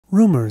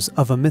Rumors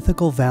of a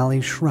mythical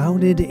valley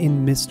shrouded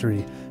in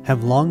mystery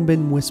have long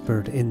been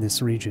whispered in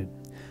this region.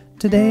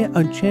 Today,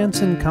 a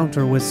chance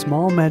encounter with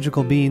small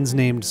magical beings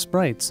named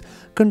sprites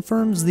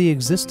confirms the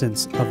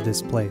existence of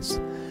this place.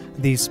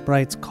 These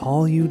sprites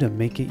call you to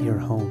make it your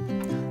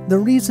home. The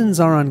reasons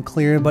are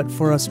unclear, but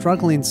for a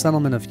struggling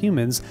settlement of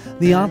humans,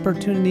 the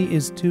opportunity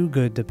is too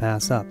good to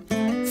pass up.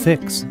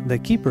 Fix, the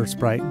keeper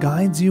sprite,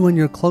 guides you and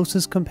your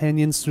closest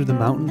companions through the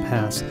mountain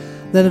pass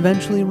that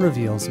eventually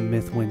reveals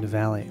Mythwind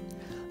Valley.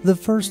 The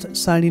first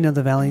sighting of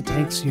the valley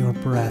takes your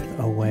breath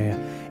away.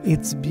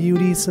 Its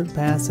beauty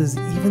surpasses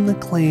even the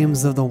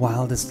claims of the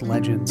wildest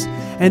legends.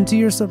 And to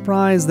your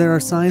surprise, there are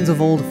signs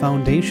of old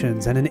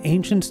foundations and an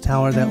ancient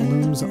tower that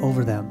looms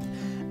over them.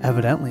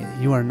 Evidently,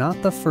 you are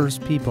not the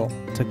first people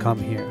to come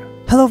here.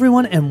 Hello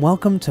everyone and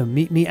welcome to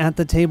Meet Me at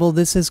the Table.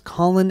 This is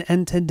Colin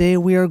and today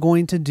we are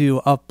going to do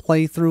a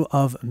playthrough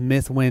of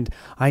Mythwind.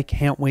 I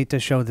can't wait to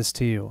show this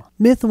to you.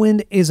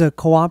 Mythwind is a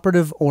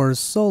cooperative or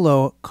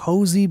solo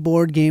cozy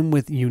board game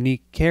with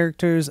unique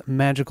characters,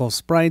 magical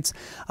sprites,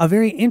 a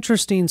very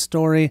interesting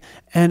story,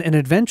 and an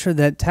adventure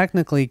that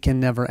technically can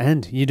never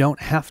end. You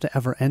don't have to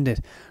ever end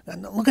it.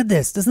 Look at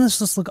this. Doesn't this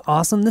just look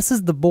awesome? This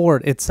is the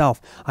board itself.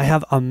 I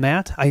have a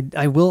mat.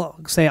 I will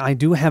say I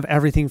do have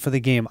everything for the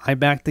game. I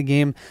backed the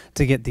game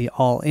to get the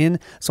all-in,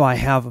 so I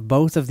have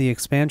both of the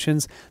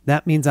expansions.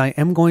 That means I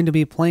am going to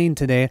be playing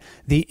today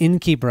the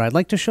Innkeeper. I'd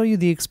like to show you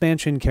the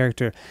expansion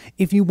character.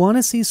 If you want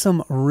to see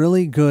some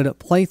really good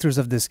playthroughs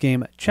of this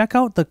game, check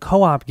out the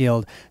Co-op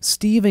Guild.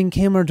 Steve and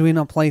Kim are doing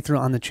a playthrough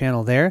on the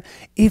channel there.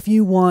 If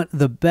you want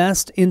the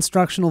best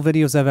instructional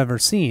videos I've ever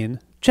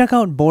seen, check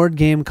out Board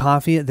Game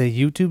Coffee, the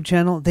YouTube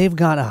channel. They've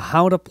got a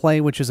how to play,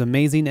 which is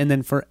amazing. And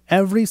then for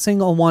every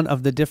single one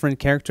of the different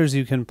characters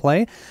you can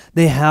play,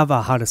 they have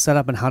a how to set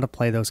up and how to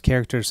play those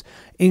characters.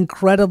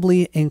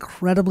 Incredibly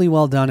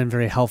well done and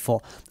very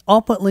helpful.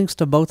 I'll put links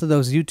to both of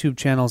those YouTube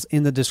channels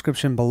in the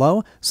description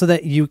below so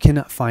that you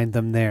can find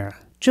them there.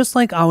 Just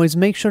like always,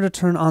 make sure to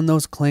turn on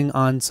those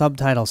Klingon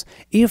subtitles.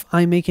 If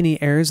I make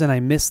any errors and I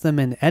miss them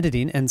in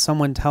editing and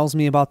someone tells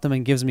me about them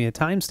and gives me a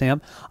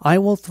timestamp, I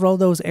will throw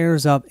those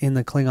errors up in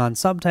the Klingon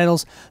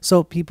subtitles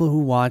so people who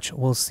watch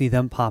will see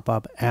them pop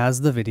up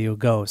as the video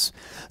goes.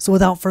 So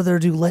without further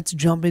ado, let's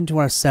jump into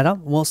our setup.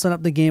 We'll set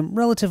up the game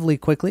relatively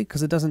quickly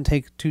because it doesn't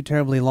take too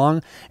terribly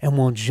long, and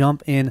we'll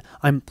jump in.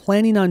 I'm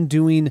planning on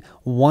doing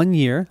 1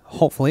 year,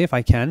 hopefully if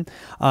I can.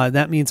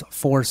 That means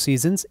 4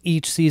 seasons.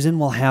 Each season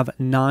will have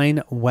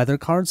 9 weather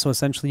cards, so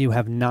essentially you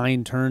have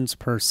 9 turns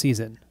per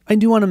season. I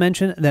do want to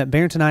mention that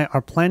Bairnt and I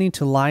are planning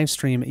to live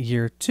stream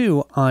year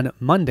 2 on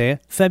Monday,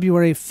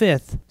 February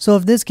 5th. So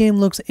if this game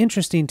looks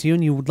interesting to you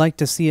and you would like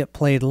to see it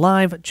played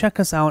live, check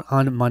us out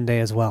on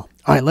Monday as well.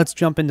 All right, let's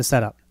jump into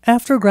setup.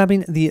 After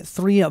grabbing the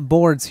 3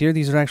 boards here,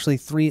 these are actually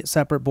 3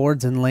 separate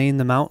boards, and laying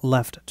them out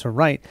left to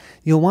right,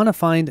 you'll want to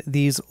find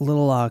these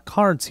little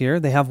cards here.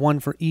 They have one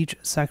for each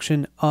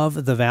section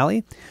of the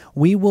valley.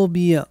 We will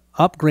be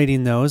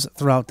upgrading those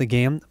throughout the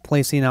game,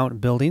 placing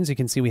out buildings. You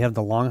can see we have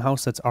the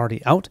longhouse that's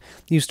already out.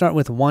 You start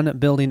with 1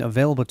 building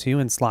available to you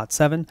in slot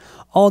 7.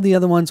 All the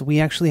other ones, we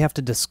actually have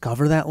to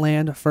discover that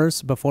land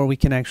first before we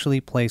can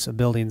actually place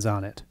buildings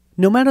on it.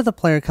 No matter the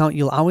player count,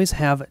 you'll always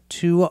have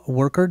 2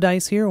 worker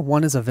dice here.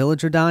 One is a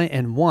villager die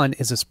and one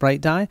is a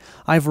sprite die.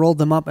 I've rolled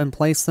them up and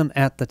placed them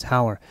at the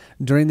tower.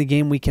 During the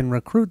game, we can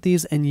recruit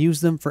these and use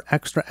them for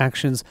extra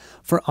actions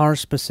for our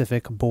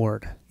specific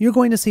board. You're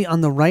going to see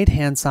on the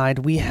right-hand side,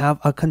 we have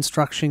a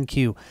construction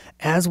queue.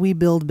 As we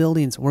build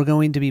buildings, we're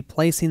going to be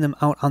placing them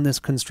out on this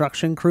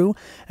construction crew,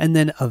 and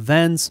then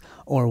events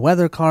or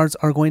weather cards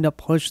are going to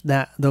push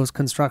those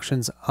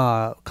constructions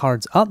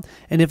cards up.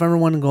 And if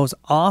everyone goes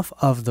off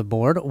of the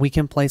board, we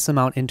can place them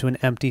out into an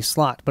empty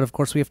slot. But of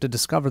course, we have to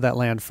discover that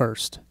land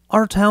first.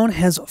 Our town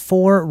has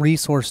 4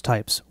 resource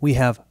types. We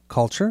have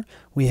culture,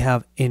 we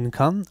have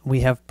income, we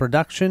have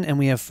production, and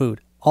we have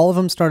food. All of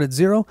them start at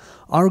 0.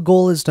 Our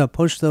goal is to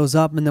push those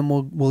up, and then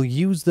we'll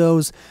use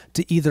those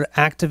to either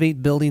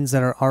activate buildings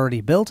that are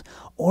already built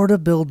or to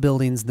build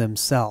buildings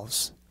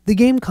themselves. The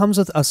game comes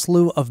with a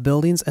slew of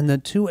buildings, and the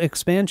 2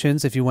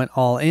 expansions, if you went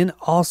all in,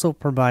 also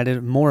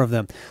provided more of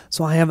them.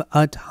 So I have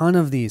a ton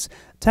of these.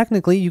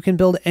 Technically, you can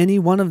build any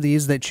one of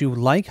these that you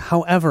like.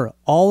 However,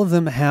 all of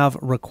them have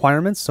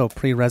requirements, so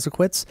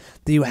prerequisites,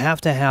 that you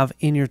have to have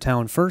in your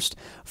town first.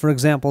 For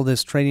example,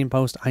 this trading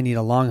post, I need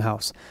a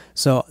longhouse.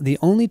 So the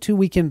only 2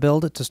 we can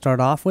build to start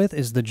off with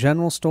is the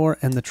general store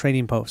and the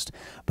trading post.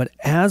 But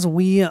as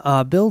we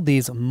build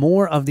these,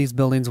 more of these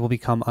buildings will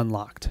become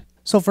unlocked.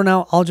 So for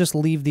now, I'll just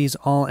leave these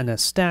all in a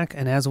stack,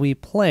 and as we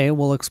play,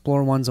 we'll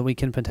explore ones that we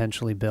can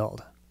potentially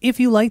build. If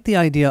you like the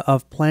idea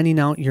of planning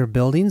out your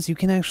buildings, you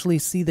can actually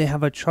see they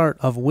have a chart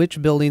of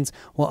which buildings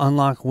will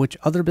unlock which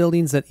other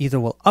buildings that either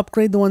will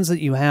upgrade the ones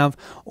that you have,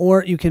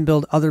 or you can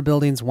build other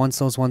buildings once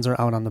those ones are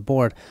out on the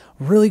board.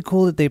 Really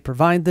cool that they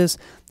provide this.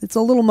 It's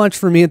a little much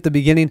for me at the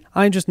beginning.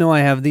 I just know I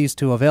have these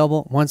 2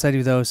 available. Once I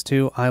do those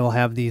 2, I will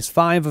have these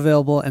 5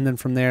 available, and then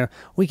from there,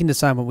 we can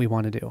decide what we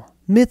want to do.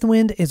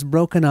 Mythwind is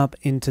broken up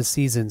into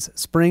seasons: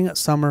 spring,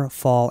 summer,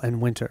 fall,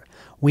 and winter.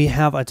 We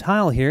have a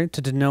tile here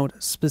to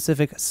denote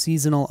specific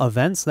seasonal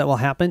events that will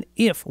happen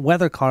if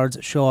weather cards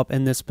show up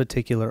in this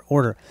particular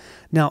order.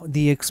 Now,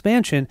 the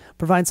expansion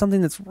provides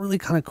something that's really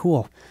kind of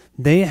cool.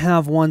 They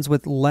have ones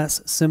with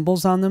less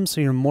symbols on them, so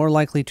you're more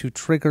likely to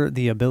trigger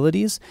the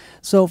abilities.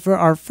 So for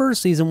our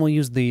first season, we'll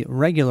use the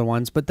regular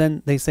ones, but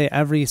then they say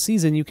every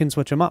season you can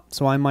switch them up.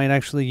 So I might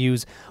actually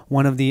use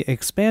one of the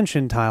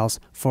expansion tiles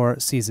for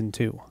season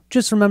 2.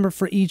 Just remember,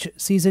 for each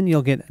season,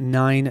 you'll get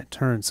 9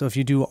 turns. So if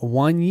you do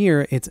 1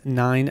 year, it's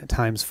 9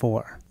 times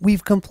 4.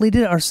 We've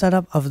completed our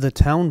setup of the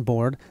town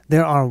board.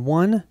 There are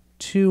 1,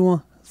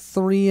 2,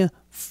 3,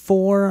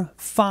 4,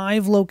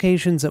 5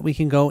 locations that we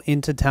can go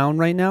into town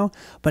right now,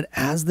 but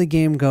as the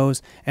game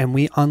goes and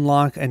we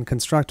unlock and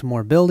construct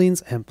more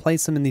buildings and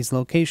place them in these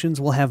locations,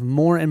 we'll have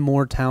more and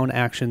more town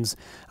actions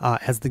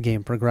as the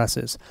game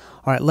progresses.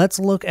 All right, let's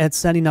look at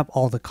setting up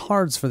all the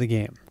cards for the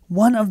game.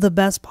 One of the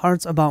best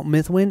parts about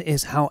Mythwind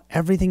is how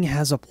everything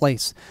has a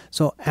place.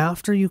 So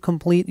after you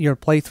complete your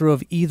playthrough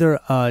of either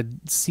a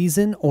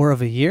season or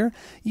of a year,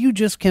 you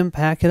just can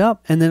pack it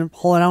up and then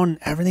pull it out and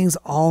everything's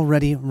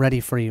already ready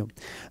for you.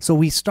 So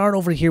we start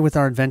over here with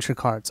our adventure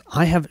cards.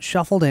 I have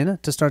shuffled in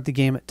to start the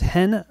game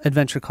 10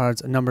 adventure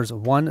cards, numbers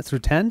 1 through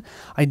 10.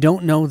 I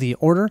don't know the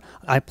order.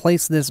 I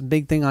place this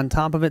big thing on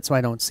top of it so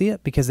I don't see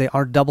it because they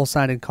are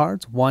double-sided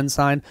cards. One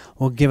side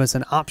will give us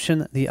an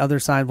option. The other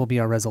side will be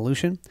our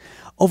resolution.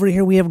 Over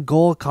here we have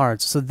goal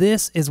cards. So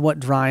this is what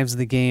drives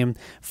the game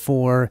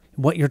for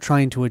what you're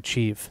trying to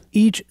achieve.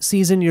 Each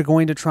season you're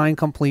going to try and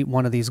complete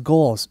one of these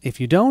goals. If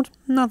you don't,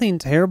 nothing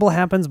terrible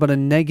happens, but a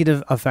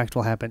negative effect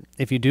will happen.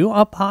 If you do,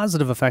 a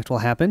positive effect will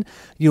happen.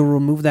 You'll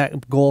remove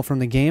that goal from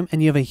the game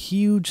and you have a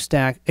huge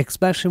stack,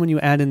 especially when you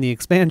add in the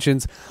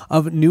expansions,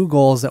 of new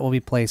goals that will be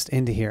placed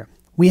into here.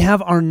 We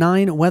have our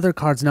 9 weather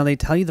cards. Now, they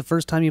tell you the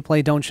first time you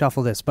play, don't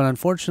shuffle this, but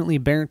unfortunately,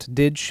 Bairnt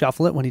did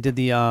shuffle it when he did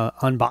the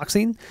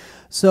unboxing.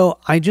 So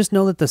I just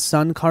know that the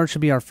sun card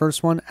should be our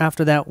first one.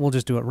 After that, we'll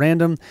just do it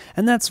random,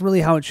 and that's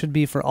really how it should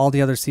be for all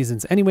the other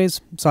seasons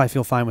anyways, so I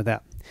feel fine with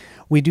that.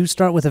 We do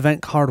start with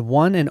event card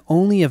 1 and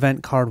only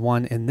event card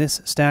 1 in this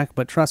stack,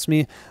 but trust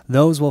me,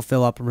 those will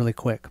fill up really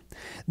quick.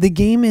 The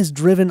game is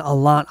driven a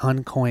lot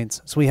on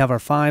coins. So we have our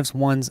 5s,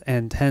 1s,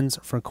 and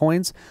 10s for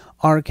coins.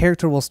 Our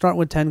character will start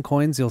with 10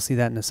 coins. You'll see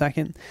that in a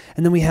second.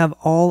 And then we have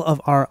all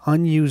of our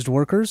unused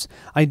workers.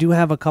 I do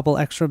have a couple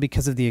extra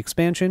because of the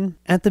expansion.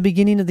 At the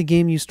beginning of the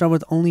game, you start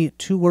with only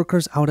 2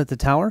 workers out at the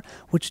tower,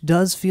 which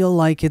does feel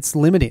like it's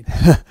limiting,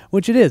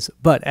 which it is.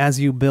 But as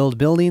you build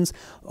buildings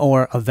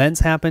or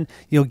events happen,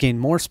 you'll gain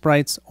more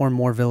sprites or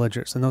more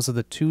villagers. And those are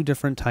the 2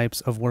 different types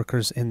of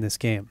workers in this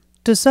game.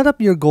 To set up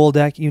your goal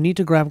deck, you need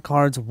to grab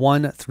cards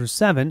 1 through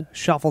 7,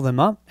 shuffle them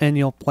up, and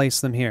you'll place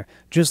them here,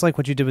 just like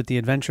what you did with the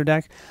adventure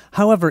deck.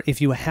 However,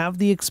 if you have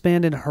the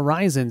expanded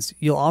horizons,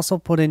 you'll also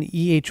put in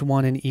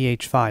EH1 and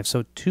EH5,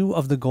 so 2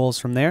 of the goals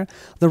from there.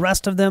 The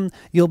rest of them,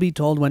 you'll be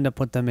told when to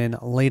put them in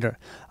later.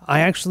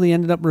 I actually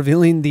ended up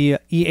revealing the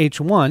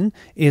EH1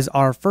 is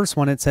our first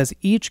one. It says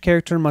each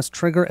character must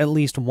trigger at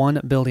least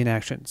 1 building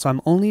action. So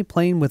I'm only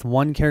playing with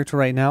 1 character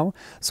right now,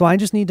 so I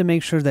just need to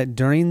make sure that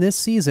during this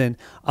season,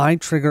 I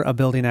trigger a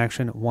building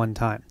action 1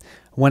 time.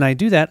 When I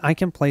do that, I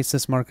can place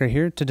this marker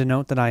here to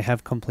denote that I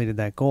have completed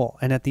that goal.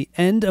 And at the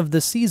end of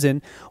the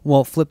season,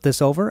 we'll flip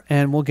this over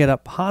and we'll get a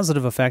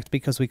positive effect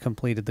because we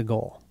completed the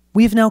goal.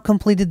 We've now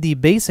completed the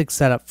basic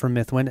setup for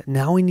Mythwind.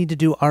 Now we need to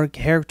do our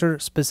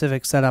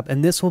character-specific setup,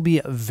 and this will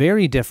be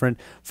very different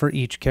for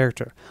each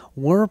character.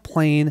 We're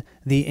playing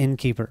the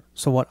Innkeeper.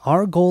 So what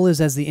our goal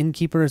is as the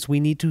Innkeeper is we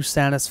need to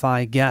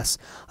satisfy guests.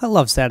 I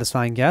love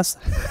satisfying guests.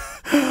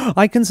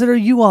 I consider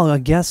you all a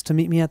guest to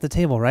meet me at the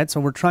table, right? So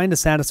we're trying to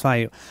satisfy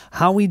you.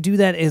 How we do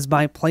that is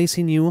by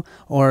placing you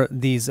or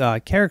these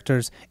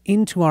characters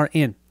into our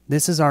inn.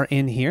 This is our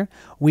inn here.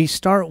 We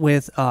start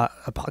with a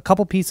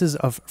couple pieces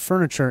of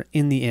furniture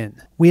in the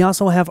inn. We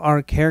also have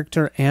our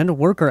character and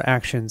worker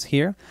actions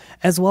here,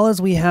 as well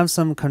as we have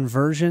some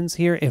conversions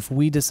here. If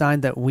we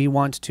decide that we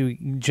want to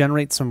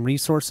generate some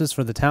resources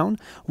for the town,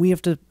 we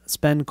have to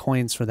spend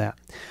coins for that.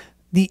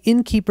 The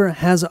Innkeeper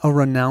has a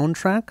renown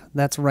track.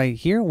 That's right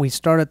here. We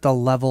start at the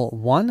level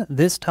 1.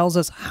 This tells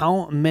us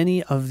how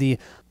many of the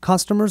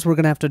customers we're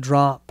going to have to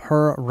draw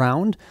per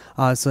round.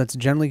 So that's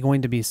generally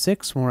going to be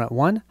 6 when we're at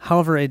 1.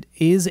 However, it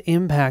is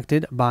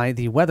impacted by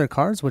the weather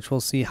cards, which we'll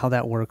see how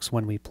that works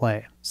when we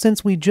play.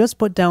 Since we just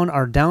put down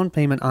our down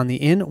payment on the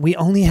inn, we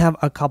only have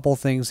a couple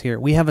things here.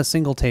 We have a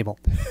single table.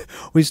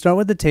 We start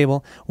with the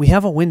table. We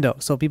have a window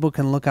so people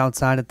can look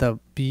outside at the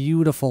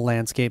beautiful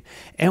landscape.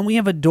 And we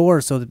have a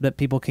door so that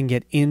people can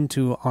get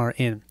into our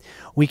inn.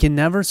 We can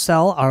never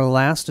sell our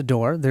last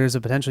door. There's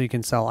a potential you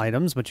can sell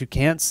items, but you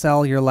can't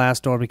sell your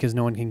last door because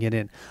no one can get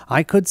in.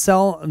 I could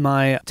sell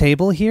my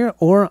table here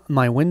or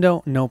my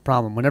window, no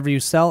problem. Whenever you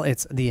sell,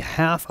 it's the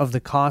half of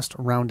the cost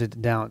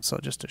rounded down. So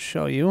just to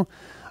show you,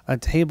 a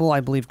table,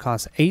 I believe,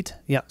 costs 8.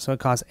 Yeah, so it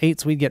costs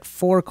 8, so we'd get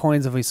 4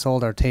 coins if we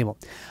sold our table.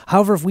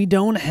 However, if we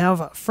don't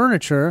have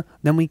furniture,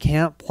 then we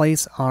can't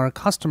place our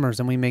customers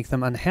and we make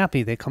them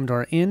unhappy. They come to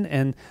our inn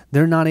and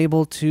they're not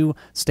able to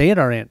stay at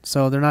our inn,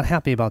 so they're not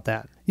happy about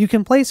that. You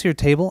can place your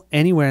table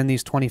anywhere in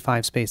these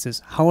 25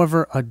 spaces.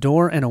 However, a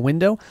door and a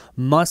window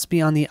must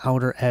be on the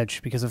outer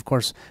edge because, of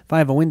course, if I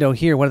have a window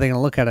here, what are they going to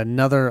look at?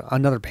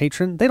 Another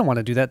patron? They don't want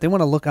to do that. They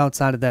want to look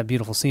outside of that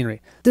beautiful scenery.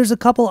 There's a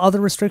couple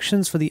other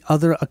restrictions for the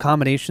other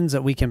accommodations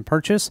that we can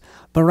purchase,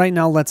 but right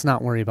now let's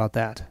not worry about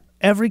that.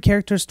 Every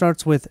character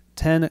starts with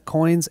 10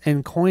 coins,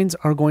 and coins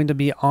are going to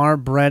be our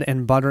bread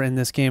and butter in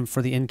this game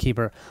for the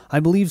Innkeeper. I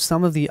believe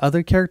some of the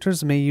other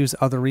characters may use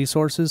other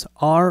resources.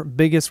 Our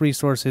biggest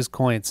resource is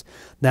coins.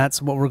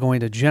 That's what we're going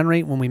to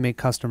generate when we make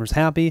customers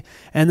happy,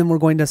 and then we're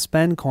going to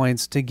spend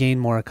coins to gain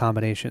more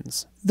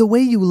accommodations. The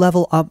way you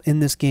level up in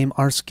this game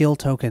are skill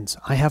tokens.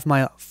 I have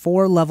my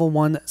 4 level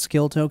 1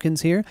 skill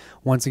tokens here.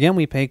 Once again,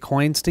 we pay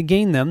coins to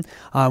gain them.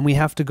 We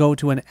have to go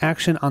to an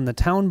action on the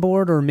town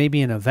board, or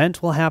maybe an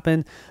event will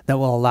happen that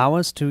will allow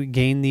us to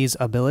gain these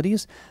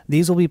abilities.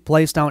 These will be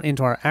placed out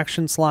into our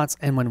action slots,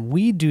 and when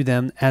we do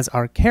them as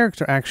our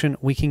character action,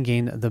 we can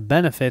gain the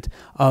benefit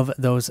of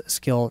those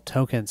skill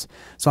tokens.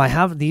 So I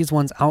have these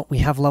ones out. We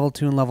have level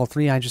 2 and level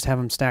 3. I just have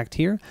them stacked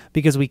here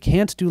because we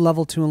can't do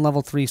level 2 and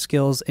level 3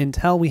 skills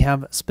until we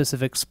have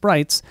specific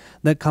sprites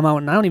that come out,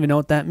 and I don't even know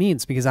what that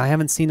means because I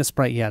haven't seen a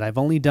sprite yet. I've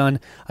only done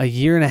a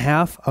year and a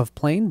half of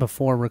playing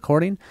before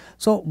recording,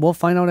 so we'll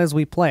find out as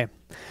we play.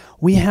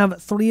 We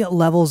have 3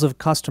 levels of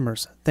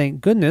customers.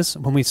 Thank goodness,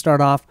 when we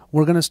start off,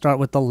 we're going to start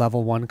with the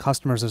level 1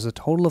 customers. There's a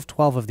total of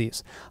 12 of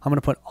these. I'm going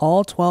to put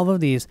all 12 of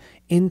these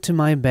into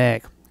my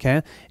bag.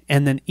 Okay,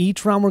 and then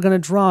each round we're going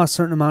to draw a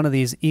certain amount of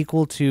these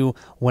equal to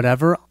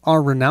whatever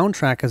our renown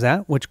track is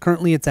at, which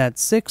currently it's at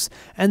 6,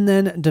 and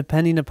then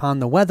depending upon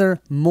the weather,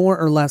 more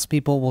or less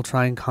people will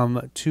try and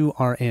come to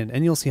our inn,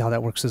 and you'll see how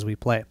that works as we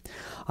play.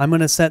 I'm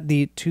going to set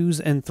the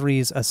 2s and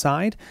 3s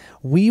aside.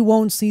 We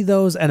won't see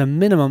those at a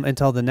minimum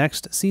until the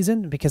next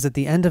season, because at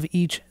the end of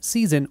each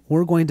season,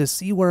 we're going to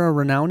see where our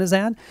renown is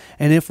at,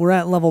 and if we're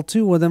at level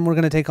 2, well, then we're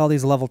going to take all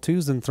these level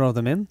 2s and throw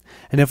them in,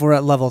 and if we're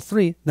at level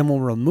 3, then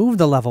we'll remove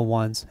the level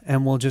 1s,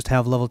 and we'll just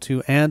have level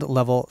 2 and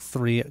level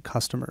 3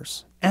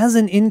 customers. As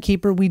an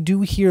innkeeper, we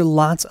do hear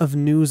lots of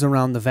news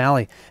around the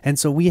valley, and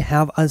so we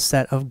have a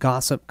set of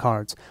gossip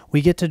cards.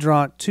 We get to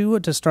draw 2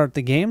 to start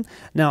the game.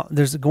 Now,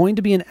 there's going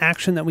to be an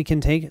action that we can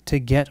take to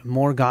get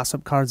more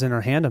gossip cards in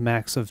our hand, a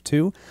max of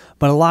 2,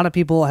 but a lot of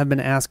people have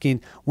been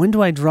asking, when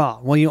do I draw?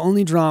 Well, you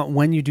only draw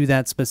when you do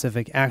that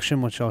specific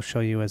action, which I'll show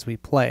you as we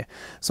play.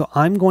 So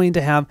I'm going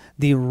to have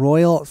the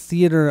Royal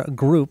Theater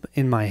group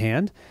in my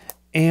hand,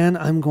 and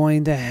I'm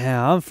going to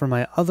have, for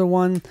my other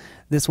one,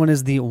 this one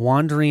is the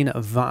Wandering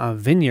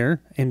Vineyard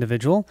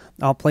individual.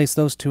 I'll place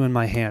those 2 in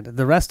my hand.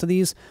 The rest of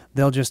these,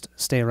 they'll just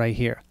stay right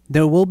here.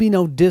 There will be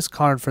no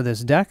discard for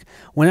this deck.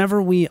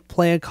 Whenever we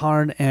play a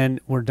card and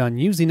we're done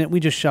using it, we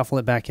just shuffle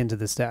it back into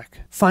this deck.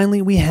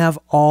 Finally, we have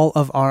all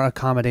of our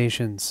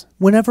accommodations.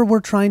 Whenever we're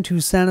trying to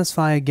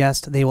satisfy a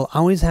guest, they will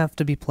always have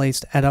to be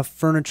placed at a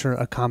furniture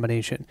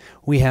accommodation.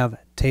 We have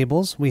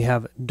tables, we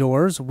have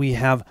doors, we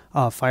have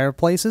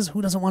fireplaces.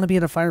 Who doesn't want to be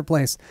at a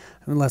fireplace?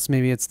 Unless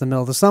maybe it's the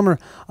middle of the summer.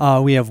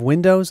 We have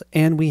windows,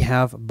 and we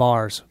have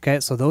bars. Okay,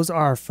 so those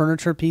are our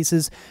furniture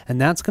pieces, and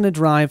that's going to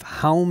drive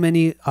how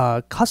many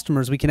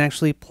customers we can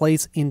actually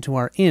place into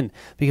our inn,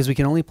 because we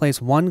can only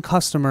place 1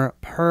 customer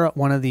per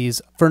one of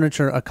these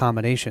furniture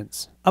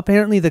accommodations.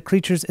 Apparently, the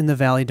creatures in the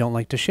valley don't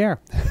like to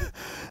share.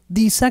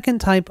 The second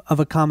type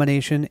of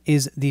accommodation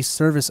is the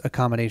service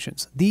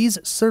accommodations. These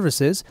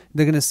services,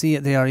 they're going to see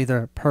they are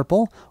either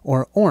purple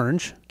or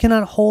orange,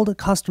 cannot hold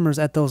customers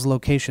at those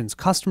locations.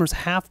 Customers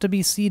have to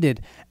be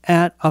seated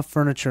at a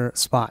furniture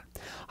spot.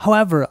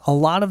 However, a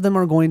lot of them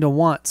are going to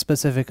want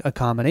specific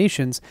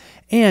accommodations,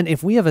 and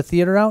if we have a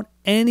theater out,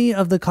 any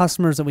of the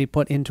customers that we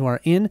put into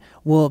our inn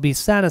will be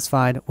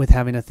satisfied with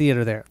having a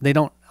theater there. They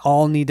don't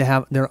all need to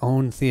have their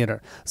own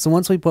theater. So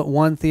once we put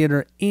 1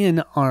 theater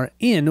in our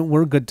inn,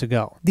 we're good to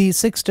go. These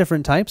 6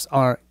 different types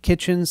are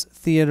kitchens,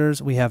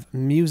 theaters, we have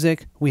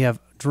music, we have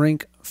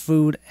drink,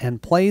 food,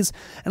 and plays,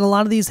 and a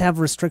lot of these have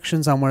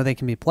restrictions on where they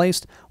can be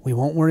placed. We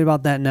won't worry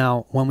about that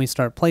now. When we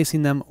start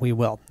placing them, we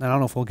will. I don't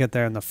know if we'll get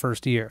there in the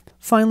first year.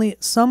 Finally,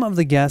 some of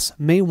the guests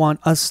may want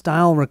a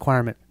style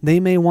requirement. They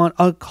may want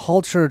a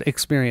cultured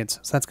experience.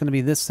 So that's going to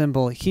be this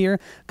symbol here.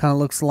 Kind of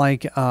looks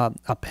like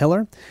a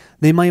pillar.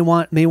 They may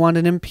want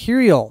an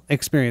imperial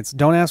experience.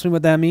 Don't ask me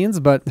what that means,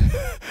 but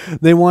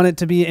they want it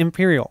to be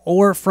imperial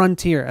or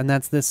frontier, and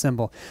that's this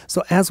symbol.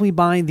 So as we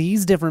buy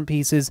these different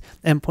pieces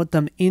and put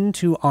them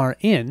into our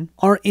inn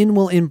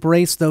will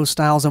embrace those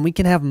styles, and we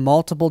can have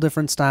multiple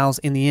different styles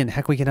in the inn.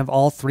 Heck, we can have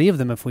all 3 of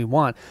them if we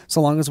want,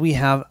 so long as we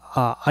have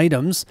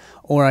items,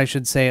 or I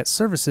should say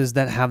services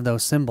that have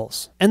those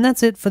symbols. And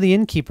that's it for the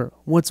Innkeeper.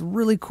 What's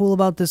really cool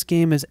about this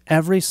game is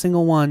every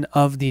single one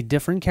of the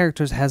different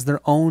characters has their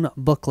own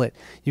booklet.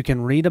 You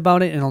can read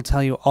about it, and it'll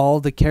tell you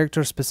all the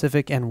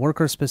character-specific and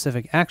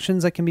worker-specific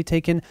actions that can be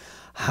taken,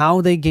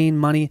 how they gain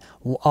money,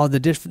 all the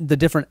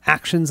different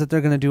actions that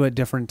they're going to do at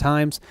different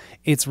times.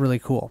 It's really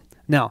cool.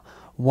 Now,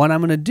 what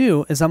I'm going to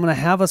do is I'm going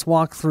to have us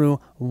walk through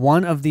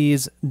one of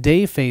these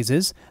day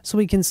phases so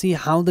we can see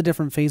how the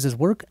different phases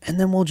work, and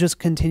then we'll just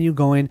continue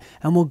going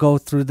and we'll go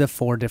through the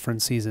 4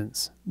 different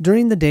seasons.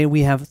 During the day,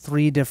 we have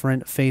 3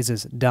 different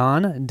phases: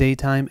 dawn,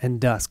 daytime, and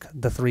dusk,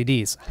 the 3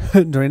 Ds.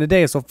 During the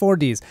day, so 4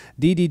 Ds,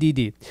 D, D, D,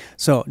 D.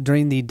 So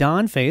during the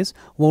dawn phase,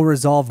 we'll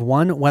resolve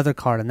 1 weather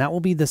card, and that will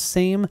be the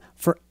same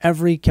for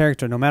every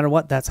character. No matter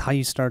what, that's how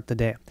you start the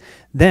day.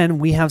 Then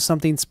we have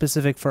something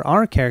specific for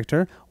our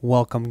character,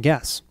 welcome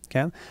guests.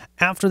 Okay.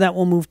 After that,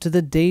 we'll move to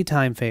the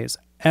daytime phase.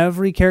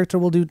 Every character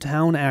will do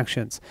town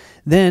actions.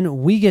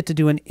 Then we get to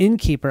do an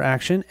innkeeper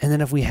action, and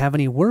then if we have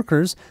any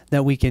workers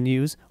that we can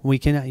use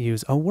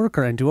a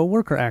worker and do a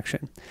worker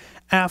action.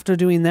 After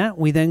doing that,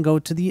 we then go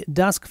to the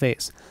dusk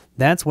phase.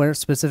 That's where,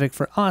 specific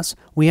for us,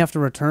 we have to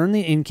return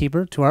the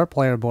innkeeper to our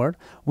player board,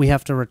 we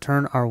have to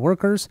return our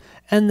workers,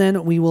 and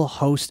then we will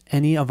host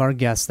any of our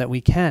guests that we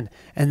can.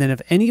 And then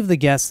if any of the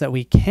guests that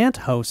we can't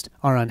host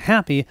are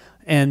unhappy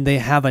and they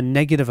have a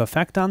negative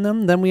effect on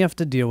them, then we have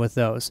to deal with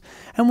those.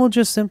 And we'll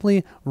just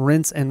simply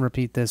rinse and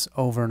repeat this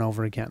over and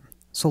over again.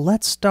 So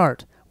let's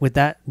start with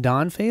that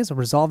dawn phase,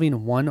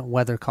 resolving 1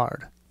 weather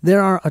card.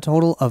 There are a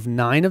total of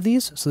 9 of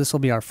these, so this will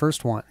be our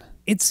first one.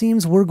 It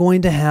seems we're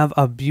going to have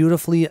a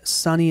beautifully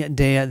sunny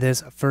day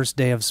this first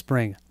day of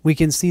spring. We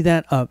can see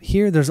that up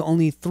here. There's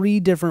only 3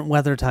 different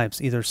weather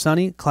types, either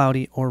sunny,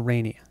 cloudy, or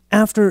rainy.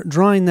 After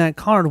drawing that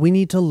card, we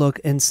need to look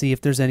and see if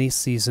there's any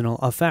seasonal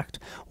effect.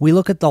 We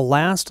look at the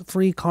last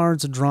 3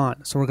 cards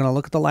drawn. So we're going to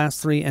look at the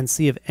last 3 and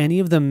see if any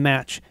of them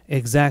match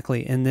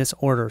exactly in this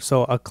order.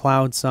 So a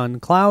cloud, sun,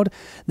 cloud,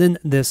 then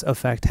this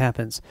effect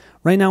happens.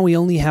 Right now we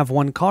only have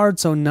 1 card,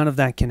 so none of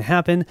that can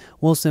happen.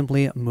 We'll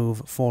simply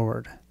move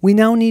forward. We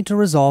now need to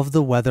resolve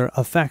the weather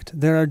effect.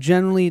 There are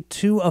generally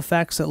 2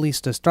 effects at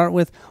least to start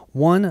with.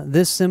 One,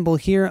 this symbol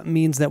here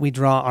means that we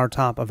draw our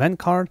top event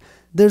card.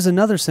 There's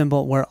another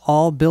symbol where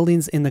all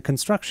buildings in the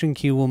construction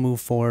queue will move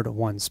forward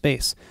 1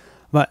 space.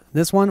 But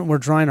this one, we're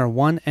drawing our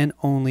one and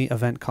only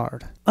event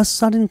card. A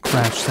sudden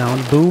crash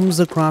sound booms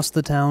across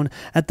the town.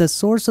 At the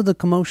source of the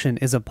commotion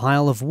is a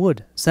pile of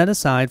wood set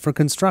aside for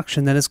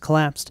construction that has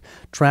collapsed.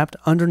 Trapped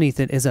underneath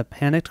it is a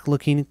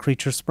panicked-looking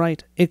creature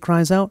sprite. It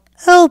cries out,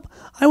 "Help!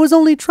 I was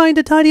only trying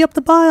to tidy up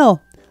the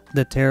pile!"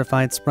 The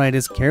terrified sprite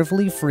is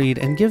carefully freed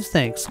and gives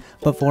thanks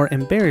before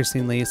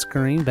embarrassingly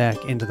scurrying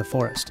back into the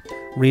forest.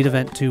 Read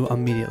Event 2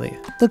 immediately.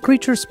 The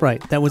creature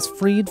sprite that was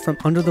freed from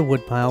under the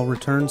woodpile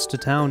returns to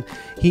town.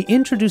 He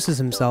introduces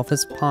himself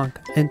as Ponk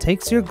and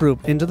takes your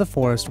group into the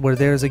forest where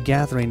there is a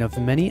gathering of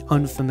many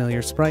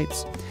unfamiliar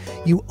sprites.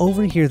 You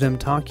overhear them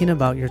talking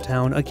about your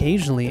town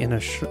occasionally in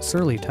a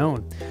surly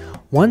tone.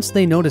 Once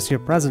they notice your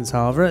presence,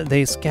 however,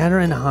 they scatter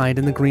and hide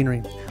in the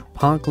greenery.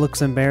 Ponk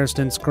looks embarrassed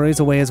and scurries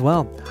away as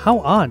well. How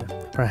odd.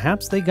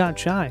 Perhaps they got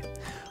shy.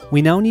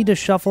 We now need to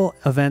shuffle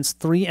events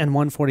 3 and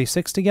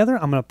 146 together.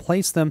 I'm going to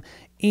place them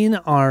in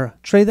our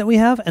tray that we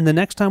have, and the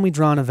next time we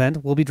draw an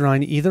event, we'll be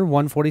drawing either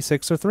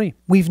 146 or 3.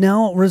 We've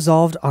now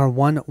resolved our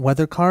 1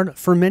 weather card.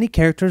 For many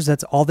characters,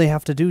 that's all they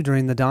have to do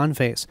during the dawn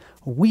phase.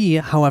 We,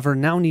 however,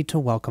 now need to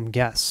welcome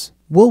guests.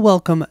 We'll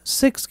welcome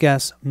 6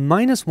 guests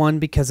minus 1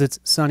 because it's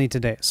sunny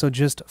today, so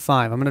just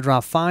 5. I'm going to draw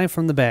 5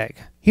 from the bag.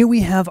 Here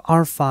we have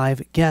our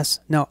 5 guests.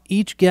 Now,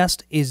 each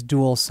guest is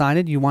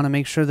dual-sided. You want to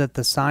make sure that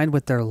the side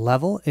with their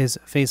level is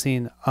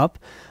facing up.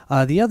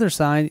 The other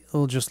side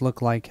will just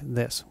look like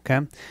this,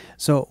 okay?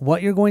 So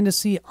what you're going to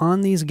see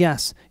on these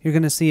guests, you're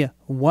going to see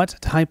what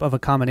type of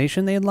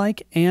accommodation they'd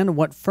like and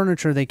what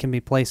furniture they can be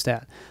placed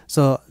at.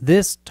 So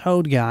this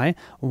toad guy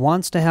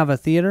wants to have a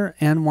theater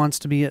and wants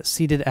to be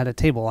seated at a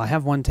table. I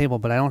have 1 table,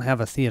 but I don't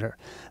have a theater.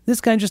 This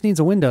guy just needs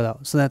a window, though,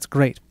 so that's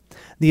great.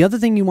 The other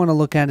thing you want to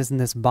look at is in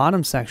this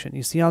bottom section.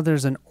 You see how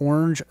there's an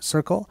orange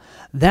circle?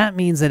 That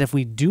means that if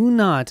we do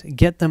not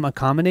get them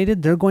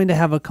accommodated, they're going to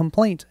have a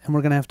complaint, and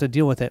we're going to have to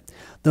deal with it.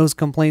 Those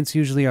complaints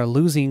usually are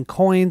losing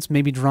coins,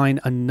 maybe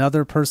drawing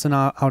another person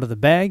out of the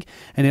bag,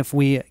 and if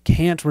we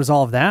can't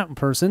resolve that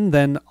person,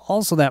 then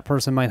also that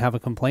person might have a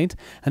complaint,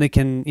 and it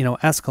can,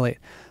 escalate.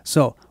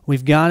 So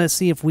we've got to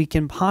see if we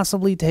can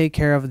possibly take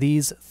care of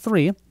these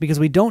 3 because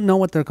we don't know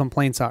what their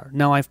complaints are.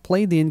 Now, I've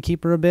played the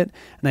Innkeeper a bit,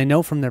 and I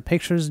know from their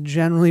pictures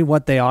generally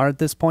what they are at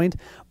this point,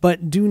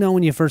 but do know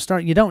when you first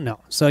start, you don't know.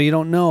 So you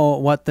don't know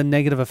what the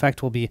negative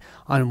effect will be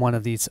on one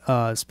of these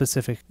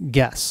specific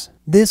guests.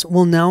 This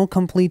will now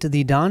complete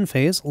the dawn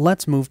phase.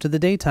 Let's move to the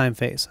daytime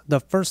phase. The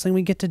first thing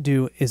we get to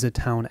do is a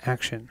town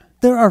action.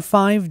 There are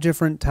 5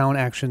 different town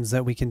actions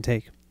that we can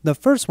take. The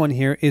first one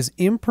here is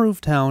Improve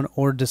Town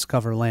or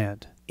Discover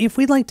Land. If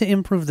we'd like to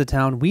improve the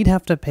town, we'd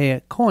have to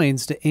pay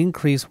coins to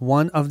increase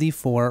one of the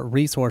 4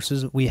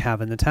 resources we have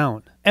in the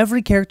town.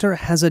 Every character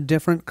has a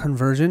different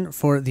conversion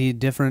for the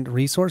different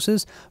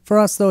resources. For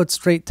us, though, it's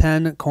straight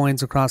 10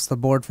 coins across the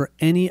board for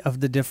any of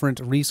the different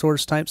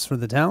resource types for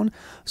the town.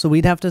 So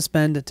we'd have to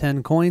spend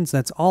 10 coins.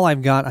 That's all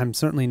I've got. I'm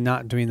certainly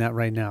not doing that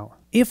right now.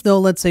 If, though,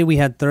 let's say we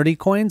had 30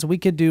 coins, we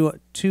could do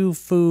 2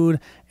 food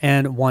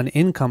and 1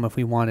 income if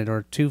we wanted,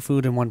 or 2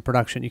 food and 1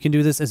 production. You can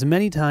do this as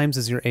many times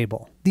as you're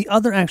able. The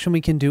other action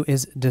we can do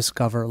is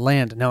discover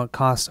land. Now it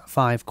costs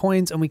 5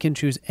 coins, and we can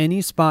choose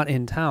any spot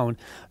in town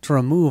to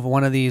remove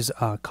one of these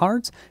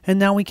cards, and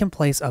now we can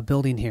place a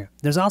building here.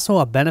 There's also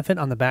a benefit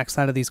on the back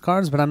side of these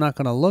cards, but I'm not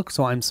going to look,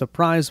 so I'm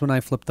surprised when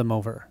I flip them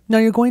over. Now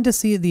you're going to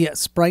see the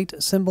sprite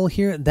symbol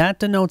here. That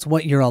denotes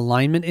what your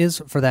alignment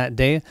is for that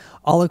day.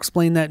 I'll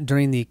explain that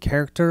during the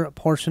character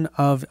portion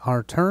of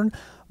our turn,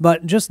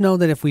 but just know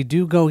that if we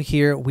do go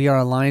here, we are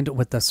aligned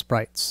with the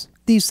sprites.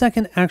 The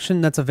second action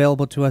that's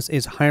available to us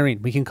is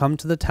hiring. We can come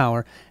to the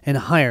tower and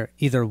hire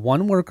either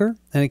 1 worker,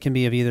 and it can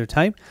be of either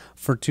type,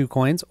 for 2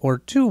 coins, or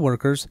 2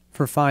 workers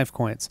for 5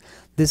 coins.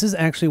 This is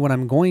actually what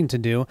I'm going to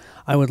do.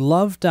 I would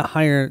love to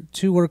hire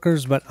 2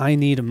 workers, but I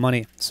need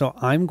money. So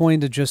I'm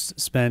going to just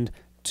spend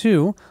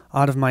 2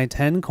 out of my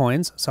 10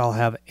 coins, so I'll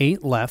have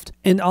 8 left,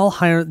 and I'll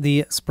hire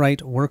the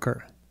sprite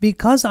worker.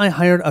 Because I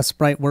hired a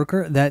sprite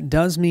worker, that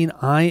does mean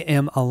I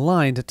am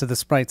aligned to the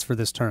sprites for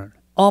this turn.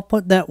 I'll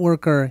put that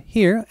worker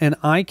here, and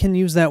I can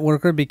use that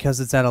worker because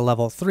it's at a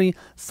level 3,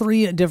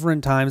 3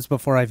 different times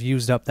before I've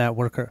used up that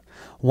worker.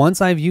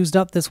 Once I've used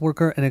up this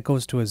worker and it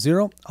goes to a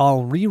 0,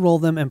 I'll re-roll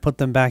them and put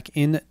them back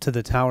into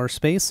the tower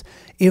space.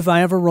 If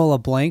I ever roll a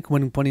blank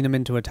when putting them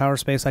into a tower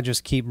space, I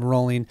just keep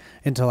rolling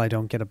until I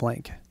don't get a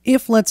blank.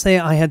 If, let's say,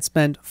 I had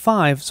spent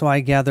 5, so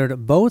I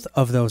gathered both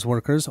of those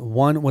workers,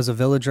 1 was a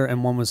villager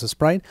and 1 was a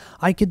sprite,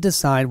 I could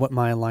decide what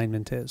my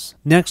alignment is.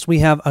 Next, we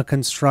have a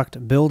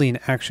construct building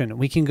action.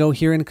 We can go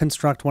here and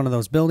construct one of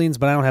those buildings,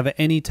 but I don't have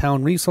any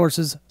town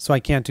resources, so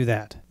I can't do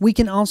that. We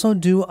can also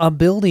do a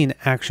building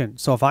action.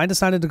 So if I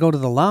decided to go to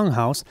the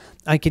longhouse,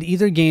 I could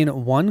either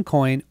gain 1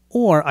 coin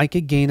or I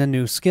could gain a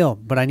new skill,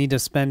 but I need to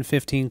spend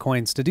 15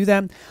 coins to do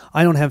that.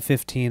 I don't have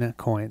 15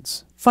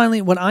 coins.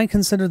 Finally, what I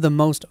consider the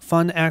most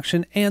fun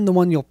action, and the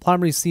one you'll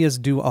probably see us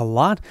do a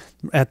lot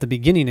at the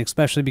beginning,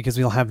 especially because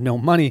we'll have no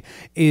money,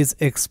 is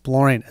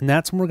exploring. And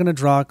that's when we're going to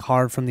draw a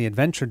card from the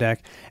adventure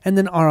deck, and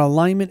then our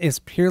alignment is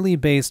purely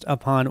based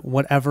upon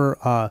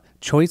whatever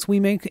choice we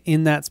make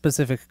in that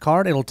specific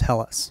card. It'll tell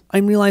us.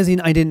 I'm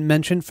realizing I didn't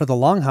mention for the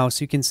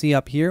longhouse, you can see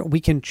up here, we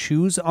can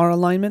choose our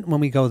alignment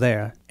when we go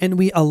there, and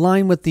we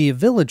align with the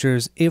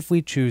villagers if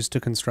we choose to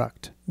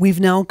construct.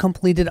 We've now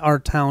completed our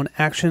town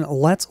action.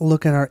 Let's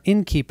look at our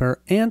innkeeper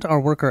and our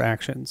worker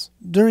actions.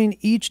 During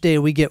each day,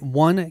 we get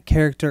 1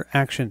 character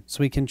action,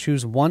 so we can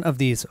choose one of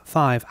these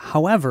 5.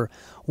 However,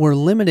 we're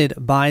limited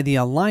by the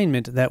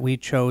alignment that we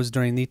chose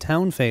during the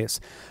town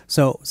phase.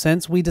 So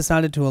since we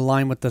decided to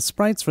align with the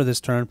sprites for this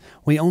turn,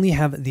 we only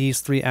have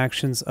these 3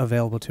 actions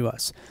available to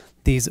us.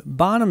 These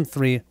bottom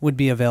 3 would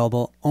be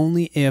available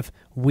only if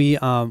we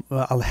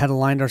had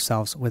aligned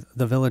ourselves with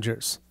the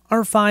villagers.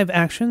 Our 5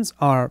 actions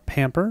are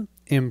pamper,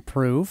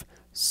 improve,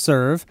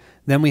 serve,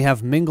 then we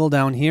have mingle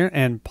down here,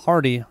 and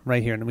party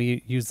right here. And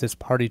we use this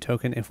party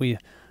token if we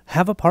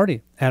have a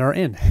party at our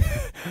inn.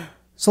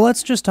 So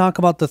let's just talk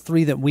about the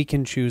 3 that we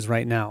can choose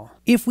right now.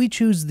 If we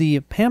choose the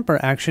pamper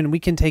action, we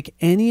can take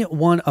any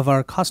one of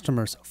our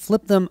customers,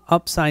 flip them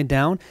upside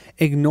down,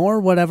 ignore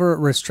whatever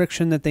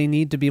restriction that they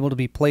need to be able to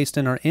be placed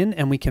in our inn,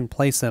 and we can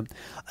place them.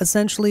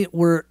 Essentially,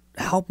 we're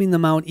helping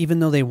them out.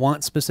 Even though they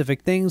want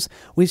specific things,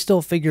 we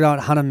still figured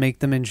out how to make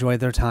them enjoy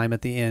their time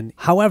at the inn.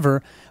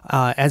 However,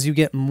 as you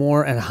get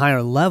more and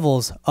higher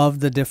levels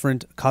of the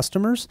different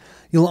customers,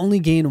 you'll only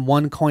gain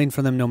 1 coin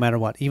for them no matter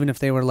what, even if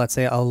they were, let's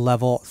say, a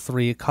level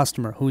 3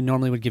 customer who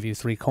normally would give you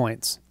 3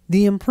 coins.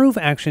 The improve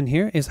action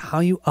here is how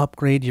you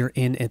upgrade your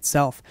inn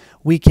itself.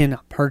 We can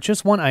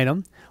purchase 1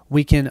 item,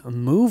 we can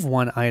move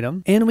 1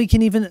 item, and we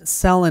can even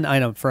sell an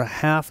item for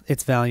half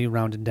its value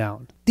rounded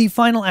down. The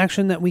final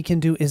action that we can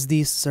do is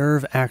the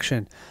serve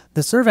action.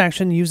 The serve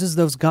action uses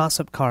those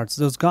gossip cards.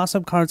 Those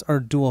gossip cards are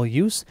dual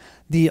use.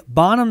 The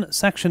bottom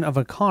section of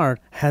a card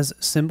has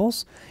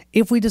symbols.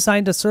 If we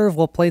decide to serve,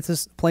 we'll place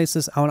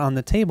this out on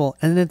the table,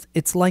 and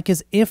it's like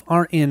as if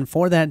our inn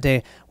for that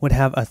day would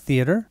have a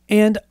theater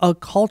and a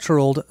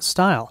cultural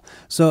style.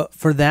 So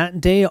for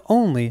that day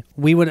only,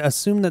 we would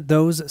assume that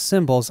those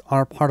symbols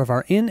are part of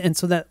our inn, and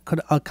so that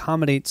could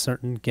accommodate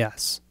certain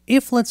guests.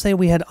 If, let's say,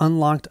 we had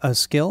unlocked a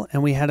skill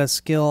and we had a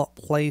skill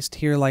placed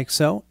here like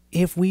so,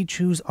 if we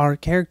choose our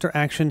character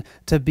action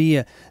to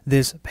be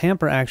this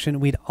pamper action,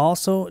 we'd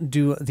also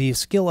do the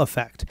skill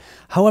effect.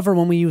 However,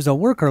 when we use a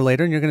worker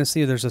later, and you're going to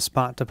see there's a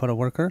spot to put a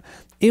worker,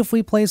 if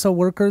we place a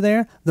worker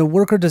there, the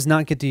worker does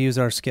not get to use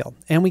our skill.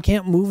 And we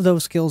can't move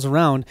those skills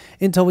around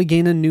until we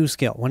gain a new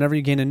skill. Whenever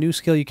you gain a new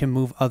skill, you can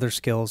move other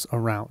skills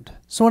around.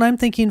 So what I'm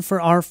thinking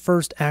for our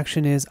first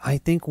action is, I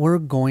think we're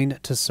going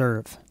to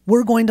serve.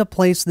 We're going to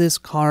place this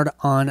card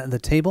on the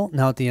table.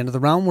 Now at the end of the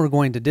round, we're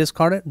going to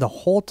discard it. The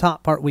whole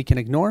top part we can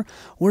ignore.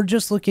 We're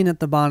just looking at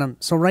the bottom.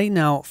 So right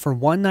now, for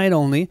one night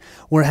only,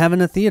 we're having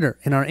a theater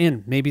in our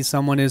inn. Maybe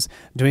someone is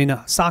doing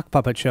sock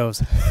puppet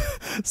shows,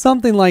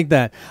 something like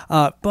that.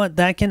 But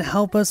that can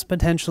help us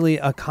potentially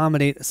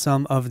accommodate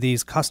some of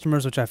these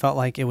customers, which I felt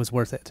like it was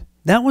worth it.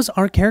 That was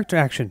our character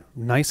action,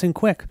 nice and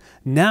quick.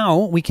 Now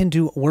we can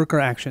do worker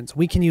actions.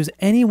 We can use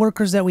any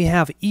workers that we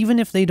have, even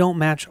if they don't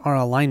match our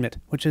alignment,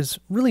 which is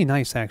really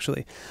nice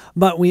actually.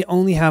 But we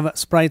only have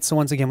sprites, so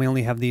once again, we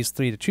only have these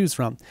 3 to choose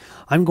from.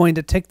 I'm going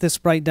to tick this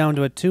sprite down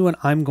to a 2 and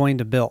I'm going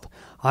to build.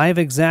 I have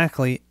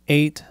exactly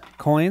 8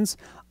 coins.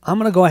 I'm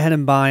going to go ahead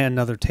and buy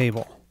another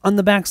table. On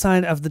the back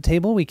side of the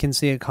table, we can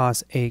see it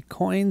costs 8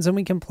 coins, and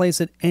we can place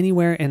it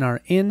anywhere in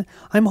our inn.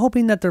 I'm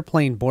hoping that they're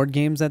playing board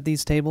games at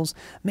these tables.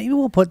 Maybe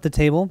we'll put the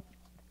table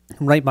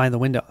right by the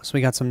window, so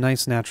we got some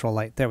nice natural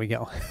light. There we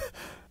go.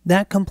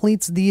 That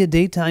completes the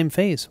daytime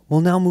phase.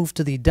 We'll now move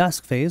to the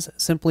dusk phase,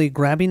 simply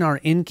grabbing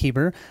our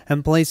innkeeper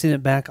and placing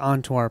it back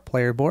onto our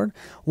player board.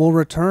 We'll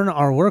return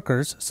our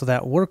workers, so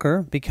that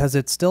worker, because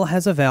it still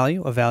has a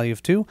value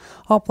of 2,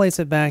 I'll place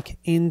it back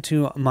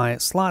into my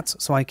slots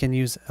so I can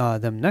use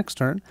them next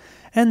turn.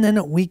 And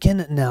then we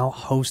can now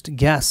host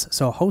guests.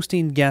 So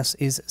hosting guests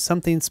is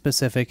something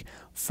specific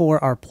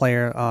for our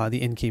player, the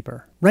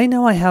innkeeper. Right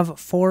now I have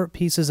 4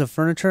 pieces of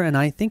furniture, and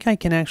I think I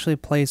can actually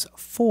place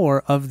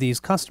 4 of these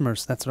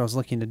customers. That's what I was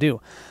looking to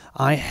do.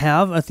 I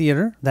have a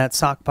theater, that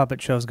sock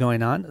puppet show's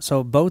going on,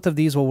 so both of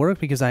these will work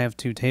because I have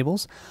 2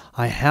 tables.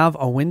 I have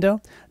a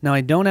window. Now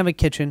I don't have a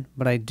kitchen,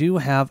 but I do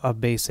have a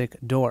basic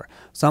door.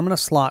 So I'm going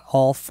to slot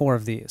all 4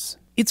 of these.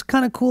 It's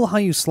kind of cool how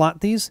you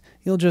slot these.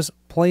 You'll just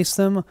place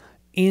them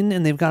in,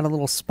 and they've got a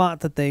little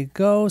spot that they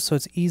go, so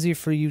it's easy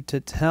for you to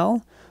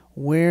tell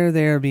where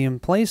they're being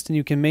placed, and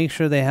you can make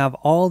sure they have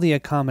all the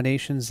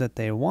accommodations that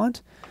they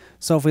want.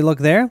 So if we look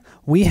there,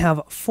 we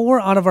have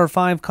 4 out of our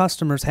 5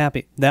 customers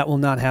happy. That will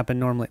not happen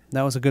normally.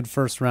 That was a good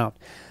first round.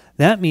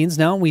 That means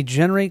now we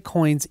generate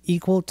coins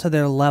equal to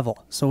their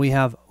level. So we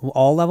have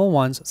all level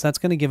 1s, so that's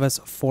going to give us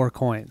 4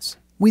 coins.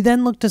 We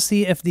then look to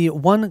see if the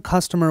one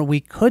customer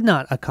we could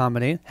not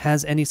accommodate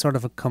has any sort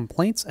of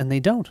complaints, and they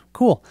don't.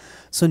 Cool.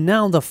 So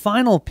now the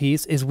final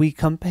piece is we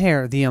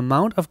compare the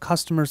amount of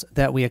customers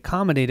that we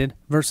accommodated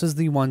versus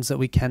the ones that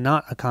we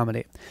cannot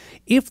accommodate.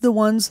 If the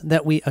ones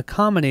that we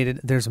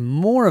accommodated, there's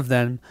more of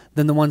them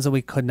than the ones that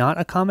we could not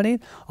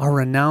accommodate, our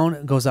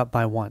renown goes up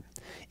by 1.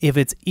 If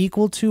it's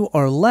equal to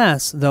or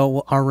less,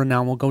 though, our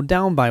renown will go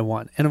down by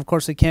 1. And of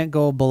course, it can't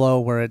go below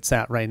where it's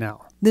at right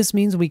now. This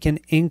means we can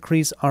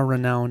increase our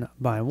renown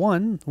by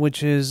 1,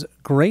 which is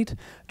great.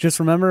 Just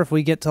remember, if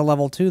we get to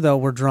level 2, though,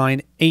 we're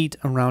drawing 8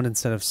 around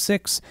instead of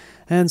 6,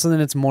 and so then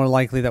it's more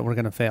likely that we're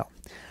going to fail.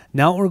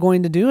 Now what we're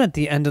going to do at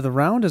the end of the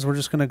round is we're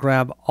just going to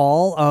grab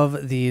all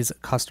of these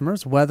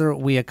customers, whether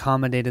we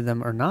accommodated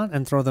them or not,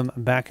 and throw them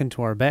back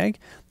into our bag,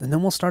 and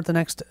then we'll start the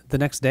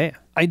next day.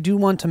 I do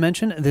want to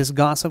mention this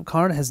gossip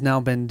card has now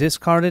been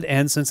discarded,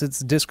 and since it's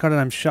discarded,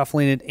 I'm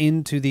shuffling it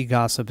into the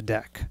gossip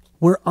deck.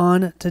 We're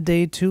on to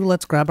day 2.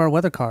 Let's grab our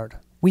weather card.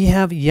 We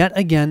have yet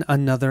again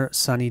another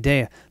sunny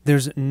day.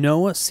 There's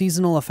no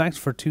seasonal effect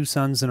for 2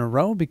 suns in a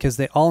row because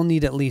they all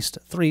need at least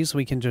 3, so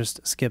we can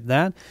just skip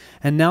that.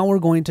 And now we're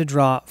going to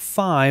draw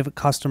 5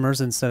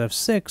 customers instead of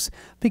 6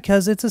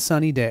 because it's a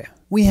sunny day.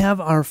 We have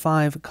our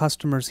 5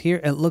 customers here.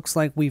 It looks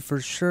like we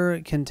for sure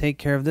can take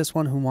care of this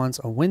one who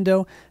wants a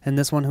window and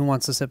this one who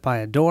wants to sit by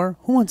a door.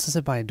 Who wants to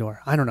sit by a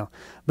door? I don't know.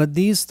 But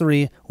these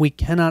 3 we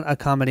cannot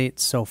accommodate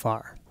so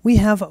far. We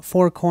have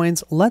 4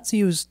 coins. Let's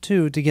use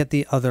 2 to get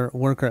the other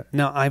worker.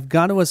 Now, I've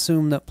got to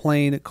assume that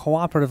playing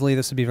cooperatively,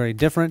 this would be very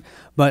different,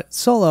 but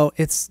solo,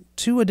 it's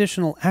 2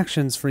 additional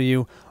actions for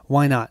you.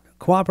 Why not?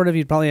 Cooperative,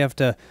 you'd probably have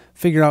to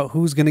figure out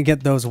who's going to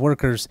get those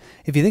workers.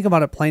 If you think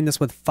about it, playing this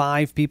with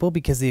 5 people,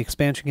 because the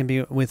expansion can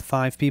be with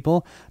 5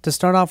 people, to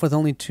start off with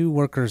only 2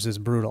 workers is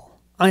brutal.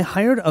 I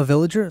hired a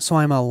villager, so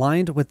I'm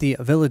aligned with the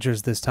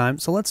villagers this time.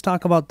 So let's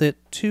talk about the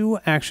 2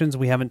 actions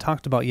we haven't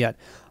talked about yet.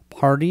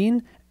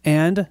 Partying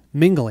and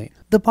mingling.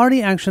 The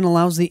party action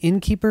allows the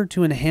innkeeper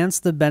to enhance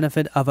the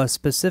benefit of a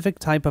specific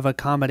type of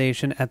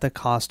accommodation at the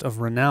cost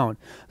of renown.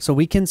 So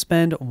we can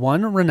spend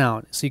 1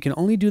 renown. So you can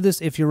only do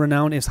this if your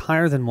renown is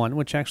higher than 1,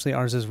 which actually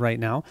ours is right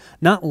now.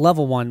 Not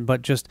level 1,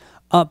 but just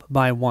up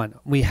by 1.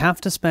 We have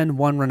to spend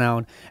 1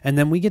 renown, and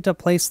then we get to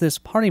place this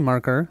party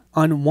marker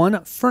on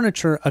 1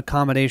 furniture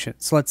accommodation.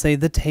 So let's say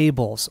the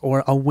tables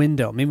or a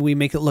window. Maybe we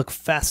make it look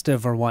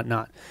festive or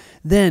whatnot.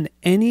 Then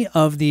any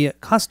of the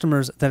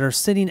customers that are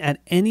sitting at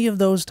any of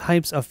those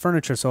types of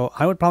furniture, so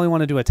I would probably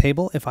want to do a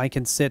table if I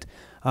can sit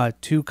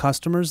 2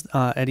 customers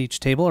at each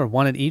table, or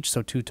 1 at each,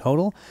 so 2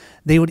 total,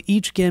 they would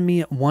each give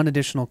me 1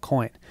 additional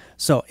coin.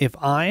 So if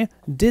I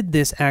did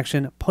this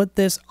action, put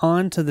this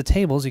onto the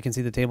tables, you can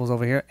see the tables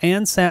over here,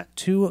 and sat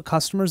 2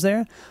 customers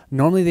there,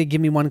 normally they give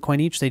me 1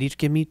 coin each, they'd each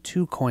give me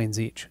 2 coins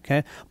each,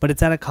 okay? But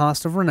it's at a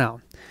cost of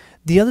renown.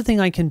 The other thing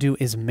I can do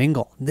is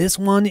mingle. This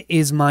one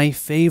is my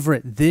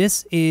favorite.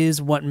 This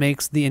is what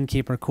makes the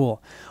innkeeper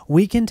cool.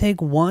 We can take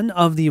one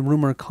of the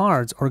rumor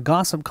cards or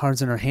gossip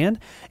cards in our hand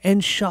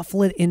and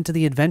shuffle it into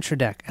the adventure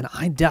deck. And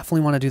I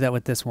definitely want to do that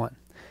with this one.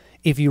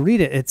 If you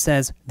read it, it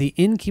says the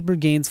innkeeper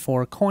gains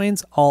 4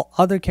 coins, all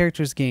other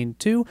characters gain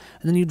 2,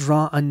 and then you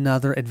draw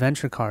another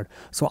adventure card.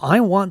 So I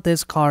want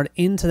this card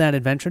into that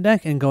adventure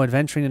deck and go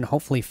adventuring and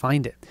hopefully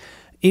find it.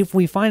 If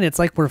we find it, it's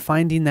like we're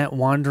finding that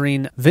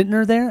wandering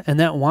vintner there, and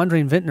that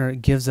wandering vintner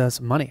gives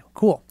us money.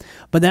 Cool.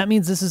 But that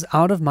means this is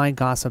out of my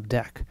gossip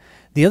deck.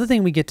 The other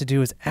thing we get to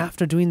do is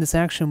after doing this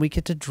action, we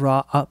get to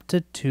draw up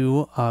to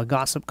 2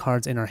 gossip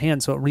cards in our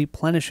hand, so it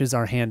replenishes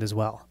our hand as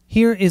well.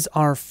 Here is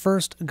our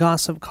first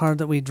gossip card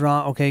that we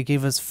draw. Okay, it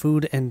gave us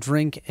food and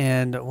drink,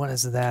 and what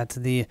is that?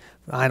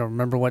 I don't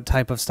remember what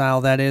type of style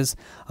that is.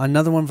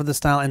 Another one for the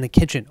style, and the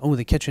kitchen. Oh,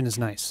 the kitchen is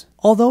nice.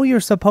 Although you're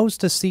supposed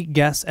to seat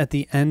guests at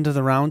the end of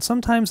the round,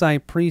 sometimes I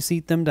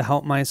pre-seat them to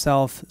help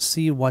myself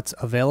see what's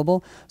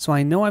available. So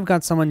I know I've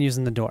got someone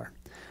using the door.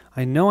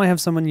 I know I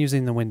have someone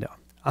using the window.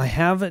 I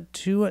have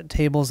 2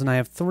 tables, and I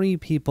have 3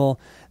 people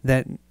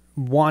that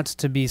want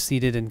to be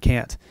seated and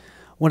can't.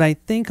 What I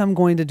think I'm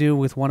going to do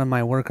with one of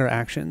my worker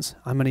actions,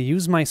 I'm going to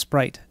use my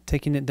sprite,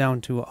 taking it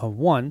down to a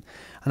 1,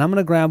 and I'm going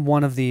to grab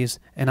one of these,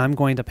 and I'm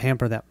going to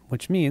pamper them,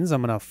 which means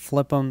I'm going to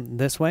flip them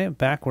this way,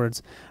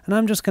 backwards, and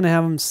I'm just going to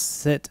have them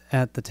sit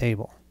at the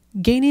table.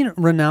 Gaining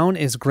renown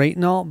is great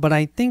and all, but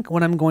I think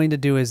what I'm going to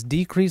do is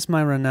decrease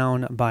my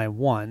renown by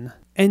 1,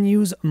 and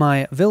use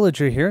my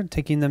villager here,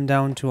 taking them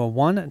down to a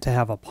 1 to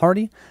have a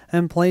party,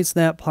 and place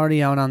that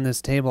party out on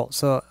this table.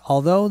 So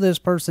although this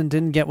person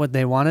didn't get what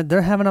they wanted,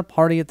 they're having a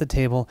party at the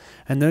table,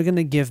 and they're going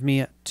to give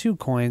me 2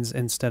 coins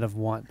instead of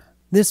 1.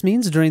 This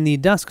means during the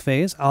dusk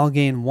phase, I'll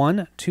gain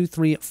 1, 2,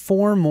 3,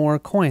 4 more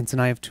coins,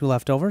 and I have 2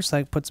 left over, so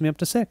that puts me up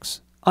to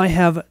 6. I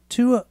have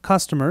 2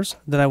 customers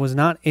that I was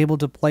not able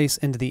to place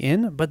into the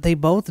inn, but they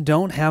both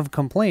don't have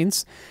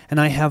complaints, and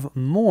I have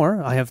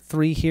more. I have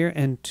 3 here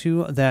and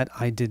 2 that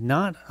I did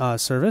not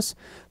service,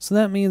 so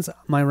that means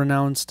my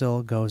renown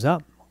still goes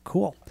up.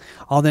 Cool.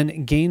 I'll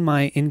then gain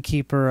my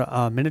innkeeper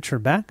miniature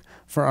back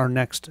for our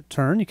next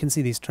turn. You can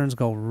see these turns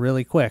go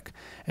really quick,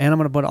 and I'm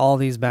going to put all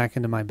these back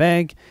into my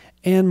bag,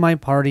 and my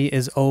party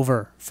is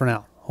over for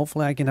now.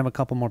 Hopefully I can have a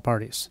couple more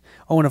parties.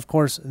 Oh, and of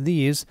course,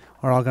 these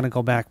are all going to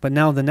go back. But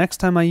now the next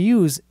time I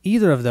use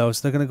either of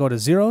those, they're going to go to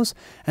 0s,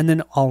 and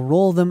then I'll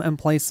roll them and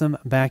place them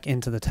back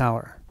into the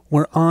tower.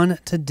 We're on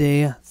to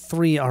day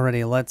 3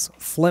 already. Let's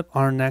flip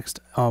our next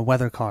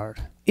weather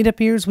card. It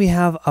appears we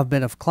have a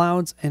bit of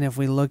clouds, and if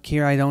we look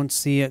here, I don't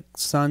see a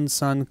sun,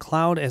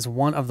 cloud as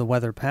one of the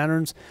weather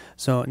patterns,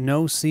 so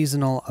no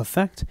seasonal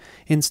effect.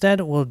 Instead,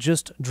 we'll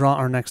just draw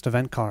our next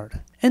event card.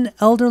 An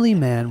elderly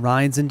man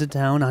rides into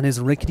town on his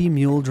rickety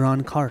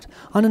mule-drawn cart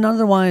on an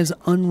otherwise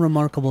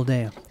unremarkable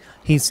day.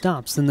 He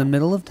stops in the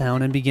middle of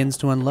town and begins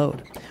to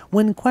unload.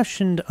 When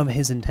questioned of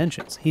his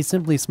intentions, he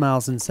simply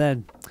smiles and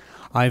said,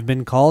 "I've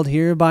been called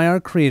here by our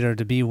Creator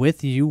to be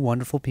with you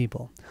wonderful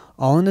people."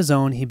 All on his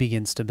own, he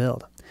begins to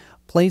build.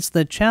 Place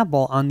the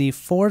chapel on the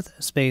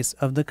 4th space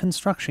of the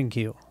construction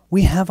queue.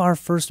 We have our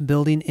first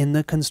building in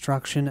the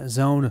construction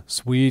zone.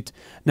 Sweet.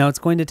 Now it's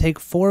going to take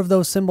 4 of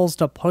those symbols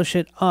to push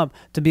it up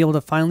to be able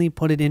to finally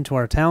put it into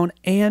our town,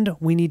 and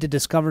we need to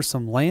discover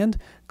some land,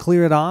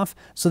 clear it off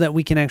so that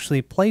we can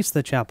actually place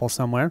the chapel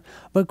somewhere.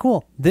 But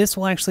cool, this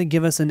will actually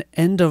give us an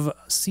end of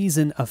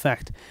season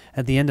effect.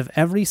 At the end of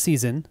every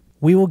season,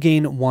 we will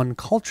gain 1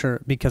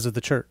 culture because of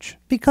the church.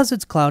 Because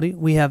it's cloudy,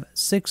 we have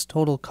 6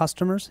 total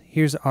customers.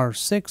 Here's our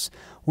 6.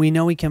 We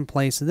know we can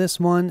place this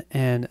one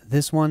and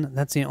this one.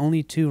 That's the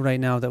only 2 right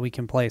now that we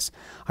can place.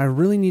 I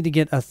really need to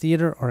get a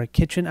theater or a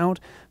kitchen out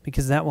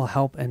because that will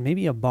help, and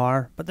maybe a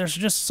bar, but there's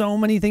just so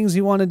many things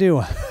you want to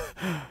do.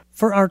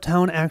 For our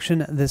town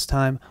action this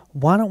time,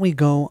 why don't we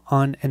go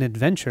on an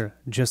adventure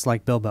just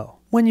like Bilbo?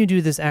 When you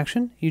do this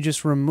action, you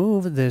just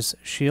remove this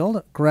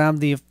shield, grab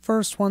the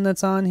first one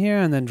that's on here,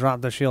 and then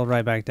drop the shield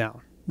right back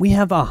down. We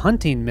have a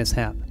hunting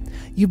mishap.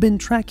 You've been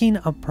tracking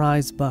a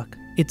prize buck.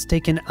 It's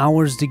taken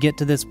hours to get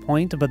to this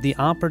point, but the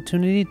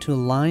opportunity to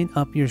line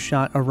up your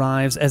shot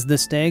arrives as the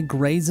stag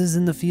grazes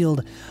in the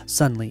field.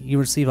 Suddenly, you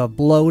receive a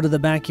blow to the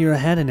back of your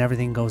head and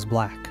everything goes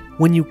black.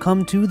 When you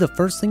come to, the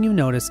first thing you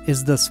notice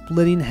is the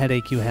splitting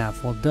headache you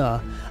have. Well, duh.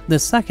 The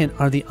second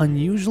are the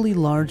unusually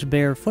large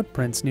bear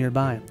footprints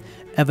nearby.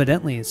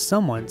 Evidently,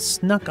 someone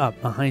snuck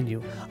up behind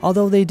you,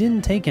 although they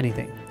didn't take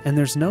anything, and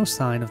there's no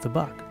sign of the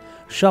buck.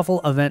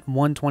 Shuffle event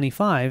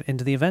 125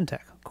 into the event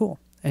deck. Cool.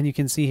 And you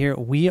can see here,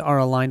 we are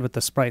aligned with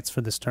the sprites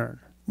for this turn.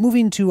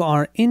 Moving to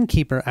our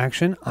innkeeper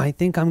action, I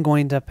think I'm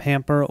going to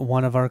pamper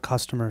one of our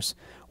customers.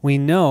 We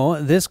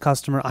know this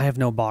customer, I have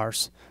no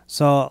bars.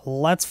 So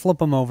let's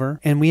flip him over,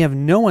 and we have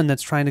no one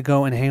that's trying to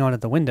go and hang out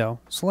at the window.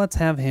 So let's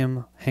have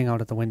him hang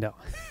out at the window.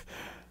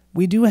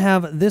 We do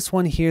have this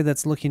one here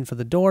that's looking for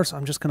the door, so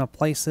I'm just going to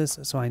place this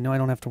so I know I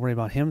don't have to worry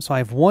about him. So I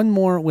have one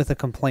more with a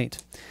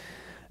complaint.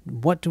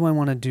 What do I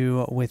want to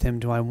do with him?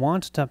 Do I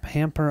want to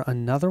pamper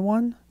another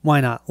one? Why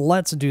not?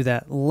 Let's do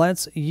that.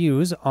 Let's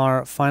use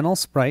our final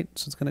sprite.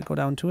 So it's going to go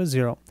down to a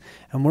 0.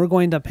 And we're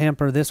going to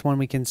pamper this one.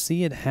 We can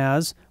see it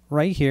has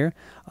right here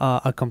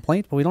a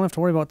complaint, but we don't have to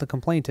worry about what the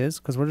complaint is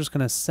because we're just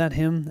going to set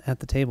him at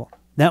the table.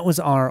 That was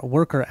our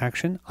worker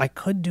action. I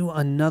could do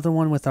another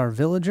one with our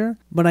villager,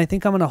 but I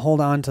think I'm going to hold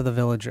on to the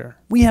villager.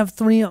 We have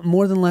 3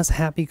 more than less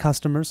happy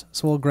customers,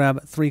 so we'll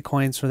grab 3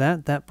 coins for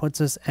that. That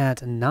puts us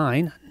at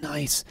 9.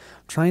 Nice.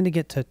 I'm trying to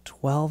get to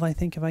 12, I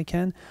think, if I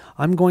can.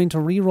 I'm going to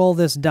re-roll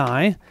this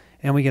die,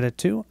 and we get a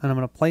 2, and I'm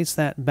going to place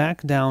that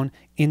back down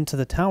into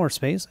the tower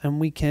space, and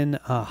we can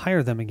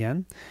hire them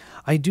again.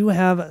 I do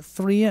have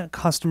 3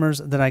 customers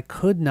that I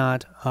could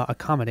not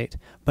accommodate,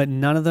 but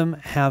none of them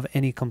have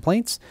any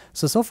complaints.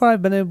 So far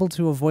I've been able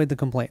to avoid the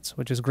complaints,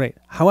 which is great.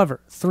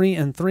 However, 3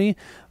 and 3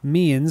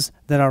 means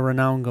that our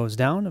renown goes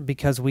down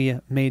because we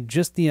made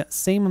just the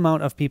same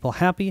amount of people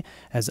happy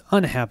as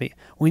unhappy.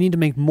 We need to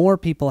make more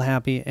people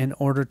happy in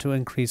order to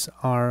increase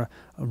our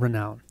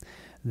renown.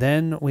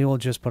 Then we will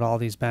just put all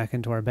these back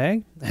into our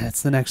bag, and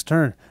it's the next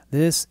turn.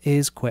 This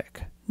is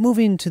quick.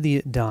 Moving to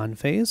the dawn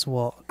phase,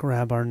 we'll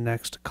grab our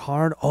next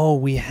card. Oh,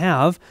 we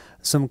have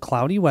some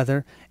cloudy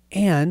weather,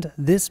 and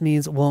this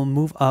means we'll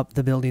move up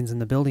the buildings in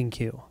the building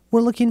queue.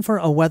 We're looking for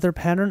a weather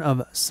pattern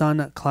of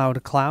sun,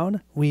 cloud,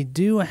 cloud. We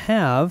do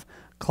have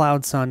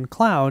cloud, sun,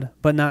 cloud,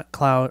 but not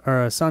cloud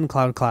or sun,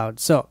 cloud, cloud.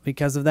 So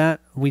because of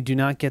that, we do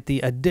not get the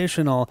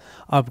additional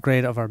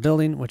upgrade of our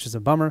building, which is a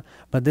bummer,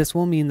 but this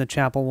will mean the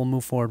chapel will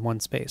move forward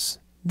 1 space.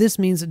 This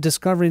means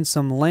discovering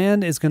some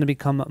land is going to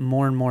become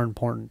more and more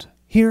important.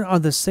 Here are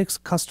the 6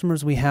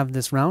 customers we have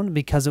this round.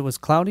 Because it was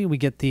cloudy, we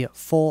get the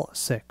full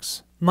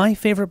 6. My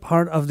favorite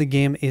part of the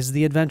game is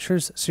the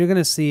adventures, so you're going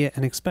to see it,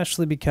 and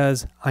especially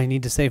because I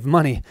need to save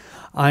money,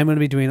 I'm going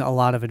to be doing a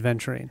lot of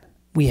adventuring.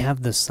 We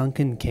have the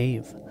sunken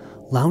cave.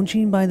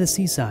 Lounging by the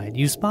seaside,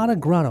 you spot a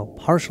grotto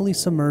partially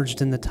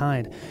submerged in the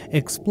tide.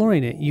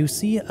 Exploring it, you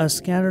see a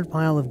scattered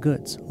pile of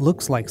goods.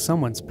 Looks like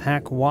someone's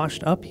pack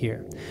washed up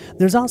here.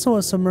 There's also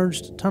a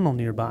submerged tunnel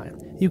nearby.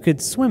 You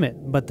could swim it,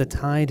 but the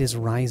tide is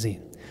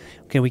rising.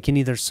 Okay, we can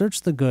either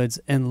search the goods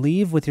and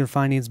leave with your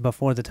findings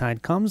before the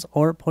tide comes,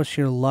 or push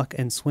your luck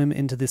and swim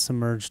into the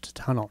submerged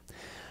tunnel.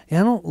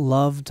 Yeah, I don't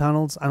love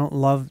tunnels. I don't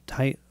love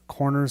tight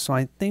corners, so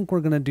I think we're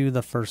going to do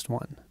the first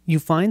one. You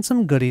find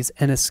some goodies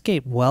and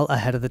escape well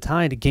ahead of the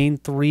tide. Gain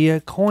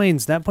 3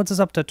 coins. That puts us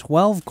up to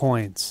 12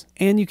 coins.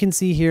 And you can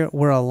see here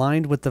we're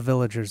aligned with the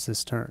villagers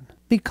this turn.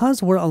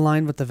 Because we're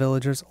aligned with the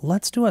villagers,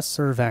 let's do a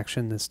serve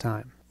action this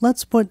time.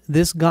 Let's put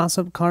this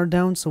gossip card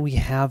down so we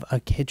have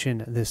a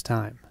kitchen this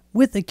time.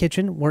 With the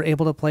kitchen, we're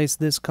able to place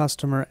this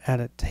customer at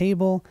a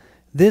table,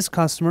 this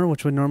customer,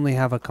 which would normally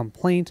have a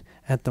complaint,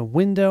 at the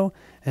window,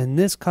 and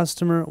this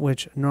customer,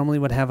 which normally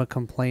would have a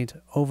complaint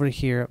over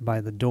here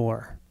by the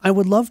door. I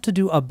would love to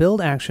do a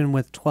build action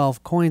with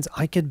 12 coins.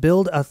 I could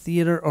build a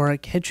theater or a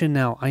kitchen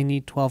now. I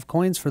need 12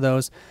 coins for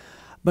those.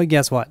 But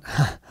guess what?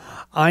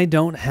 I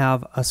don't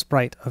have a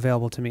sprite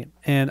available to me,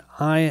 and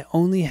I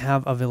only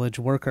have a village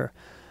worker.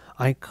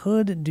 I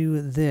could do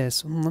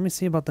this. Let me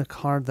see about the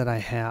card that I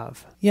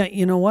have. Yeah,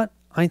 you know what?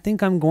 I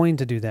think I'm going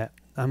to do that.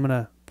 I'm going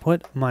to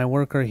put my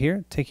worker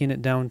here, taking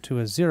it down to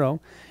a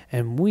 0,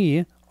 and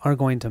we are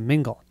going to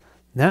mingle.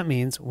 That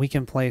means we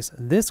can place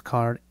this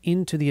card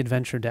into the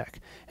adventure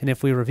deck, and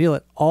if we reveal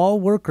it, all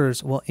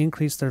workers will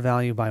increase their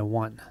value by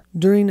 1.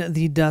 During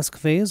the dusk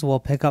phase, we'll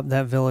pick up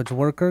that village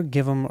worker,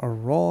 give him a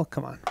roll.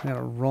 Come on, I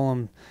gotta roll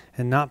him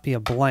and not be a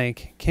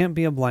blank. Can't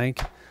be a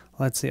blank.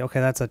 Let's see. Okay,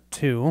 that's a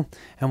 2.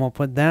 And we'll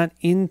put that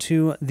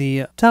into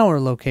the tower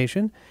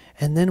location.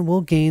 And then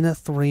we'll gain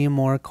 3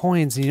 more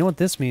coins. And you know what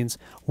this means?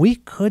 We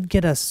could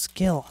get a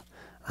skill.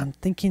 I'm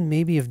thinking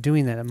maybe of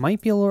doing that. It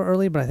might be a little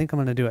early, but I think I'm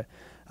going to do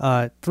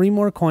it. 3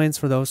 more coins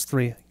for those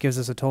 3. Gives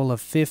us a total of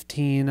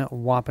 15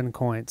 whopping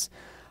coins.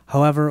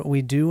 However,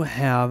 we do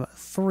have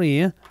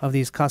 3 of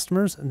these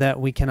customers that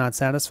we cannot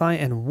satisfy,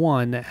 and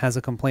 1 has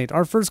a complaint.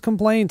 Our first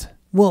complaint.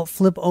 We'll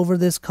flip over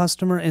this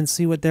customer and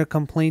see what their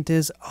complaint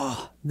is.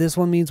 Oh, this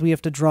one means we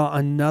have to draw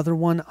another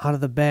one out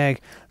of the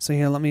bag. So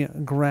here, let me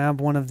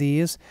grab one of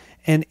these.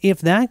 And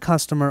if that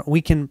customer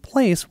we can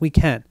place, we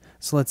can.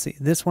 So let's see.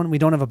 This one, we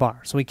don't have a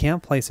bar, so we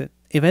can't place it.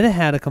 If it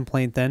had a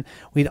complaint, then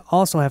we'd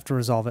also have to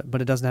resolve it, but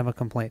it doesn't have a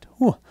complaint.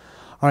 Whew.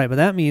 All right, but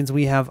that means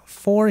we have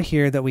 4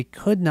 here that we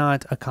could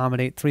not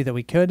accommodate, 3 that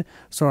we could,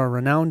 so our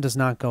renown does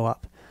not go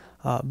up.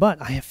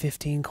 But I have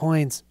 15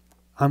 coins.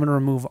 I'm going to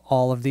remove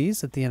all of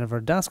these at the end of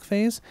our dusk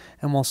phase,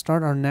 and we'll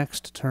start our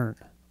next turn.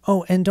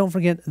 Oh, and don't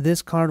forget,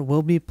 this card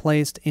will be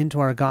placed into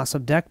our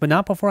gossip deck, but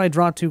not before I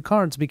draw 2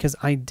 cards, because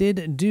I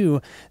did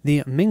do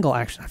the mingle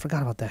action. I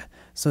forgot about that.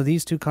 So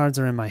these 2 cards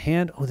are in my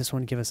hand. Oh, this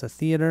one give us a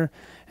theater,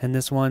 and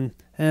this one,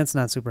 it's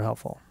not super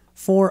helpful.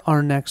 For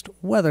our next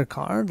weather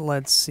card,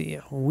 let's see.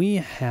 We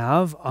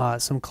have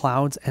some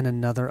clouds and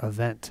another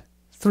event.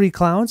 3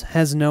 clouds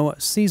has no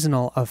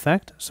seasonal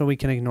effect, so we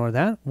can ignore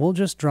that. We'll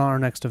just draw our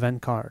next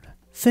event card.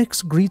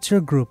 Fix greets your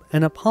group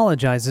and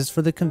apologizes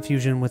for the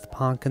confusion with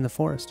Ponk in the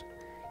forest.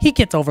 He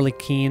gets overly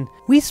keen.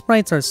 We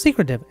sprites are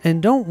secretive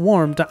and don't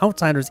warm to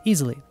outsiders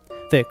easily.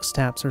 Fix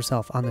taps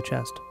herself on the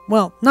chest.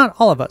 Well, not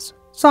all of us.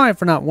 Sorry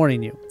for not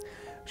warning you.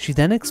 She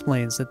then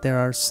explains that there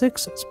are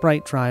 6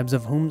 sprite tribes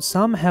of whom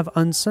some have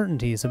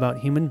uncertainties about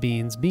human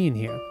beings being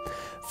here.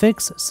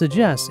 Fix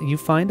suggests you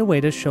find a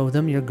way to show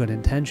them your good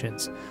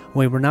intentions.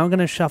 We're now going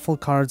to shuffle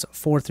cards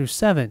 4 through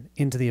 7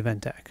 into the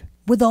event deck.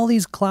 With all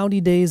these cloudy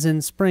days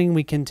in spring,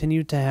 we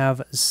continue to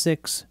have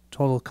 6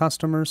 total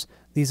customers.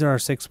 These are our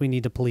 6 we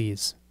need to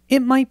please.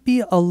 It might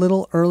be a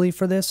little early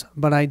for this,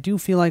 but I do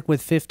feel like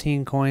with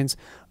 15 coins,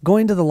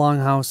 going to the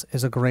Longhouse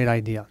is a great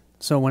idea.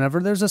 So whenever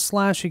there's a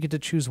slash, you get to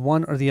choose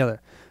one or the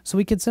other. So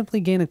we could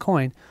simply gain a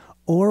coin,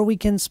 or we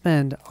can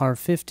spend our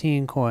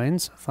 15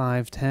 coins,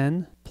 5,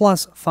 10,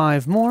 plus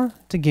 5 more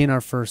to gain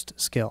our first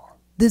skill.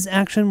 This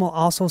action will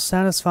also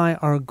satisfy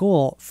our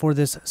goal for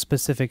this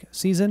specific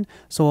season,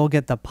 so we'll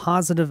get the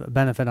positive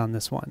benefit on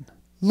this one.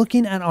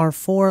 Looking at our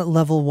 4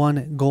 level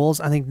 1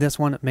 goals, I think this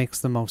one makes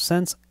the most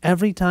sense.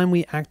 Every time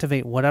we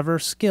activate whatever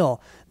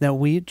skill that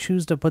we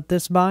choose to put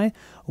this by,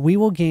 we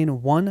will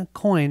gain 1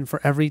 coin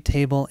for every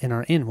table in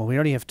our inn. Well, we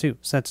already have 2,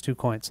 so that's 2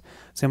 coins.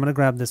 So I'm going to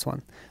grab this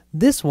one.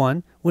 This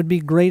one would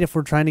be great if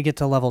we're trying to get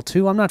to level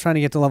 2. I'm not trying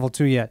to get to level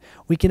 2 yet.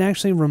 We can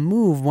actually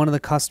remove one of the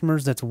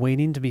customers that's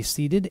waiting to be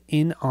seated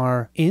in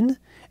our inn,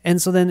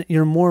 and so then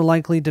you're more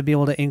likely to be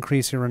able to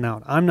increase your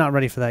renown. I'm not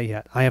ready for that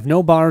yet. I have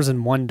no bars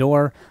and 1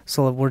 door,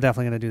 so we're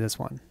definitely going to do this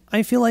one.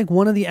 I feel like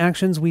one of the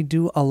actions we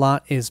do a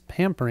lot is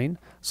pampering,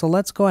 so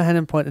let's go ahead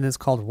and put, and it's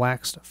called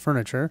waxed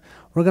furniture.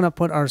 We're going to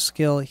put our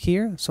skill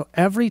here, so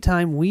every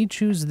time we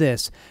choose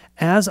this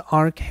as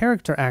our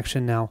character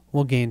action now,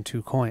 we'll gain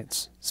 2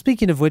 coins.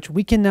 Speaking of which,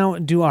 we can now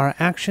do our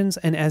actions,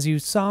 and as you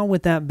saw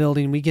with that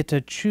building, we get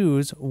to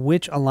choose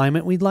which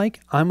alignment we'd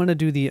like. I'm going to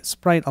do the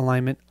sprite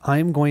alignment.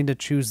 I'm going to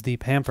choose the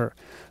pamper.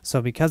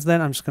 So because of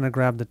that, I'm just going to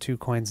grab the 2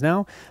 coins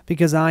now,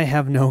 because I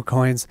have no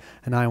coins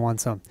and I want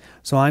some.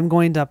 So I'm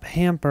going to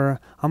pamper.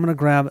 I'm going to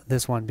grab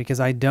this one because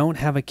I don't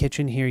have a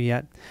kitchen here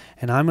yet,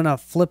 and I'm going to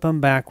flip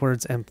them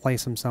backwards and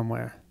place them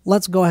somewhere.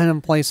 Let's go ahead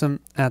and place them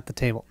at the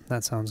table.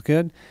 That sounds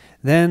good.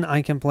 Then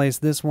I can place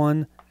this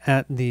one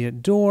at the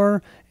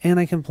door, and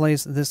I can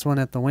place this one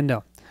at the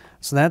window.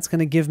 So that's going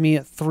to give me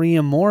 3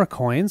 more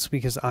coins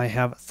because I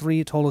have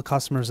 3 total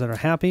customers that are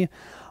happy.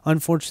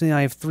 Unfortunately,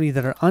 I have 3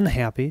 that are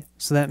unhappy,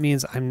 so that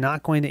means I'm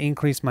not going to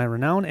increase my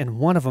renown, and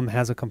one of them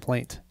has a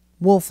complaint.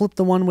 We'll flip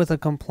the one with a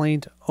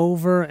complaint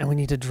over, and we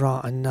need to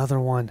draw another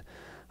one.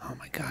 Oh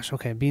my gosh,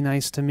 okay, be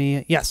nice to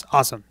me. Yes,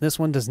 awesome. This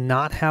one does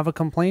not have a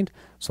complaint,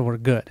 so we're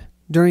good.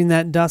 During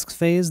that dusk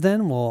phase,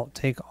 then, we'll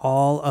take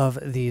all of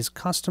these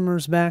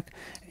customers back,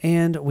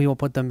 and we will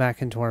put them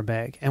back into our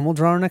bag, and we'll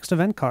draw our next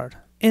event card.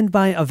 And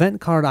by event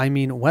card, I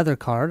mean weather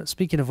card.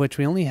 Speaking of which,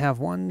 we only have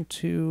 1,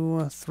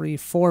 2, 3,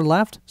 4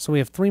 left, so we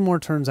have 3 more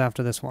turns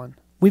after this one.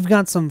 We've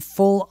got some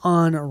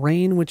full-on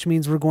rain, which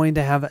means we're going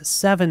to have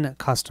 7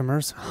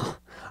 customers.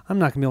 I'm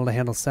not going to be able to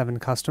handle 7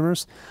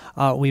 customers.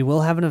 We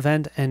will have an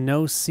event and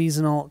no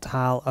seasonal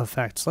tile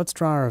effects. Let's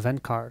draw our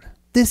event card.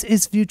 This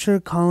is future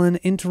Colin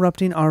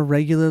interrupting our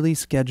regularly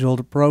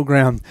scheduled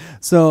program.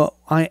 So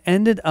I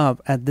ended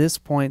up at this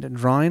point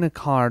drawing a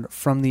card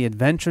from the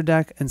adventure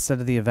deck instead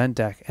of the event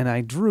deck, and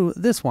I drew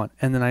this one,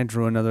 and then I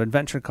drew another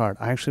adventure card.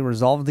 I actually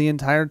resolved the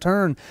entire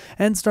turn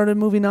and started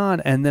moving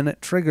on, and then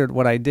it triggered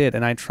what I did,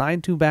 and I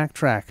tried to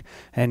backtrack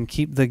and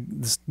keep the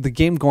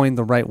game going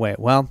the right way.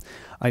 Well,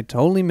 I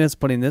totally missed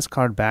putting this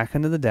card back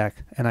into the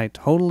deck, and I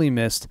totally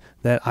missed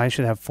that I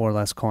should have 4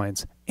 less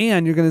coins.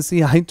 And you're going to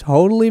see I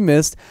totally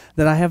missed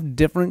that I have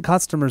different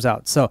customers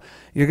out. So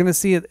you're going to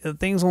see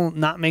things will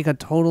not make a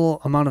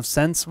total amount of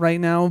sense right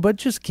now, but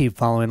just keep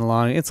following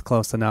along. It's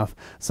close enough.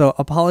 So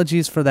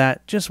apologies for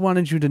that. Just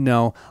wanted you to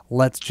know.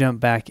 Let's jump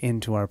back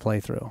into our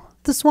playthrough.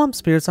 The swamp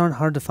spirits aren't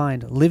hard to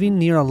find, living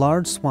near a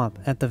large swamp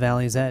at the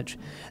valley's edge.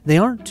 They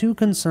aren't too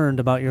concerned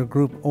about your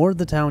group or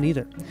the town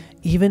either.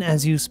 Even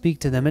as you speak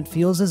to them, it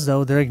feels as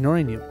though they're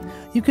ignoring you.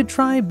 You could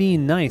try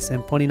being nice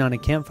and putting on a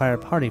campfire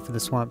party for the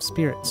swamp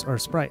spirits or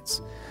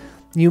sprites.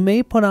 You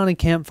may put on a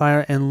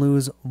campfire and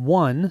lose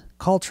 1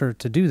 culture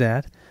to do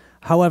that.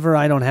 However,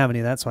 I don't have any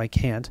of that, so I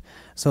can't.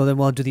 So then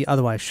we'll do the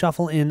otherwise.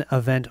 Shuffle in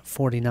event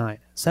 49.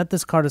 Set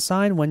this card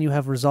aside. When you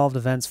have resolved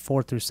events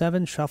 4 through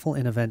 7, shuffle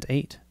in event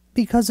 8.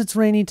 Because it's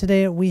rainy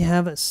today, we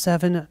have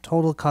 7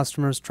 total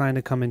customers trying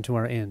to come into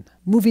our inn.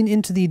 Moving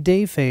into the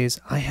day phase,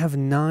 I have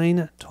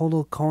 9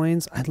 total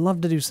coins. I'd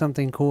love to do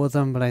something cool with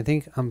them, but I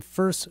think I'm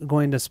first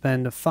going to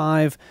spend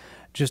 5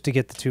 just to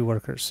get the 2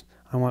 workers.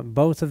 I want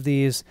both of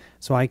these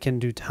so I can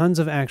do tons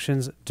of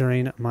actions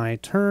during my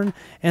turn,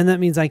 and that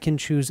means I can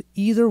choose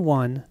either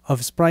one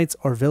of sprites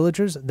or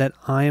villagers that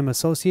I am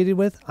associated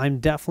with. I'm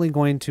definitely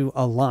going to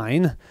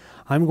align.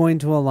 I'm going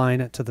to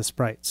align to the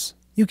sprites.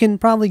 You can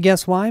probably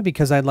guess why,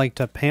 because I'd like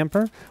to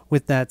pamper.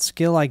 With that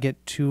skill, I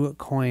get 2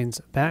 coins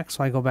back,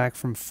 so I go back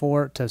from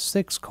 4 to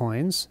 6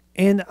 coins.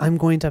 And I'm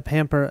going to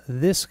pamper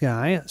this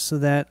guy so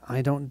that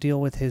I don't deal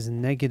with his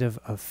negative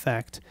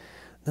effect.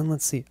 Then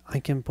let's see, I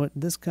can put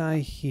this guy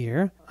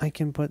here. I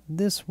can put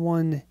this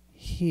one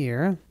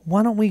here.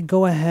 Why don't we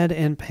go ahead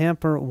and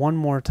pamper one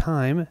more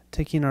time,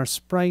 taking our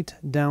sprite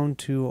down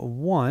to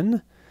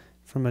 1.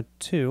 From a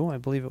 2, I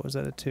believe it was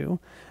at a 2.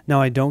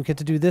 Now I don't get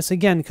to do this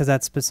again because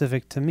that's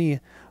specific to me,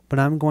 but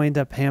I'm going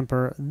to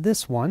pamper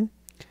this one.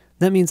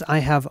 That means I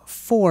have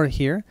 4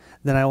 here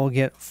that I will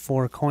get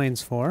 4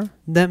 coins for.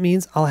 That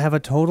means I'll have a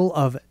total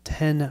of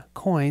 10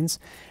 coins,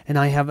 and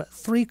I have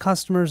 3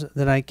 customers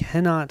that I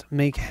cannot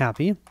make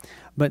happy,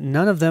 but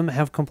none of them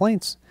have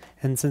complaints.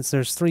 And since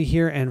there's 3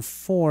 here and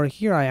 4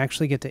 here, I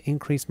actually get to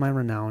increase my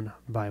renown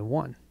by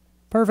 1.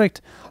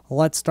 Perfect.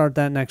 Let's start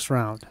that next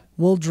round.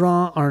 We'll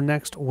draw our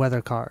next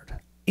weather card.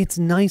 It's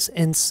nice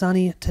and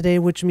sunny today,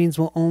 which means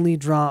we'll only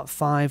draw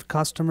 5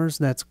 customers.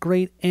 That's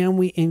great, and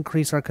we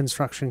increase our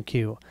construction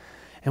queue.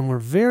 And we're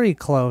very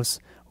close.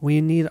 We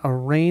need a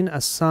rain,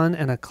 a sun,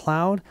 and a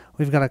cloud.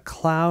 We've got a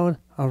cloud,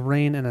 a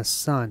rain, and a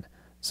sun.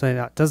 So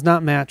it does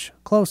not match.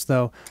 Close,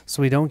 though,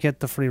 so we don't get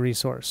the free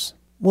resource.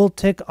 We'll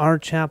tick our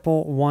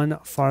chapel 1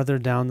 farther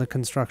down the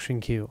construction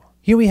queue.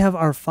 Here we have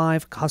our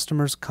 5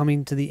 customers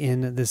coming to the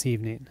inn this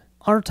evening.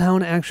 Our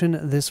town action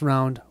this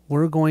round,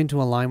 we're going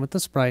to align with the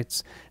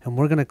sprites, and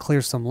we're going to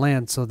clear some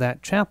land so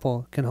that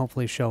chapel can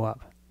hopefully show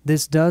up.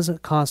 This does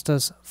cost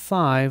us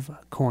 5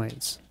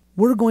 coins.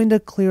 We're going to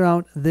clear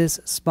out this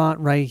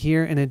spot right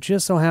here, and it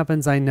just so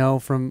happens I know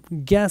from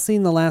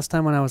guessing the last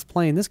time when I was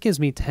playing, this gives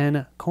me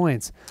 10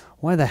 coins.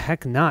 Why the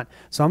heck not?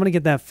 So I'm going to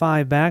get that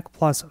 5 back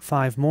plus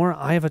 5 more.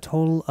 I have a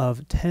total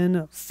of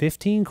 10,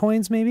 15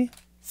 coins maybe?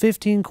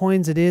 15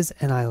 coins it is,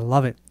 and I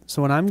love it.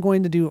 So what I'm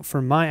going to do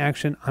for my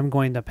action, I'm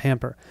going to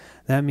pamper.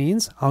 That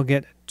means I'll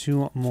get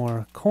 2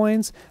 more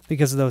coins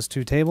because of those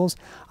 2 tables.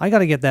 I got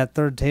to get that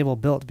 3rd table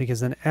built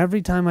because then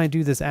every time I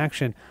do this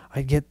action,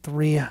 I get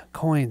 3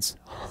 coins.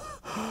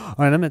 All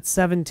right, I'm at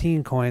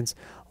 17 coins.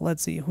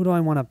 Let's see, who do I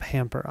want to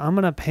pamper? I'm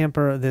going to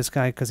pamper this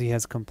guy because he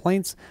has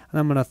complaints, and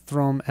I'm going to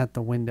throw him at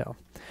the window.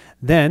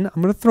 Then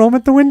I'm going to throw him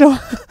at the window.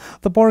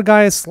 The poor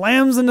guy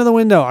slams into the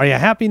window. Are you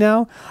happy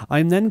now?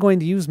 I'm then going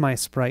to use my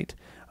sprite,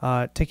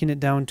 taking it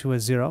down to a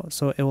 0,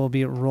 so it will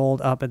be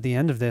rolled up at the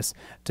end of this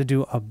to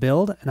do a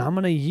build, and I'm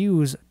going to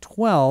use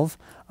 12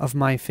 of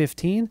my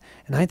 15,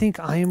 and I think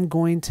I am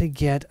going to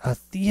get a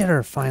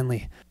theater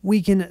finally.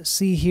 We can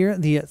see here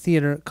the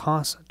theater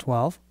costs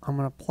 12. I'm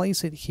going to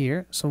place it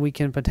here so we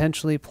can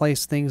potentially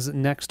place things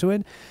next to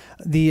it.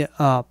 The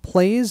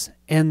plays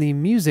and the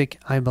music,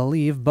 I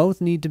believe,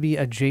 both need to be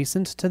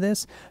adjacent to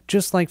this.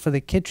 Just like for the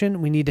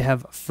kitchen, we need to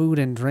have food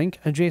and drink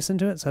adjacent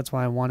to it, so that's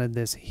why I wanted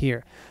this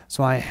here.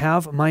 So I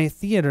have my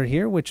theater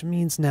here, which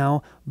means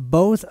now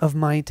both of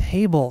my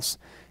tables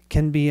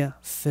can be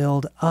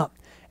filled up.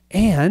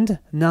 And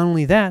not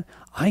only that,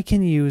 I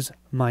can use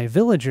my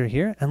villager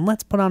here, and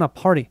let's put on a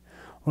party.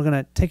 We're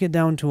going to take it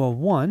down to a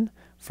 1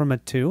 from a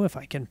 2, if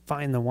I can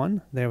find the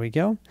 1. There we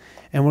go.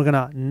 And we're going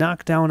to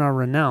knock down our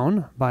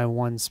renown by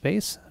 1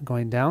 space,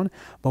 going down.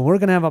 But we're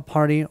going to have a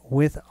party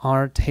with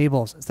our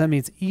tables. So that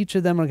means each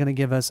of them are going to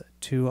give us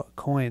 2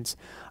 coins.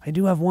 I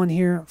do have 1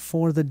 here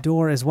for the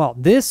door as well.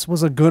 This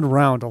was a good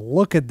round.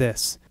 Look at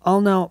this. I'll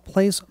now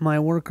place my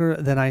worker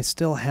that I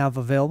still have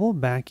available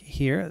back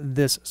here.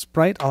 This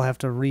sprite I'll have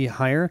to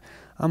rehire.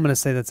 I'm going to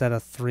say that's at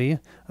a 3.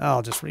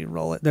 I'll just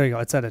re-roll it. There you go.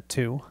 It's at a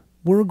 2.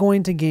 We're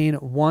going to gain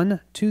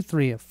 1, 2,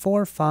 3,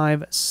 4,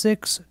 5,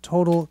 6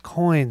 total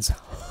coins.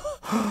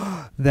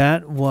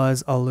 That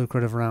was a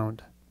lucrative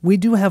round. We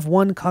do have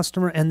 1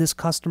 customer, and this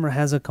customer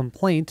has a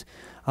complaint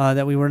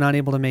that we were not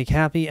able to make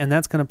happy, and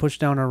that's going to push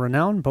down our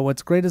renown. But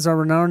what's great is our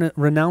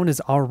renown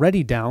is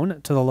already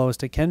down to the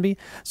lowest it can be,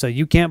 so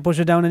you can't push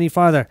it down any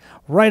farther.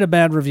 Write a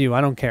bad review,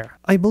 I don't care.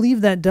 I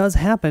believe that does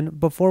happen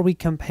before we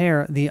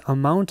compare the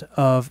amount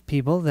of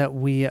people that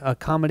we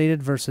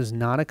accommodated versus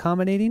not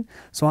accommodating.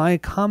 So I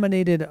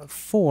accommodated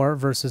 4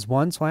 versus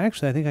 1, so I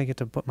think I get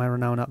to put my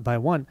renown up by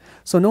 1.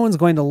 So no one's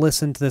going to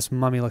listen to this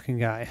mummy-looking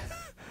guy.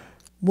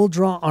 We'll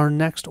draw our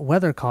next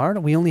weather card.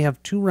 We only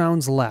have 2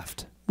 rounds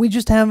left. We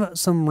just have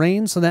some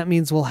rain, so that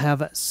means we'll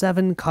have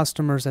 7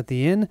 customers at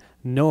the inn.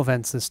 No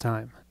events this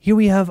time. Here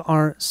we have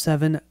our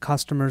 7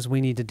 customers we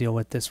need to deal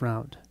with this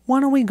round. Why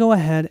don't we go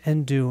ahead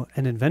and do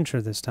an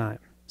adventure this time?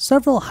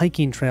 Several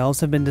hiking trails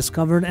have been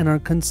discovered and are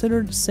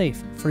considered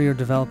safe for your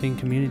developing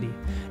community.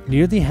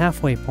 Near the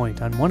halfway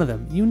point on one of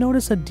them, you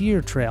notice a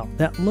deer trail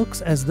that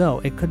looks as though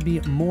it could be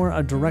more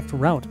a direct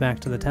route back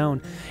to the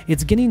town.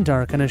 It's getting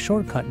dark and a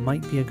shortcut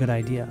might be a good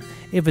idea,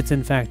 if it's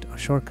in fact a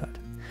shortcut.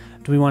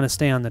 Do we want to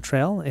stay on the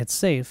trail? It's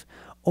safe.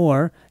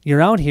 Or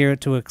you're out here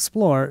to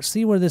explore,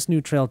 see where this new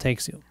trail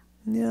takes you.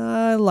 Yeah,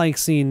 I like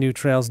seeing new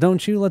trails,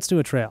 don't you? Let's do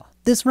a trail.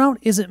 This route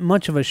isn't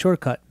much of a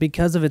shortcut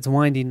because of its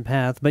winding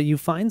path, but you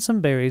find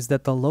some berries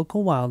that the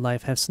local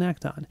wildlife have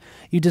snacked on.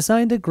 You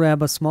decide to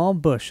grab a small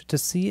bush to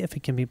see if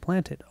it can be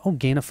planted. Oh,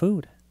 gain a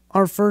food.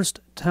 Our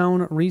first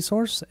town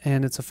resource,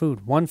 and it's a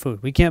food. 1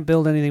 food. We can't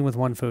build anything with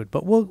 1 food,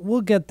 but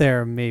we'll get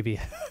there maybe.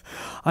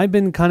 I've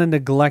been kind of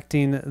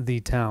neglecting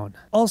the town.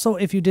 Also,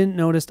 if you didn't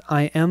notice,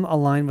 I am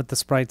aligned with the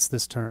sprites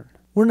this turn.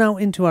 We're now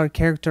into our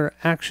character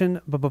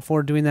action, but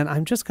before doing that,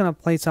 I'm just going to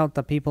place out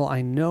the people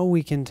I know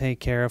we can take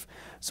care of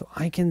so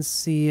I can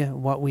see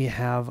what we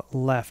have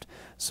left.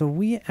 So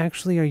we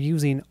actually are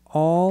using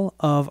all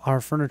of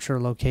our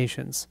furniture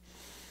locations.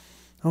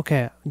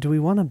 Okay, do we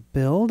want to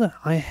build?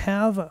 I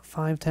have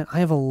 5, 10, I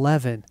have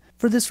 11.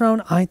 For this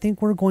round, I think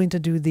we're going to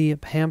do the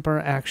pamper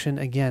action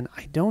again.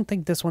 I don't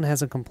think this one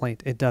has a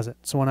complaint. It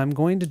doesn't. So what I'm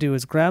going to do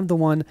is grab the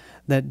one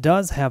that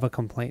does have a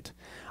complaint.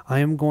 I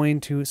am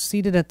going to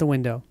seat it at the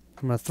window.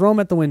 I'm going to throw them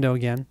at the window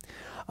again.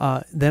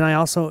 Then I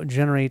also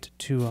generate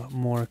 2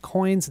 more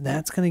coins.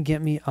 That's going to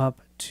get me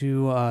up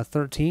to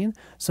 13.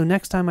 So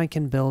next time I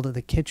can build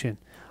the kitchen.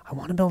 I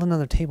want to build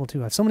another table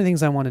too. I have so many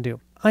things I want to do.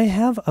 I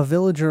have a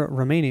villager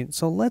remaining,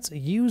 so let's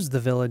use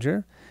the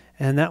villager,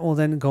 and that will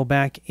then go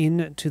back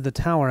into the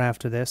tower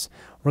after this.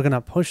 We're going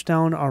to push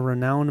down our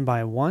renown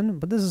by 1,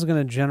 but this is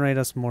going to generate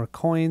us more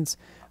coins.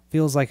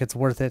 Feels like it's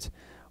worth it.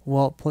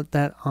 We'll put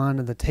that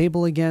on the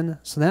table again.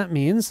 So that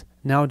means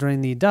now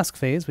during the dusk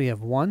phase, we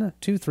have 1,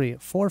 2, 3,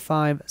 4,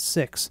 5,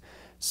 6.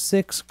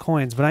 6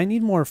 coins, but I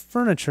need more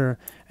furniture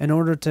in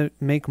order to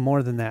make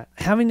more than that.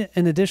 Having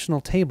an additional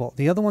table.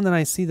 The other one that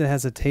I see that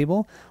has a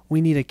table,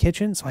 we need a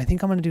kitchen, so I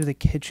think I'm going to do the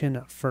kitchen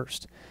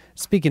first.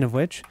 Speaking of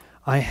which,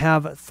 I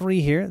have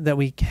 3 here that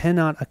we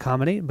cannot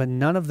accommodate, but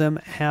none of them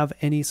have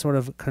any sort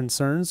of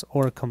concerns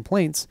or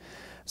complaints.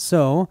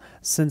 So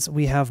since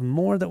we have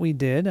more that we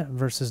did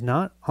versus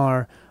not,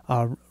 our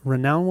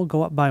renown will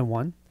go up by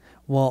 1.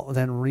 We'll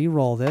then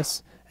re-roll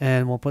this,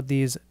 and we'll put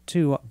these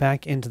 2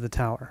 back into the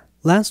tower.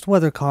 Last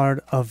weather card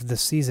of the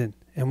season,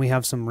 and we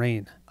have some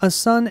rain. A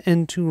sun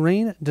and 2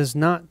 rain does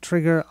not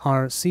trigger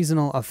our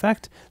seasonal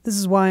effect. This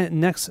is why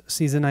next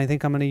season I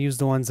think I'm going to use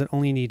the ones that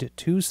only need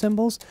 2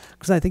 symbols,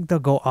 because I think they'll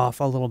go off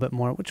a little bit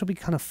more, which will be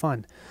kind of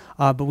fun.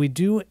 But we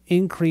do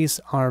increase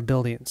our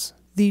buildings.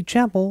 The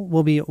chapel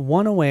will be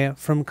 1 away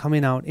from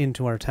coming out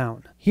into our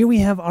town. Here we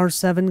have our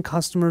 7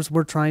 customers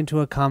we're trying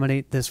to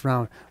accommodate this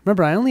round.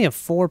 Remember, I only have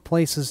 4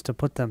 places to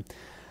put them,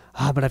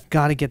 but I've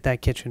got to get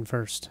that kitchen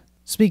first.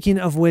 Speaking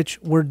of which,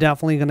 we're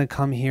definitely going to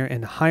come here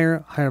and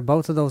hire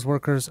both of those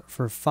workers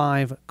for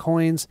 5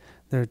 coins.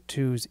 They're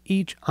 2s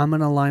each. I'm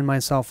going to align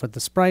myself with the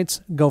sprites.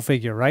 Go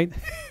figure, right?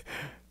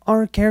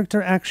 Our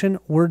character action,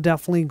 we're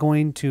definitely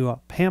going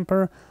to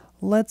pamper.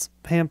 Let's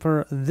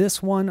pamper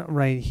this one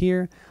right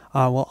here.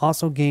 We'll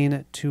also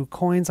gain 2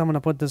 coins. I'm going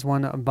to put this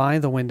one by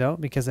the window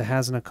because it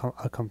has a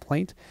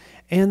complaint.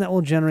 And that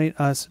will generate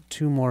us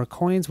 2 more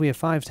coins. We have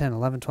 5, 10,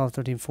 11, 12,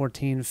 13,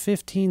 14,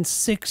 15,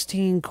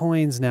 16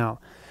 coins now.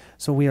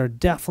 So we are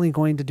definitely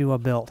going to do a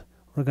build.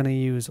 We're going to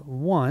use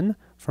 1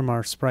 from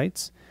our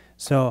sprites.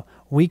 So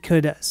we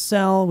could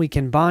sell, we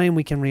can buy, and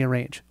we can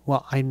rearrange.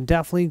 Well, I'm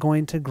definitely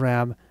going to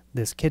grab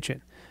this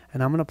kitchen.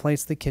 And I'm going to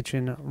place the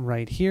kitchen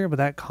right here, but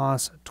that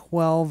costs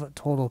 12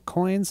 total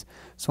coins.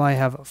 So I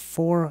have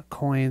 4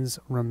 coins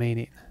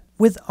remaining.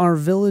 With our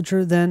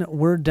villager then,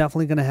 we're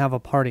definitely going to have a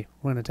party.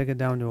 We're going to take it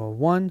down to a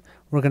 1.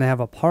 We're going to have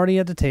a party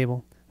at the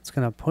table. It's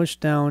going to push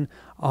down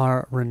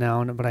our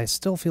renown, but I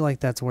still feel like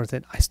that's worth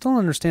it. I still don't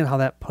understand how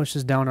that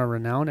pushes down our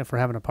renown if we're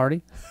having a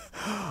party,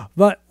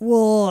 but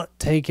we'll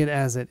take it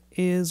as it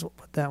is. We'll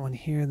put that one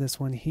here, this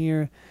one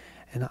here,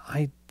 and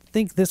I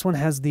think this one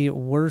has the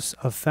worst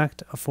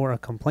effect for a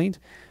complaint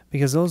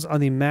because those are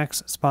the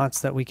max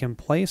spots that we can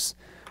place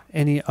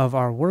any of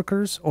our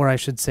workers, or I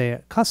should say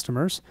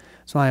customers.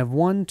 So I have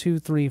 1, 2,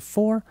 3,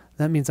 4.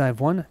 That means I have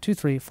 1, 2,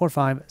 3, 4,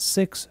 5,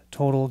 6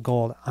 total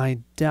gold.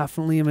 I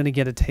definitely am going to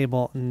get a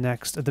table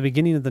next, at the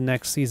beginning of the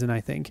next season, I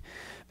think,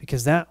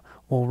 because that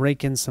will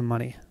rake in some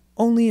money.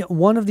 Only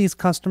one of these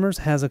customers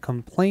has a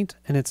complaint,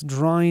 and it's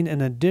drawing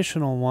an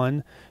additional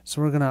one.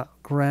 So we're going to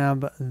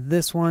grab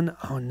this one.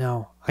 Oh,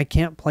 no. I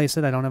can't place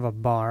it. I don't have a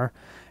bar.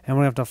 And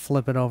we're going to have to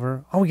flip it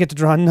over. Oh, we get to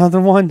draw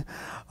another one.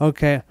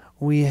 Okay.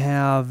 We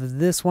have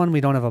this one.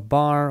 We don't have a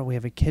bar. We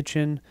have a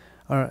kitchen.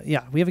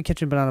 Yeah, we have a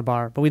kitchen but not a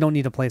bar. But we don't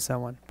need to place that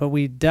one. But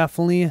we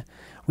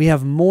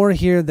have more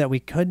here that we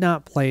could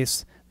not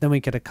place than we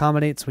could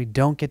accommodate. So we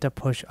don't get to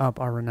push up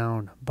our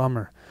renown.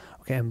 Bummer.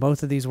 Okay, and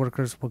both of these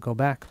workers will go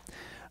back.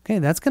 Okay,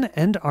 that's going to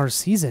end our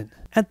season.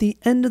 At the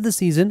end of the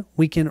season,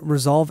 we can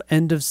resolve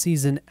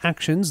end-of-season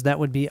actions. That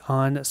would be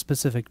on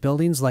specific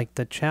buildings like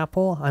the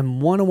chapel. I'm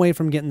 1 away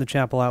from getting the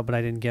chapel out, but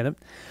I didn't get it.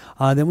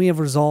 Then we have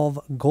resolve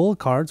gold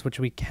cards, which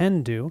we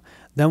can do.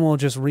 Then we'll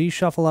just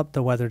reshuffle up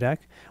the weather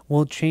deck.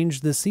 We'll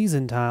change the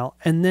season tile.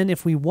 And then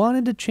if we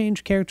wanted to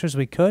change characters,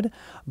 we could.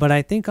 But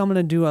I think I'm going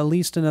to do at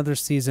least another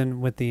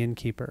season with the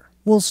Innkeeper.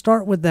 We'll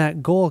start with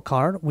that gold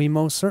card. We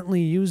most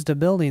certainly used a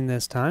building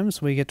this time,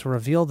 so we get to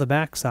reveal the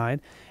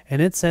backside.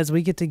 And it says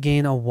we get to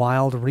gain a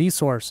wild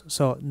resource.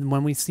 So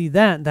when we see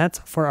that, that's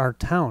for our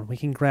town. We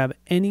can grab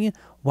any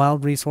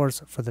wild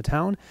resource for the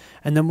town.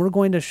 And then we're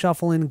going to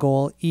shuffle in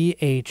goal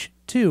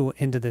EH2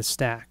 into this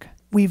stack.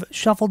 We've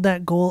shuffled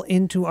that goal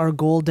into our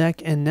goal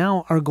deck, and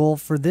now our goal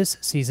for this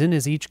season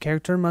is each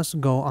character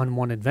must go on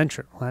 1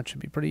 adventure. Well, that should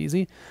be pretty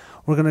easy.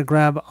 We're going to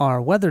grab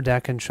our weather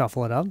deck and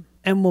shuffle it up,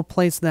 and we'll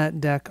place that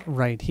deck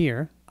right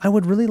here. I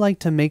would really like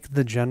to make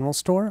the general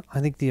store. I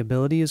think the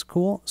ability is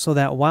cool, so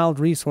that wild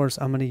resource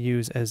I'm going to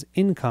use as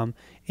income,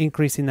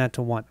 increasing that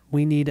to 1.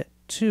 We need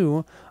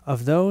 2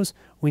 of those.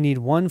 We need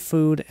 1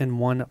 food and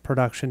 1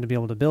 production to be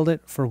able to build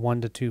it for 1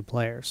 to 2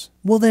 players.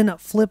 We'll then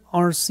flip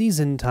our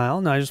season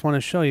tile. Now I just want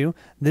to show you,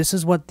 this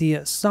is what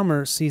the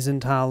summer season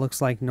tile looks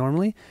like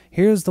normally.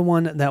 Here's the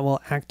one that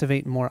will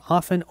activate more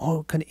often. Oh,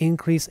 it can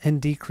increase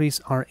and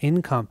decrease our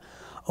income.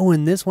 Oh,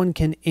 and this one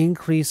can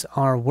increase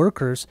our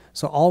workers.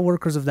 So all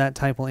workers of that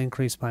type will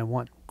increase by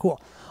 1.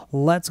 Cool.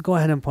 Let's go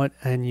ahead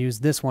and use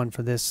this one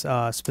for this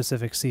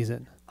specific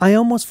season. I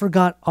almost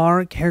forgot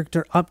our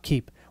character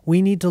upkeep.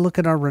 We need to look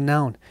at our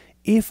renown.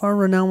 If our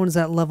renown was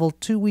at level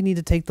 2, we need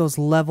to take those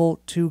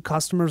level 2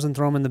 customers and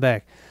throw them in the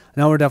bag.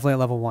 Now we're definitely at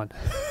level 1.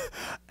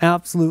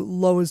 Absolute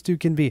lowest you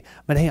can be.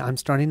 But hey, I'm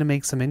starting to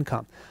make some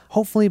income.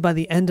 Hopefully by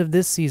the end of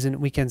this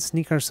season, we can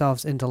sneak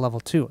ourselves into level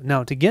 2.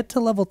 Now, to get to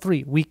level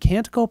 3, we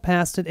can't go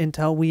past it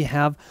until we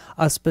have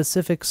a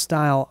specific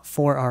style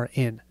for our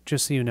inn,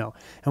 just so you know.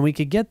 And we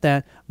could get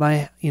that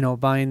by,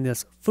 buying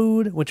this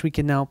food, which we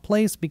can now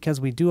place because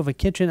we do have a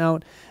kitchen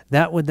out.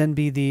 That would then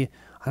be the,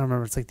 I don't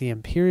remember, it's like the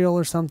Imperial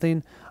or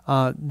something.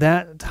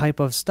 That type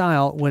of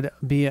style would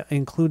be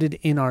included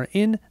in our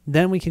inn.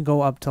 Then we can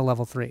go up to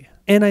level 3.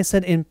 And I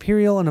said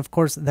Imperial, and of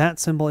course that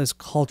symbol is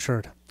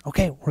cultured.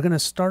 Okay, we're going to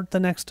start the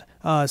next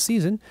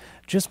season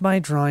just by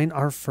drawing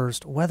our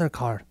first weather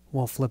card.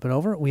 We'll flip it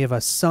over. We have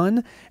a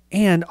sun,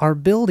 and our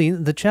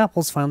building, the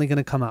chapel's finally going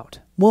to come out.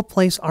 We'll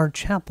place our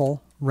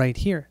chapel right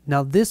here.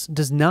 Now this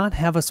does not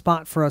have a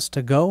spot for us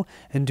to go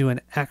and do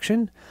an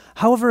action.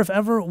 However, if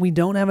ever we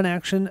don't have an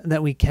action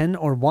that we can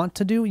or want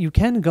to do, you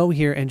can go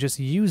here and just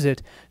use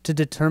it to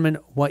determine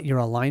what your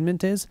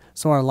alignment is.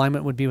 So our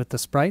alignment would be with the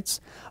sprites,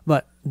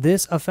 but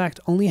this effect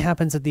only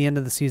happens at the end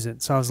of the season.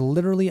 So I was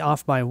literally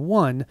off by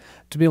 1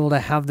 to be able to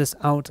have this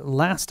out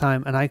last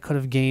time, and I could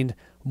have gained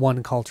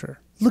 1 culture.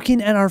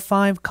 Looking at our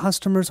 5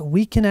 customers,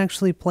 we can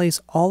actually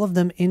place all of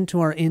them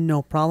into our inn,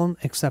 no problem,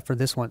 except for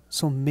this one.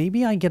 So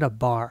maybe I get a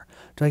bar.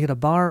 Do I get a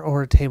bar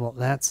or a table?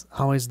 That's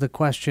always the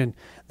question.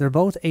 They're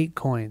both 8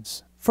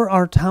 coins. For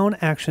our town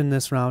action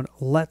this round,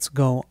 let's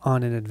go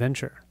on an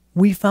adventure.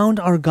 We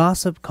found our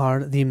gossip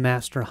card, the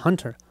Master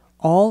Hunter.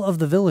 All of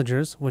the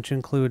villagers, which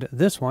include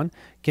this one,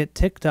 get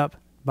ticked up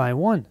by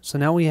 1. So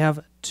now we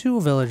have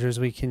 2 villagers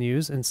we can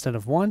use instead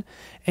of 1,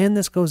 and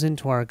this goes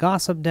into our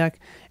gossip deck.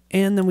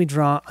 And then we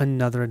draw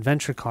another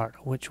adventure card,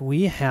 which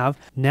we have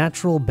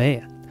Natural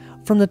Bay.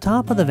 From the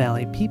top of the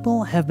valley,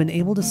 people have been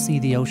able to see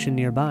the ocean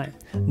nearby.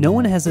 No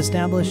one has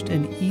established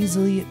an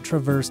easily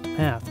traversed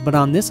path, but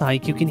on this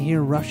hike you can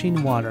hear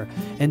rushing water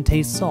and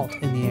taste salt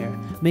in the air,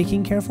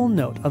 making careful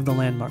note of the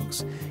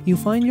landmarks. You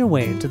find your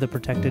way to the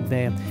protected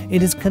bay.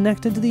 It is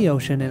connected to the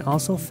ocean and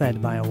also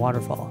fed by a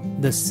waterfall.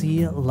 The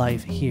sea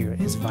life here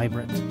is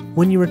vibrant.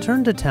 When you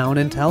return to town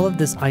and tell of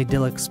this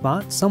idyllic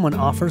spot, someone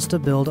offers to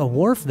build a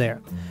wharf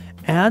there.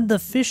 Add the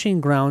fishing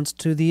grounds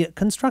to the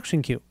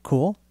construction queue.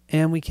 Cool.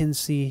 And we can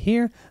see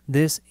here,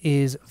 this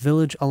is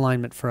village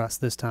alignment for us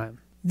this time.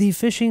 The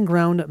fishing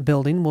ground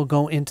building will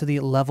go into the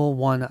level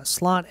 1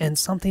 slot, and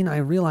something I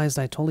realized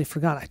I totally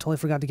forgot. I totally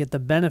forgot to get the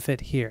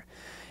benefit here.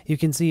 You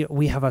can see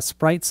we have a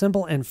sprite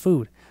symbol and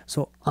food.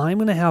 So I'm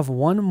going to have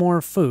 1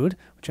 more food,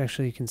 which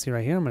actually you can see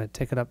right here. I'm going to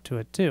tick it up to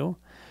a 2.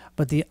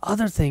 But the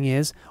other thing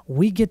is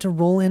we get to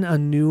roll in a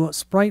new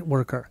sprite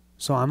worker.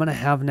 So I'm going to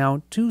have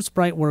now 2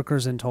 sprite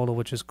workers in total,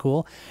 which is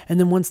cool. And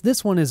then once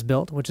this one is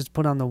built, which is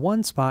put on the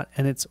 1 spot,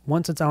 and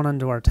once it's out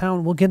onto our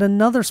town, we'll get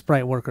another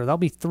sprite worker. That'll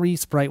be 3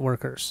 sprite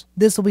workers.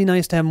 This will be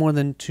nice to have more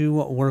than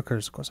 2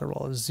 workers. Of course, I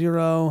roll a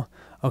 0.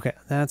 Okay,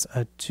 that's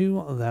a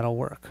 2. That'll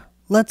work.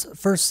 Let's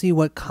first see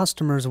what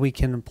customers we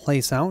can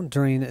place out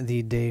during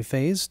the day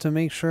phase to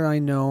make sure I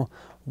know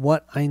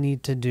what I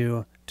need to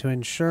do to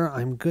ensure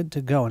I'm good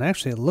to go. And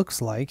actually it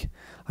looks like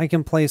I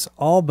can place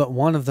all but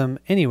 1 of them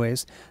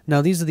anyways.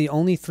 Now these are the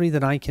only 3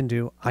 that I can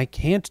do. I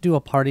can't do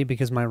a party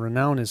because my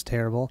renown is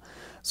terrible.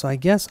 So I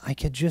guess I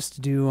could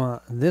just do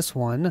this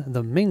one,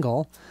 the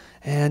mingle.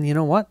 And you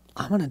know what?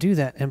 I'm going to do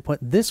that and put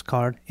this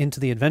card into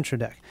the adventure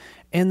deck.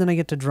 And then I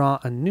get to draw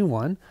a new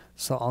one.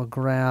 So I'll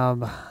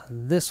grab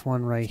this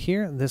one right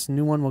here. This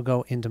new one will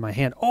go into my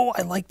hand. Oh,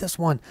 I like this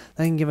one.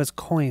 That can give us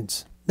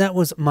coins. That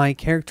was my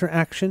character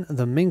action,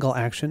 the mingle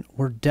action.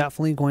 We're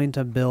definitely going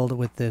to build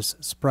with this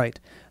sprite.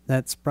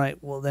 That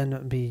sprite will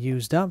then be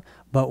used up,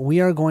 but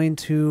we are going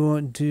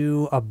to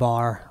do a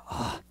bar.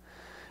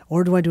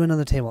 Or do I do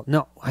another table?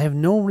 No, I have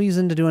no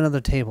reason to do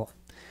another table.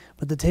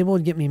 But the table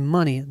would get me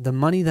money. The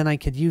money then I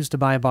could use to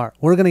buy a bar.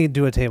 We're going to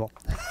do a table.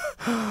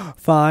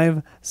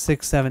 5,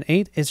 6, 7,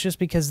 8. It's just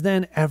because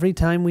then every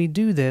time we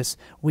do this,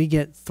 we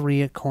get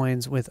 3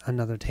 coins with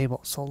another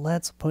table. So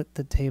let's put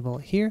the table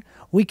here.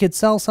 We could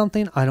sell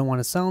something. I don't want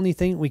to sell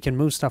anything. We can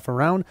move stuff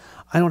around.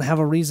 I don't have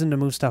a reason to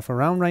move stuff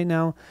around right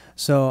now.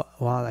 So,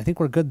 well, I think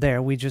we're good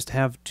there. We just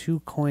have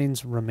 2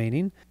 coins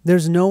remaining.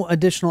 There's no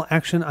additional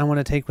action I want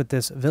to take with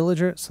this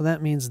villager. So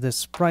that means this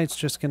sprite's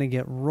just going to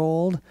get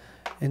rolled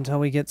until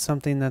we get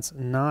something that's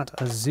not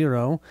a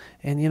 0.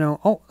 And, you know,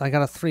 oh, I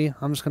got a 3.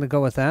 I'm just going to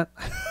go with that.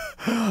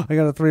 I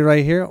got a 3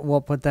 right here.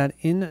 We'll put that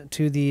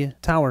into the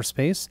tower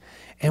space,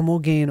 and we'll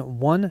gain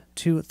 1,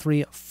 2,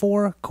 3,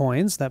 4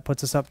 coins. That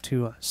puts us up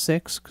to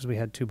 6 because we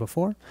had 2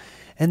 before.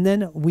 And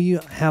then we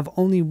have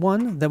only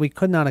 1 that we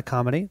could not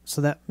accommodate.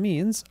 So that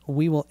means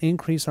we will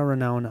increase our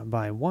renown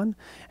by 1,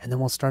 and then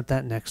we'll start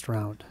that next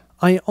round.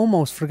 I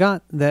almost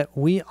forgot that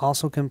we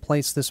also can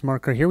place this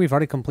marker here. We've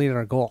already completed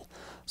our goal.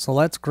 So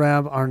let's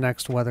grab our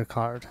next weather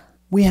card.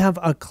 We have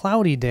a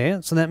cloudy day,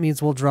 so that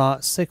means we'll draw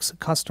 6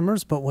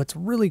 customers, but what's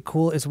really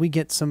cool is we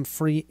get some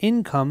free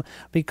income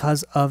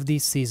because of the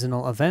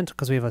seasonal event,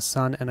 because we have a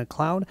sun and a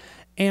cloud,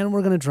 and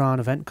we're going to draw an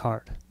event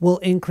card. We'll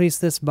increase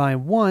this by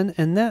 1,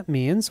 and that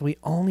means we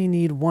only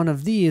need 1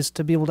 of these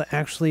to be able to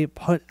actually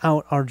put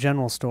out our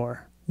general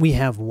store. We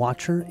have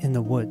Watcher in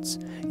the Woods.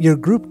 Your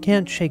group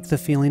can't shake the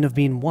feeling of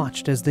being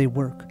watched as they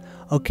work.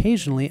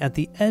 Occasionally, at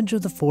the edge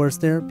of the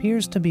forest, there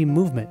appears to be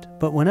movement,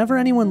 but whenever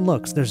anyone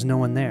looks, there's no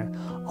one there.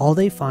 All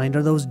they find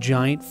are those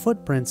giant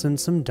footprints and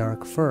some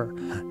dark fur.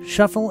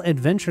 Shuffle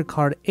Adventure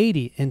Card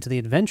 80 into the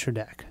Adventure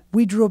deck.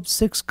 We drew up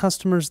 6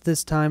 customers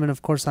this time, and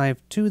of course I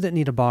have 2 that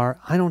need a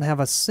bar. I don't have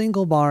a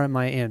single bar at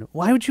my inn.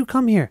 Why would you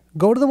come here?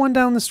 Go to the one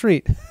down the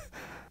street.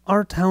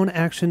 Our town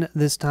action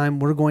this time,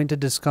 we're going to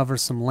discover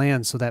some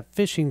land so that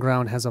fishing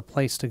ground has a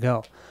place to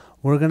go.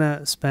 We're going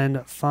to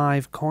spend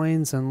 5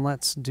 coins, and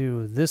let's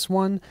do this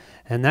one.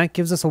 And that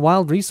gives us a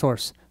wild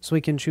resource, so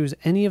we can choose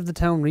any of the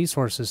town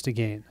resources to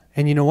gain.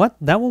 And you know what?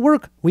 That will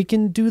work. We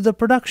can do the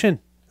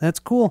production. That's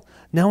cool.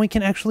 Now we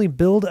can actually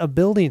build a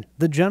building,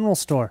 the general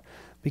store,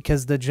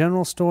 because the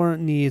general store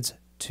needs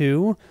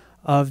 2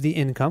 of the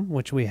income,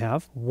 which we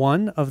have,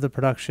 1 of the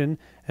production,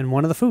 and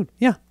 1 of the food.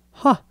 Yeah.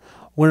 Huh.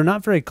 We're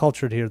not very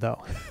cultured here,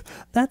 though.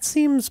 That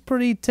seems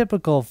pretty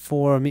typical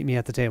for Meet Me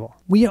at the Table.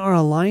 We are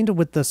aligned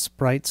with the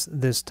sprites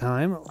this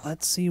time.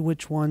 Let's see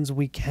which ones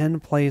we can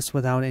place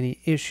without any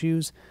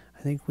issues.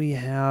 I think we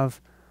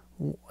have...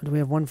 Do we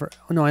have 1 for...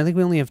 Oh, no, I think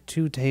we only have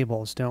 2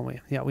 tables, don't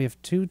we? Yeah, we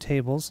have 2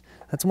 tables.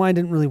 That's why I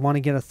didn't really want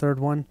to get a 3rd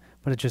one,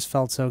 but it just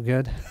felt so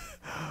good.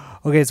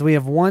 Okay, so we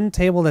have 1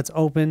 table that's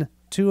open,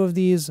 2 of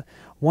these.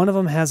 1 of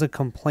them has a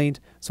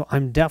complaint, so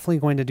I'm definitely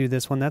going to do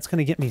this one. That's going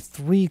to get me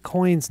 3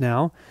 coins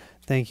now.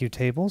 Thank you,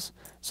 tables.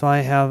 So I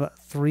have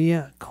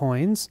 3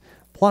 coins,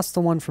 plus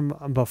the one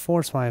from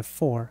before, so I have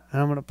 4.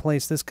 And I'm going to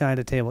place this guy at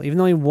a table. Even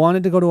though he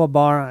wanted to go to a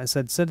bar, I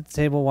said, sit at the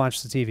table,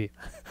 watch the TV.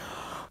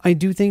 I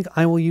do think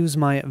I will use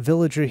my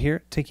villager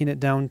here, taking it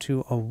down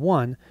to a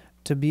 1,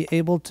 to be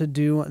able to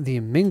do the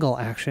mingle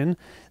action.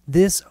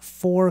 This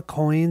 4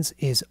 coins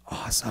is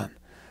awesome.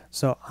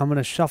 So I'm going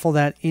to shuffle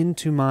that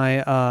into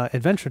my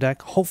adventure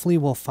deck. Hopefully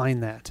we'll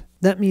find that.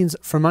 That means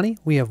for money,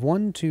 we have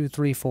 1, 2,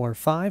 3, 4,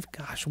 5.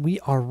 Gosh,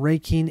 we are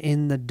raking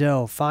in the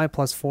dough. 5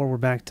 plus 4, we're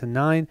back to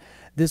 9.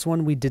 This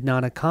one we did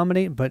not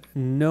accommodate, but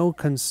no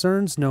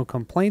concerns, no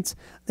complaints.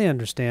 They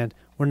understand.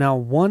 We're now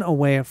 1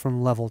 away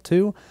from level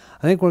 2.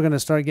 I think we're going to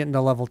start getting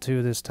to level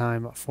 2 this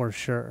time for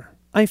sure.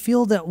 I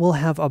feel that we'll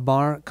have a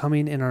bar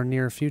coming in our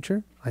near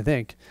future, I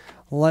think.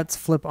 Let's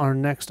flip our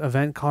next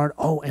event card.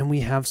 Oh, and we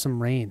have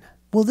some rain.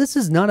 Well, this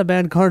is not a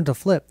bad card to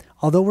flip.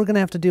 Although we're going to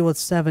have to deal with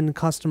 7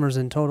 customers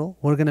in total,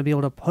 we're going to be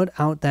able to put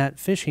out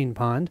that fishing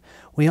pond.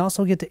 We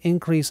also get to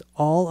increase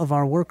all of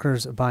our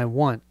workers by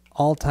 1,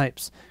 all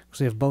types,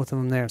 because we have both of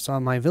them there. So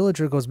my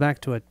villager goes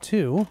back to a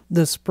 2.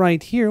 The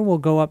sprite here will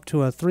go up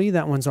to a 3.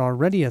 That one's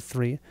already a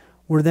 3.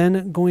 We're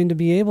then going to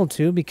be able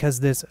to,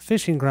 because this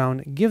fishing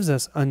ground gives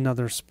us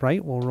another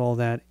sprite, we'll roll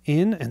that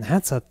in, and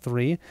that's a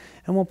 3.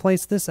 And we'll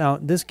place this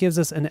out. This gives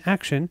us an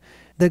action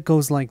that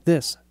goes like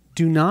this.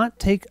 Do not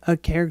take a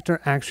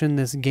character action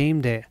this game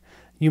day.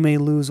 You may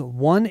lose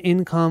 1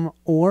 income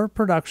or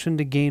production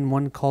to gain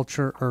 1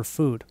 culture or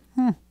food.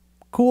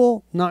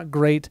 Cool, not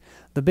great.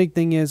 The big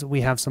thing is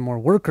we have some more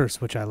workers,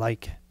 which I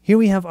like. Here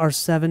we have our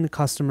 7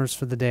 customers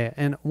for the day.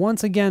 And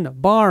once again,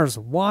 bars.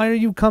 Why are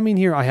you coming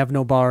here? I have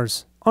no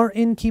bars. Our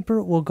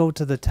innkeeper will go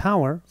to the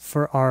tower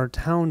for our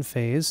town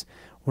phase.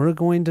 We're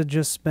going to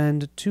just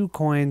spend 2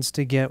 coins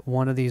to get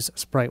 1 of these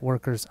sprite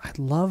workers. I'd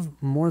love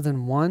more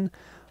than 1.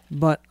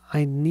 But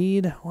I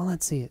need, well,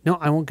 let's see. No,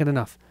 I won't get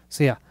enough.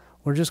 So yeah,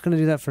 we're just going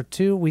to do that for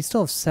 2. We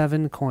still have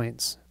 7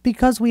 coins.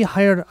 Because we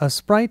hired a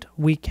sprite,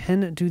 we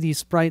can do these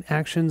sprite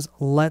actions.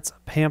 Let's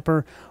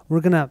pamper.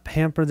 We're going to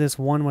pamper this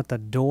one with the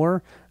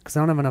door because I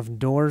don't have enough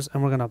doors.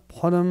 And we're going to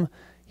put them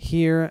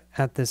here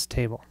at this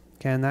table.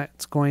 Okay, and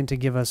that's going to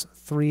give us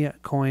 3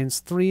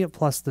 coins. 3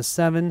 plus the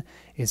 7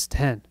 is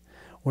 10.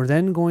 We're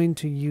then going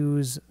to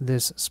use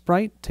this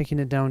sprite, taking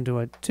it down to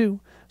a 2,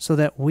 so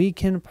that we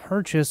can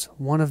purchase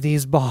 1 of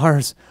these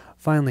bars.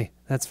 Finally,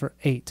 that's for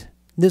 8.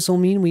 This will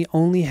mean we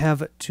only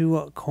have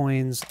 2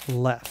 coins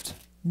left.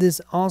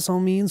 This also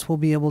means we'll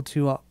be able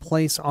to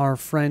place our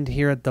friend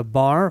here at the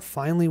bar.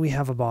 Finally, we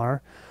have a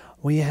bar.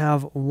 We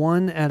have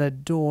 1 at a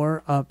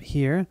door up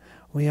here.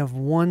 We have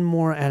 1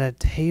 more at a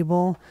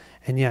table.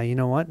 And yeah, you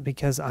know what?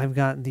 Because I've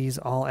got these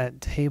all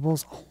at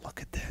tables. Oh,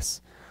 look at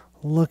this.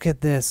 Look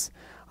at this.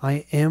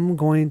 I am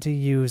going to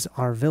use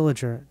our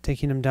villager,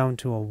 taking him down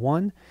to a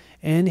 1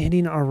 and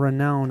hitting our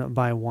renown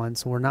by 1.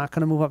 So we're not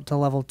going to move up to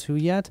level 2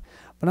 yet,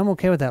 but I'm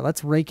okay with that.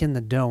 Let's rake in the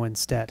dough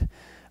instead,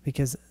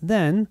 because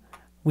then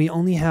we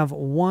only have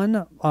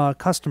 1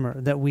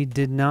 customer that we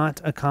did not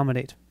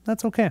accommodate.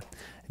 That's okay.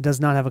 It does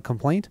not have a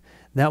complaint.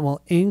 That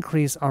will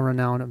increase our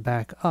renown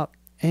back up.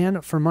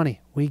 And for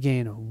money, we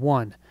gain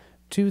 1,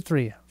 2,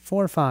 3,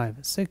 4, 5,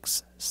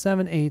 6,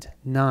 7, 8,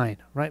 9,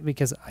 right?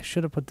 Because I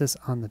should have put this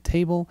on the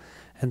table,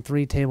 and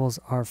 3 tables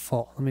are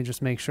full. Let me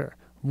just make sure.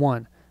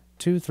 1,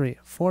 2, 3,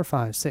 4,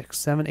 5, 6,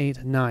 7,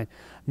 8, 9.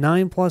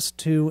 9 plus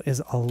 2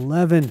 is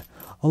 11.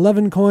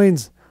 11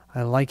 coins.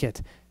 I like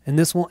it. And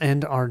this will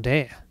end our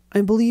day.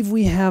 I believe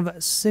we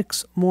have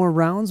 6 more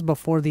rounds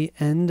before the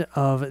end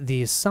of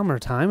the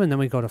summertime, and then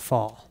we go to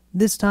fall.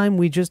 This time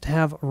we just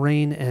have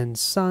rain and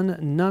sun.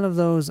 None of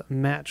those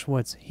match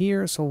what's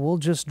here, so we'll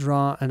just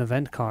draw an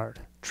event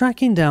card.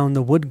 Tracking down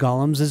the wood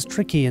golems is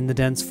tricky in the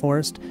dense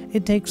forest.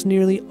 It takes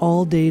nearly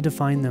all day to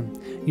find them.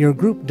 Your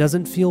group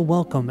doesn't feel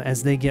welcome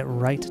as they get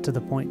right to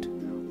the point.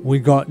 We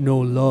got no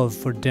love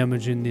for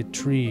damaging the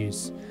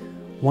trees.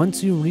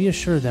 Once you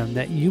reassure them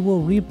that you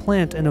will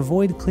replant and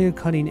avoid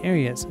clear-cutting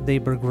areas, they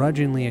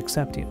begrudgingly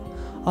accept you,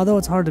 although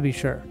it's hard to be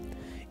sure.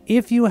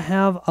 If you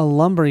have a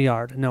lumber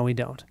yard, no we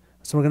don't.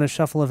 So we're going to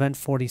shuffle event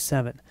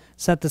 47.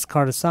 Set this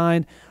card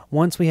aside.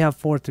 Once we have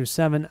 4 through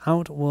 7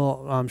 out,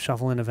 we'll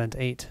shuffle in event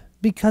 8.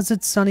 Because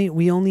it's sunny,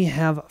 we only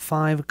have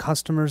 5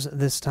 customers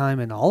this time,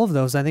 and all of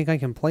those I think I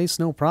can place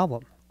no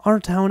problem. Our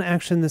town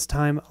action this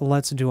time,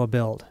 let's do a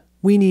build.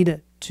 We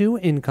need 2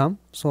 income,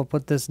 so we'll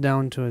put this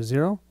down to a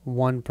 0,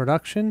 1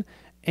 production,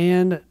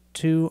 and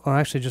 2, or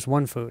actually just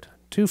 1 food.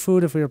 2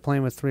 food if we were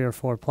playing with 3 or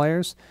 4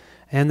 players,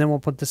 and then we'll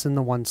put this in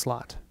the 1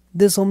 slot.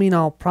 This will mean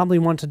I'll probably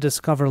want to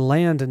discover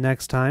land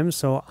next time,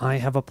 so I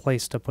have a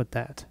place to put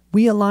that.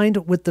 We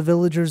aligned with the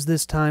villagers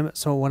this time,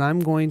 so what I'm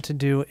going to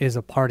do is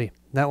a party.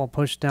 That will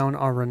push down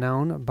our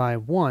renown by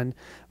 1,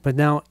 but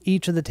now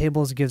each of the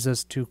tables gives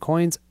us 2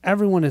 coins.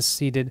 Everyone is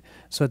seated,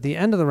 so at the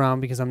end of the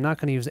round, because I'm not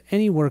going to use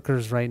any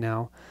workers right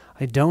now,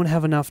 I don't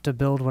have enough to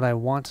build what I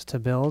want to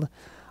build.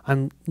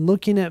 I'm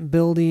looking at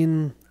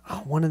building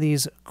one of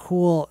these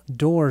cool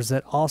doors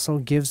that also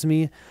gives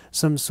me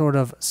some sort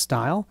of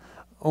style.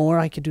 Or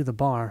I could do the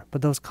bar,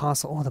 but those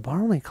cost, the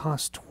bar only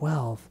costs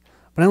 12,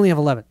 but I only have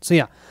 11. So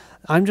yeah,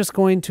 I'm just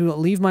going to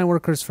leave my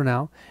workers for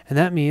now, and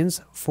that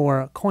means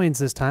for coins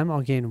this time,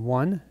 I'll gain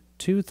 1,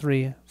 2,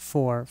 3,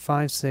 4,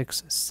 5,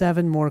 6,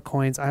 7 more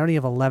coins. I already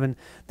have 11.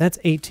 That's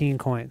 18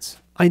 coins.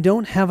 I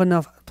don't have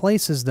enough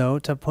places, though,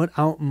 to put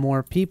out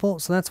more people,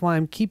 so that's why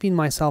I'm keeping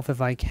myself, if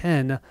I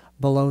can,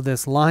 below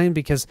this line,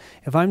 because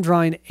if I'm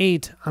drawing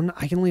 8,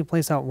 I can only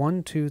place out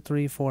 1, 2,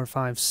 3, 4,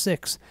 5,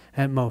 6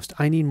 at most.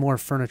 I need more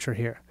furniture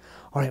here.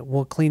 All right,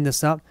 we'll clean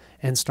this up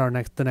and start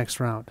the next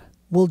round.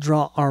 We'll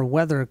draw our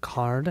weather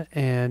card,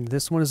 and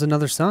this one is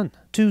another sun.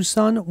 2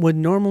 sun would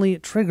normally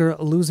trigger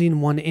losing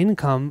 1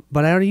 income,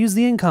 but I already used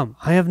the income.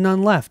 I have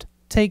none left.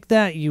 Take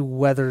that, you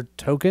weather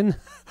token.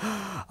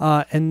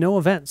 And no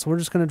event, so we're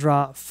just going to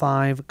draw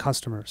 5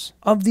 customers.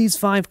 Of these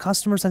 5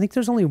 customers, I think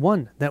there's only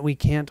 1 that we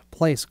can't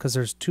place because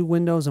there's 2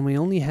 windows and we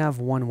only have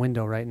 1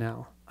 window right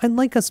now. I'd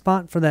like a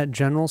spot for that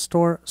general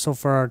store, so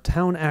for our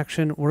town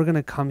action, we're going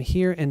to come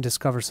here and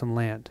discover some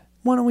land.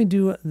 Why don't we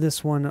do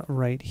this one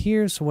right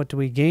here? So what do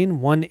we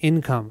gain? 1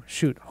 income.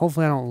 Shoot,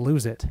 hopefully I don't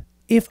lose it.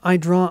 If I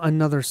draw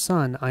another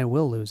sun, I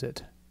will lose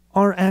it.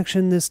 Our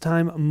action this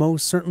time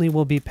most certainly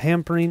will be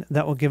pampering.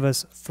 That will give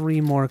us 3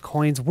 more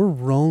coins. We're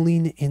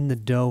rolling in the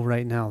dough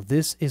right now.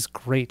 This is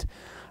great.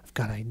 I've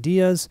got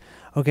ideas.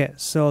 Okay,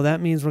 so that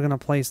means we're going to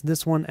place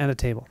this one at a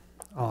table.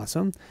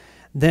 Awesome.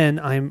 Then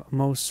I'm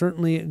most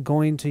certainly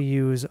going to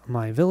use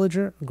my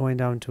villager, going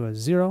down to a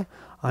 0.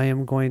 I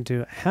am going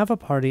to have a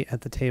party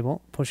at the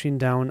table, pushing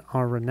down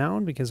our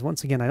renown, because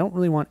once again, I don't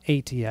really want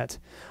 8 yet,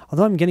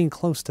 although I'm getting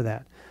close to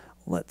that.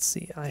 Let's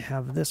see, I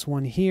have this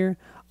one here.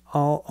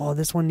 Oh,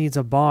 this one needs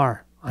a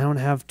bar. I don't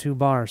have 2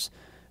 bars.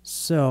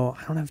 So,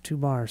 I don't have 2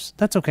 bars.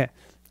 That's okay.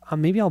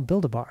 Maybe I'll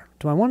build a bar.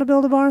 Do I want to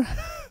build a bar?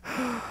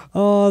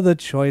 Oh, the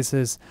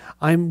choices.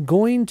 I'm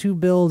going to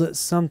build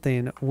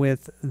something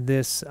with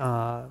this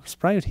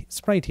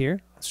sprite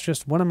here. It's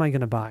just, what am I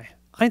going to buy?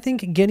 I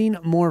think getting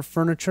more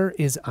furniture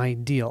is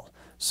ideal.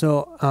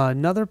 So,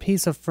 another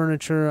piece of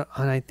furniture,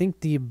 and I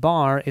think the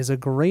bar is a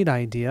great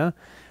idea.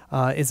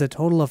 Is a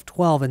total of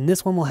 12, and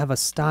this one will have a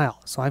style.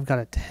 So I've got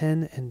a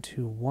 10 and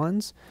 2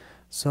 1s.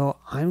 So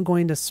I'm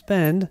going to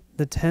spend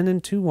the 10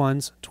 and 2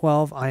 1s,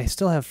 12. I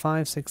still have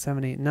 5, 6,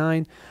 7, 8,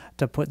 9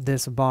 to put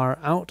this bar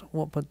out.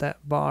 We'll put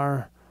that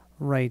bar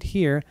right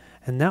here,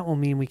 and that will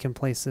mean we can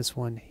place this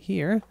one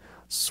here.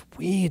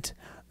 Sweet.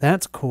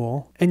 That's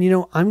cool. And you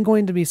know, I'm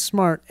going to be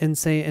smart and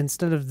say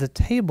instead of the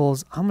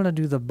tables, I'm going to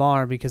do the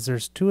bar because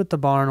there's 2 at the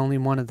bar and only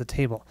 1 at the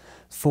table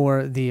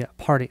for the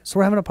party. So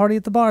we're having a party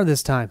at the bar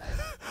this time.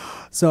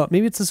 So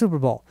maybe it's the Super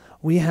Bowl.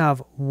 We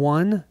have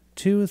 1,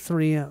 2,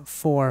 3,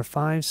 4,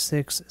 5,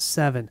 6,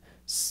 7.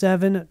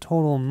 7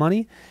 total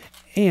money.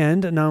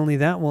 And not only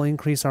that, we'll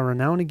increase our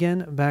renown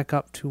again back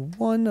up to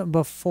 1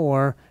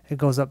 before it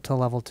goes up to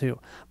level 2.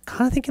 I'm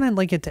kind of thinking I'd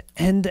like it to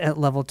end at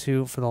level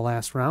 2 for the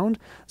last round,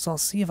 so I'll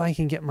see if I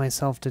can get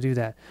myself to do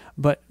that.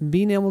 But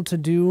being able to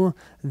do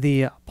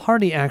the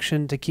party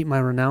action to keep my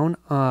renown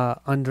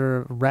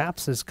under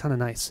wraps is kind of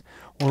nice.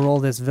 We'll roll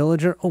this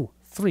villager. Oh,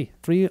 3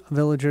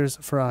 villagers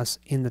for us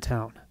in the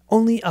town.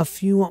 Only a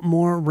few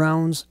more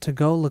rounds to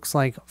go. Looks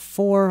like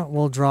 4.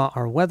 We'll draw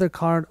our weather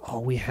card.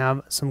 Oh, we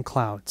have some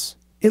clouds.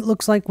 It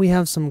looks like we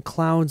have some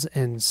clouds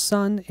and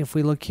sun. If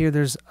we look here,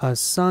 there's a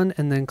sun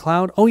and then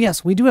cloud. Oh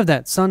yes, we do have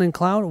that. Sun and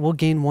cloud will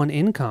gain 1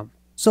 income.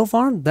 So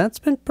far, that's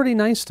been pretty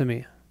nice to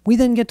me. We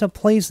then get to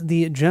place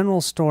the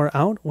general store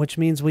out, which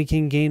means we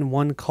can gain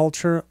 1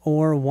 culture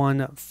or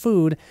 1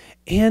 food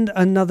and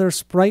another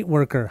sprite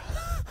worker.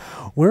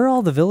 Where are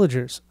all the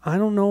villagers? I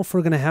don't know if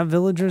we're going to have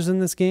villagers in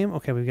this game.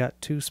 Okay, we've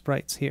got 2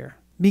 sprites here.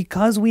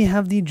 Because we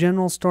have the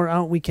general store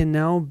out, we can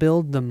now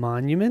build the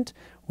monument.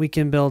 We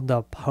can build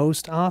the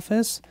post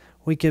office.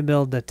 We can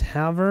build the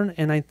tavern.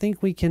 And I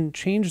think we can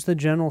change the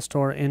general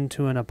store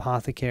into an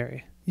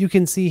apothecary. You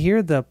can see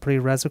here the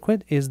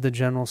prerequisite is the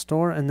general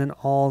store and then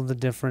all the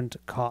different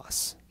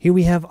costs. Here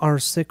we have our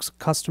 6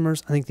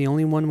 customers. I think the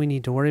only one we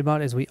need to worry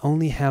about is we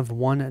only have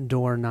 1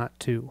 door, not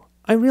 2.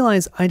 I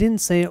realize I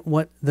didn't say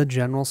what the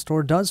general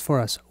store does for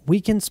us.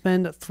 We can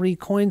spend 3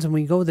 coins when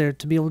we go there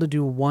to be able to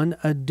do 1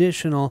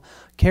 additional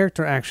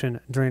character action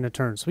during a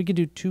turn. So we could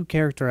do 2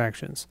 character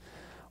actions.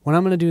 What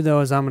I'm going to do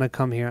though is I'm going to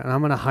come here and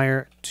I'm going to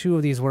hire 2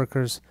 of these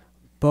workers.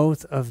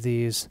 Both of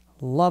these.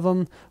 Love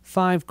them.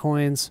 5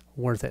 coins.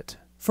 Worth it.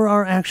 For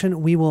our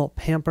action, we will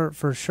pamper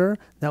for sure.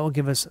 That will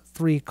give us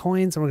 3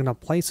 coins, and we're going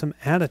to place them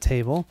at a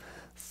table.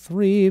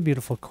 3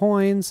 beautiful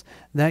coins.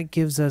 That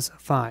gives us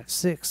 5,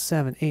 6,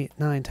 7, 8,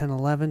 9, 10,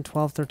 11,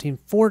 12, 13,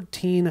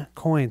 14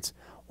 coins.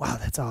 Wow,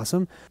 that's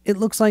awesome. It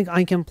looks like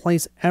I can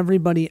place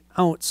everybody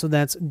out, so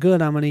that's good.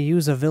 I'm going to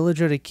use a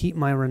villager to keep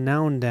my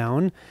renown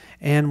down,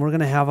 and we're going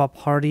to have a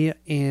party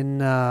in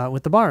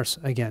with the bars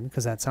again,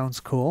 because that sounds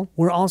cool.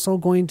 We're also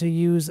going to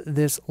use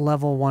this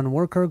level 1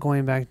 worker,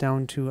 going back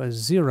down to a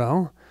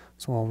 0.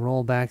 So I'll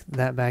roll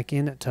that back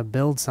in to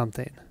build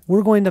something.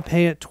 We're going to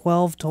pay it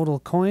 12 total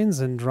coins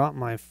and drop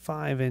my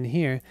 5 in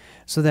here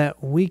so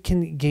that we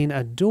can gain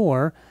a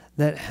door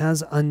that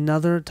has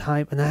another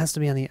type, and that has to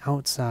be on the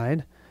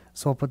outside.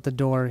 So I'll put the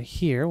door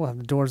here. We'll have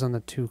the doors on the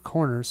 2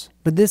 corners.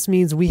 But this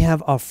means we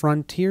have a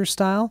frontier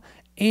style,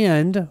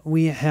 and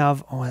we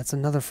have, oh, that's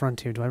another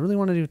frontier. Do I really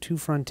want to do 2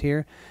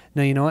 frontier?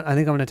 No, you know what? I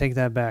think I'm going to take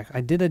that back.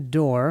 I did a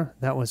door.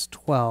 That was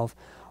 12.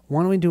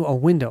 Why don't we do a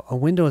window? A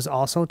window is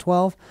also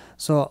 12.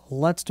 So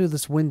let's do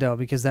this window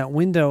because that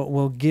window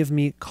will give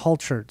me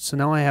cultured. So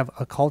now I have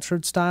a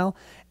cultured style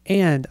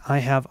and I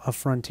have a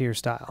frontier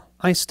style.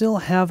 I still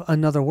have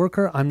another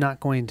worker. I'm not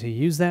going to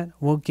use that.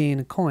 We'll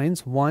gain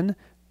coins. 1,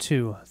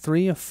 2,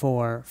 3,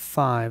 4,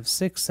 5,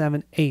 6,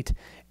 7, 8.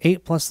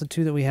 8 plus the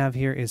 2 that we have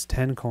here is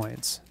 10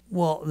 coins.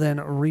 We'll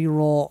then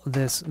re-roll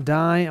this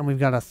die, and we've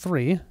got a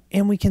 3.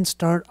 And we can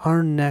start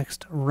our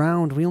next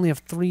round. We only have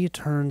 3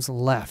 turns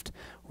left.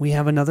 We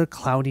have another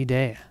cloudy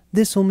day.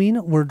 This will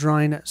mean we're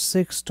drawing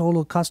 6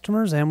 total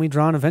customers, and we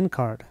draw an event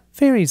card.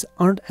 Fairies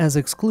aren't as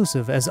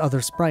exclusive as other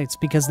sprites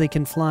because they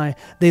can fly.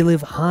 They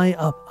live high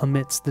up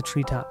amidst the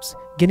treetops.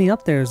 Getting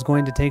up there is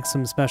going to take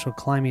some special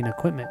climbing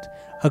equipment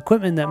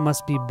that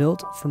must be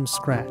built from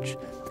scratch.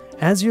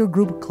 As your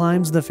group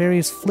climbs, the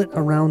fairies flit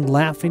around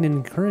laughing and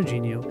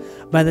encouraging you.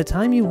 By the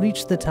time you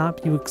reach the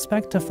top, you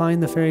expect to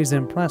find the fairies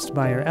impressed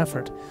by your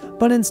effort,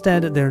 but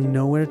instead they're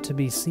nowhere to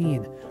be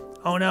seen.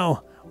 Oh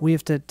no! We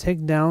have to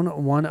take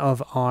down one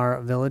of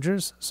our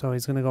villagers, so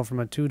he's going to go from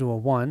a 2 to a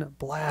 1.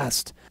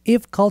 Blast!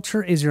 If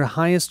culture is your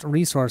highest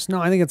resource, no,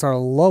 I think it's our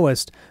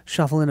lowest,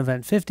 shuffle in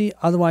event 50,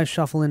 otherwise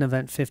shuffle in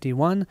event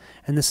 51,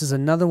 and this is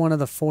another one of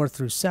the 4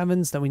 through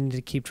 7s that we need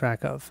to keep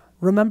track of.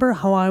 Remember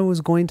how I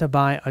was going to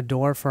buy a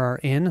door for our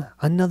inn?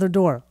 Another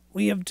door.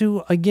 We have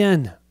 2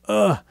 again.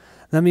 Ugh!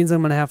 That means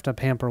I'm going to have to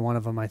pamper one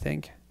of them, I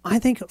think. I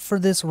think for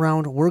this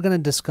round, we're going to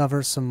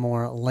discover some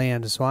more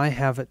land. So I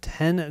have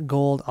 10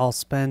 gold. I'll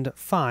spend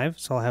 5,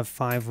 so I'll have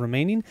 5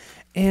 remaining,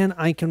 and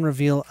I can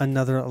reveal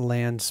another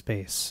land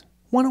space.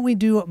 Why don't we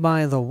do it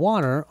by the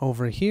water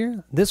over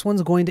here? This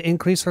one's going to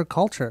increase our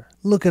culture.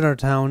 Look at our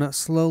town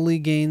slowly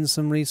gain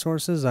some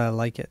resources. I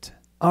like it.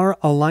 Our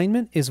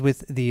alignment is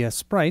with the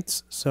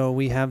sprites, so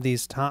we have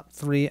these top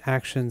 3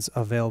 actions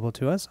available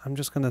to us. I'm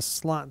just going to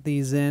slot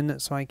these in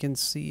so I can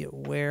see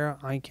where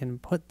I can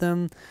put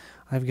them.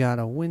 I've got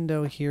a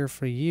window here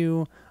for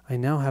you. I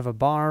now have a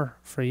bar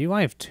for you.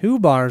 I have 2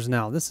 bars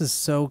now. This is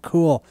so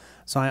cool.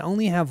 So I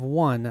only have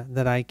 1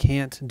 that I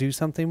can't do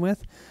something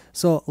with.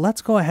 So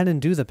let's go ahead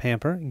and do the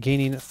pamper,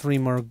 gaining 3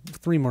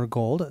 more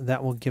gold.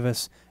 That will give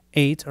us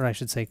 8, or I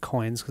should say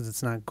coins, because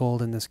it's not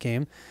gold in this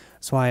game.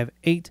 So I have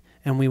 8,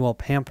 and we will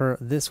pamper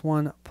this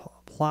one,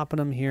 plopping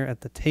them here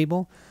at the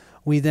table.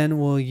 We then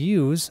will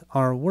use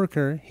our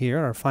worker here,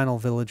 our final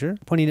villager,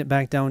 putting it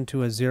back down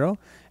to a 0,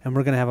 and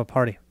we're going to have a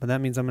party. But that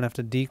means I'm going to have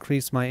to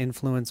decrease my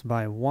influence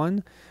by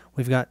 1.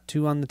 We've got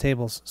 2 on the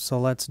tables, so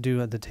let's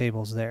do the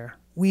tables there.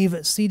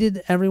 We've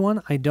seated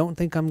everyone. I don't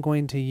think I'm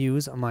going to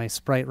use my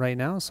sprite right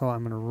now, so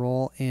I'm going to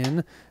roll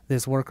in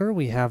this worker.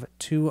 We have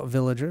 2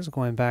 villagers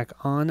going back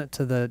on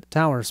to the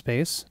tower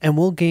space, and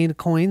we'll gain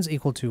coins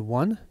equal to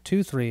 1,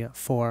 2, 3,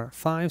 4,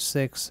 5,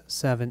 6,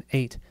 7,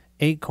 8.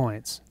 8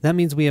 coins. That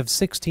means we have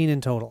 16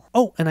 in total.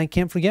 Oh, and I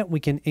can't forget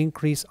we can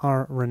increase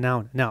our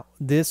renown. Now,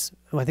 this,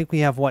 I think we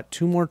have, what,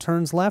 2 more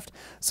turns left?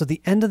 So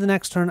the end of the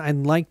next turn,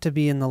 I'd like to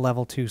be in the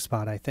level 2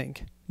 spot, I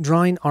think.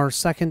 Drawing our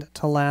second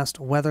to last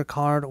weather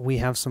card, we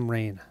have some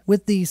rain.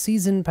 With the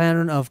season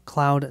pattern of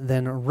cloud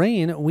then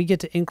rain, we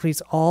get to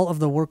increase all of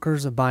the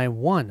workers by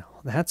 1.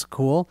 That's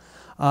cool.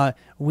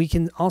 We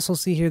can also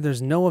see here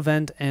there's no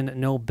event and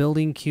no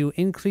building queue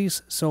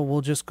increase, so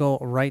we'll just go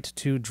right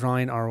to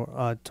drawing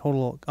our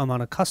total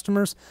amount of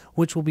customers,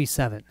 which will be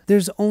 7.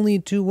 There's only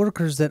 2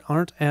 workers that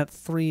aren't at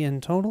 3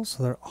 in total,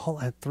 so they're all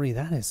at 3.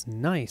 That is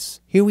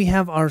nice. Here we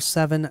have our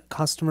 7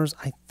 customers.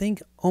 I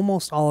think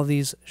almost all of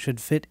these should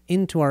fit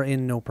into our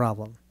inn, no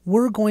problem.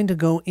 We're going to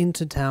go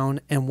into town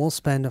and we'll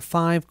spend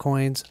 5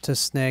 coins to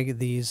snag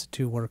these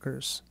 2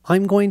 workers.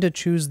 I'm going to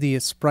choose the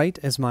sprite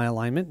as my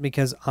alignment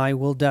because I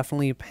will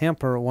definitely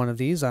pamper one of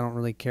these. I don't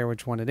really care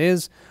which one it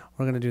is.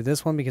 We're going to do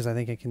this one because I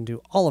think I can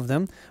do all of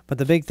them. But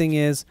the big thing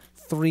is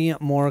 3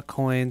 more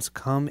coins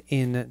come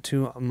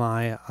into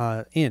my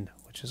inn,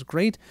 which is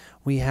great.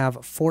 We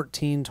have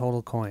 14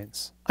 total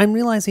coins. I'm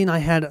realizing I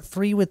had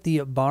 3 with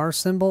the bar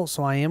symbol,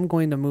 so I am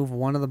going to move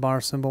one of the bar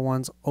symbol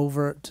ones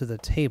over to the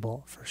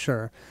table for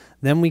sure.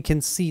 Then we can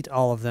seat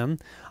all of them.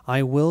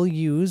 I will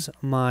use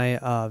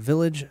my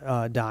village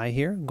die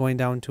here, going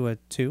down to a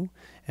 2,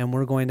 and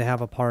we're going to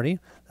have a party.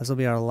 This will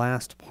be our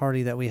last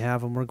party that we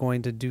have, and we're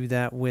going to do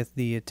that with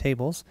the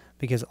tables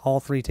because all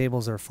 3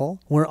 tables are full.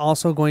 We're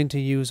also going to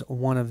use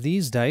one of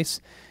these dice,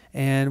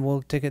 and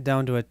we'll take it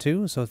down to a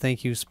 2. So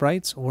thank you,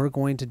 sprites. We're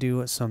going to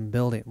do some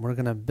building. We're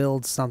going to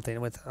build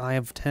something. I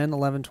have 10,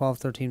 11, 12,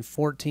 13,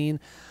 14.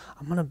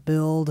 I'm going to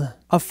build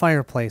a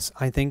fireplace.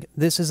 I think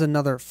this is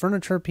another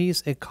furniture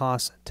piece. It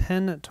costs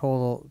 10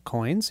 total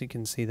coins. You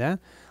can see that.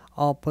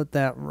 I'll put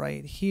that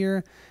right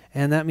here.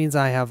 And that means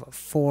I have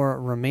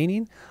 4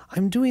 remaining.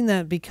 I'm doing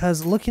that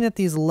because looking at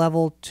these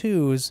level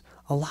 2s,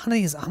 a lot of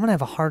these I'm going to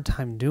have a hard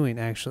time doing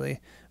actually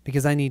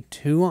because I need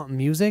 2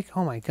 music.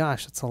 Oh my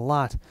gosh, that's a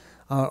lot.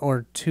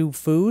 Or 2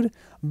 food,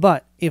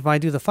 but if I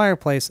do the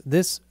fireplace,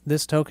 this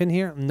token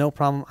here, no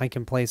problem, I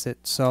can place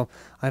it. So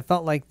I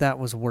felt like that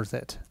was worth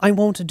it. I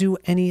won't do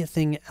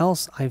anything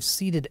else. I've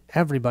seated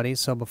everybody,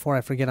 so before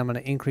I forget, I'm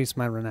going to increase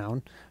my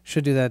renown.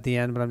 Should do that at the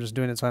end, but I'm just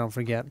doing it so I don't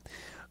forget.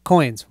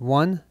 Coins,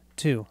 1,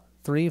 2,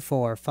 3,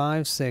 4,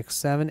 5, 6,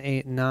 7,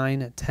 8,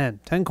 9, 10.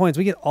 10 coins.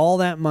 We get all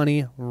that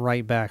money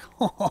right back.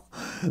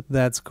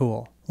 That's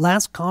cool.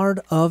 Last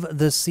card of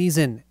the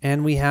season,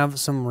 and we have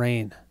some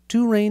rain.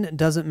 2 rain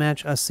doesn't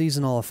match a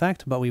seasonal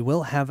effect, but we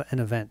will have an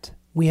event.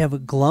 We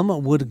have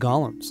glum wood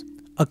golems.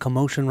 A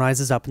commotion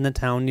rises up in the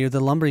town near the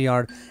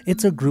lumberyard.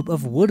 It's a group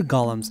of wood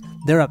golems.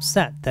 They're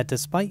upset that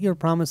despite your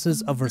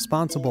promises of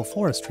responsible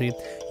forestry,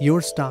 you're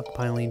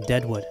stockpiling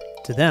deadwood.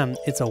 To them,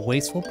 it's a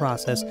wasteful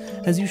process,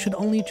 as you should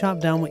only chop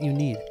down what you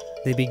need.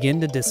 They begin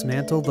to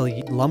dismantle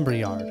the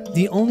lumberyard.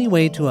 The only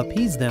way to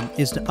appease them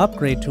is to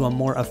upgrade to a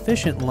more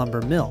efficient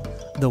lumber mill.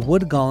 The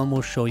wood golem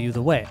will show you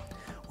the way.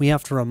 We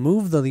have to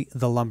remove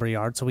the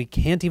lumberyard, so we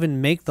can't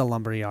even make the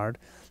lumberyard.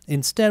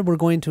 Instead, we're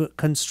going to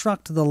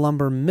construct the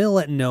lumber mill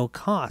at no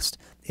cost.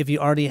 If you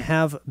already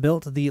have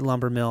built the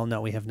lumber mill, no,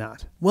 we have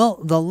not. Well,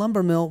 the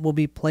lumber mill will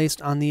be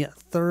placed on the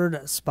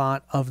 3rd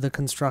spot of the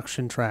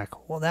construction track.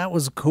 Well, that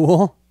was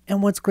cool.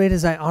 And what's great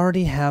is I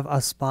already have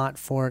a spot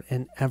for it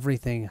and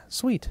everything.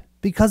 Sweet.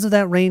 Because of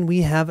that rain,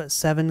 we have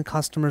 7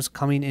 customers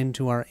coming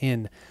into our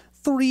inn.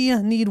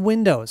 3 need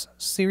windows.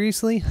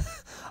 Seriously?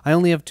 I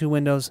only have 2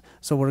 windows,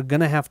 so we're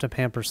gonna have to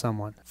pamper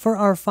someone. For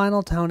our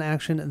final town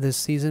action this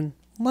season,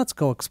 let's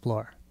go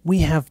explore. We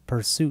have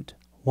Pursuit.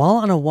 While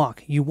on a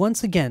walk, you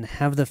once again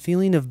have the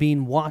feeling of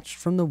being watched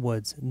from the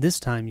woods. This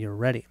time you're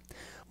ready.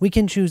 We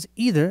can choose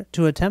either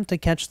to attempt to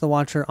catch the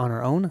watcher on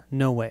our own,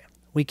 no way.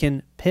 We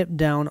can pip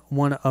down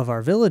one of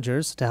our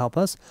villagers to help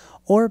us,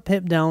 or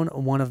pip down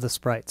one of the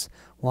sprites.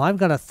 Well, I've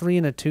got a 3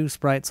 and a 2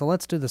 sprite, so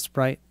let's do the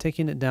sprite,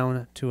 taking it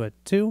down to a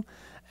 2,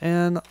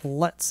 and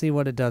let's see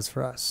what it does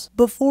for us.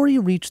 Before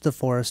you reach the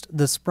forest,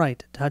 the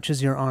sprite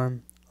touches your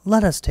arm.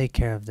 Let us take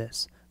care of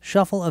this.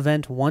 Shuffle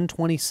event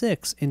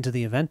 126 into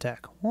the event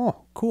deck.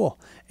 Oh, cool.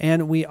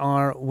 And we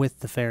are with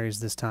the fairies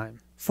this time.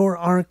 For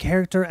our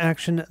character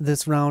action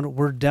this round,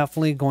 we're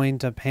definitely going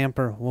to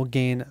pamper. We'll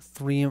gain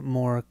 3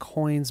 more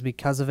coins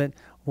because of it.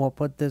 We'll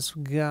put this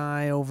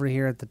guy over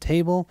here at the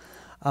table.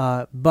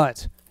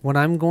 But what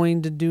I'm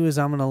going to do is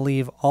I'm going to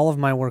leave all of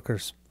my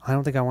workers. I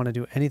don't think I want to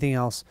do anything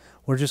else.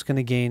 We're just going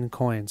to gain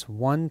coins.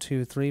 1,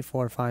 2, 3,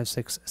 4, 5,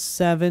 6,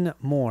 7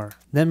 more.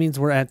 That means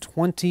we're at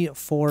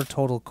 24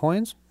 total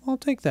coins. I'll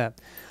take that.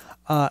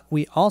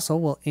 We also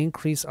will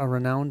increase our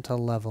renown to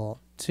level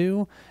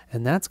 2,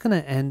 and that's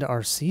going to end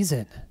our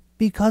season.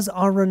 Because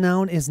our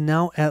renown is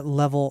now at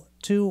level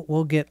 2,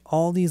 we'll get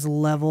all these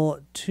level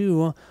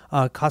 2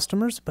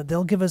 customers, but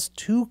they'll give us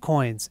 2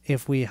 coins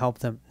if we help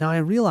them. Now I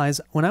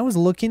realize when I was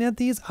looking at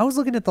these, I was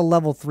looking at the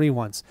level 3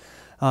 ones.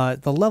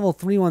 The level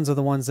 3 ones are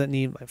the ones that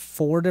need like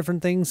 4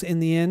 different things in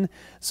the inn.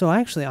 So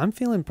actually, I'm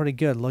feeling pretty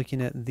good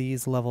looking at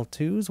these level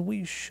 2s.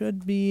 We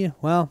should be,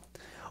 well,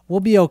 we'll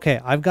be okay.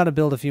 I've got to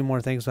build a few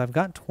more things, so I've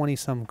got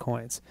 20-some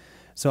coins.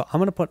 So I'm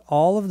going to put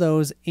all of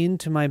those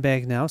into my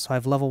bag now. So I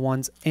have level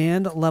 1s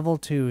and level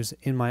 2s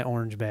in my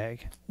orange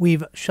bag.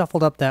 We've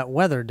shuffled up that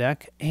weather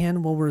deck,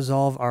 and we'll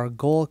resolve our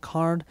goal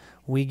card.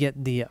 We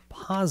get the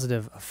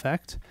positive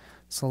effect.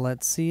 So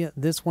let's see.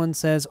 This one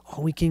says,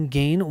 oh, we can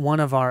gain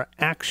one of our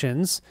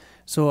actions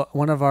So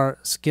one of our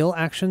skill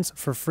actions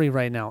for free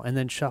right now, and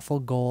then shuffle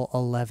goal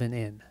 11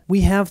 in.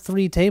 We have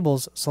 3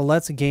 tables, so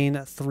let's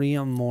gain 3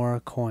 more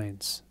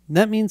coins.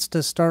 That means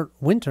to start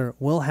winter,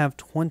 we'll have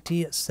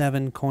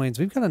 27 coins.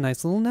 We've got a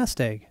nice little nest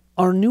egg.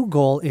 Our new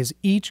goal is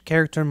each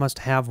character must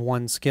have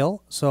 1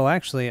 skill. So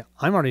actually,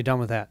 I'm already done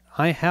with that.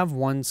 I have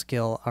 1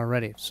 skill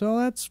already, so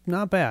that's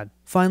not bad.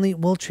 Finally,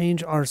 we'll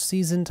change our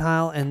season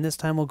tile, and this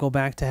time we'll go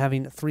back to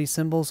having 3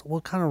 symbols.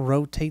 We'll kind of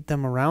rotate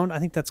them around. I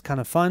think that's kind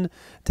of fun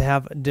to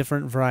have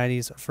different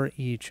varieties for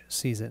each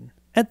season.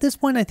 At this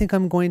point, I think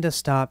I'm going to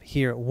stop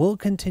here. We'll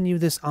continue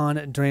this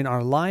on during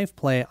our live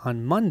play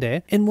on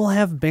Monday, and we'll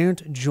have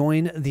Bairnt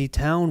join the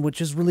town,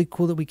 which is really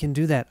cool that we can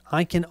do that.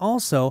 I can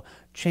also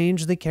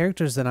change the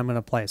characters that I'm going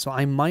to play. So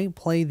I might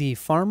play the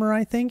farmer,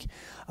 I think.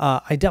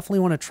 I definitely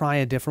want to try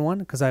a different one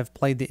because I've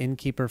played the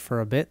innkeeper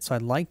for a bit, so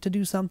I'd like to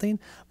do something,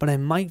 but I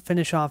might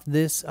finish off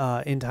this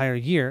entire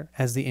year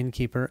as the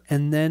innkeeper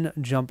and then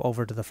jump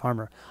over to the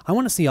farmer. I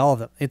want to see all of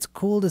them. It's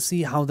cool to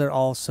see how they're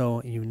all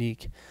so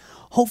unique.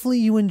 Hopefully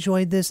you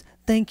enjoyed this.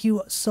 Thank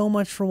you so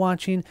much for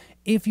watching.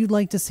 If you'd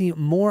like to see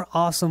more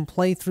awesome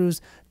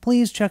playthroughs,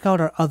 please check out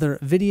our other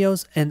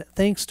videos. And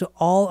thanks to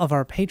all of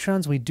our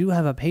Patreons. We do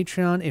have a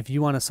Patreon if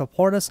you want to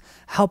support us,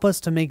 help us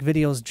to make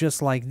videos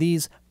just like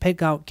these,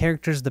 pick out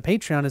characters. The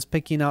Patreon is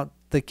picking out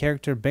the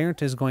character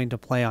Bairnt is going to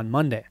play on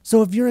Monday.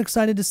 So if you're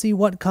excited to see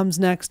what comes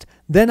next,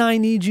 then I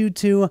need you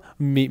to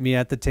meet me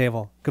at the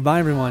table. Goodbye,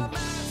 everyone.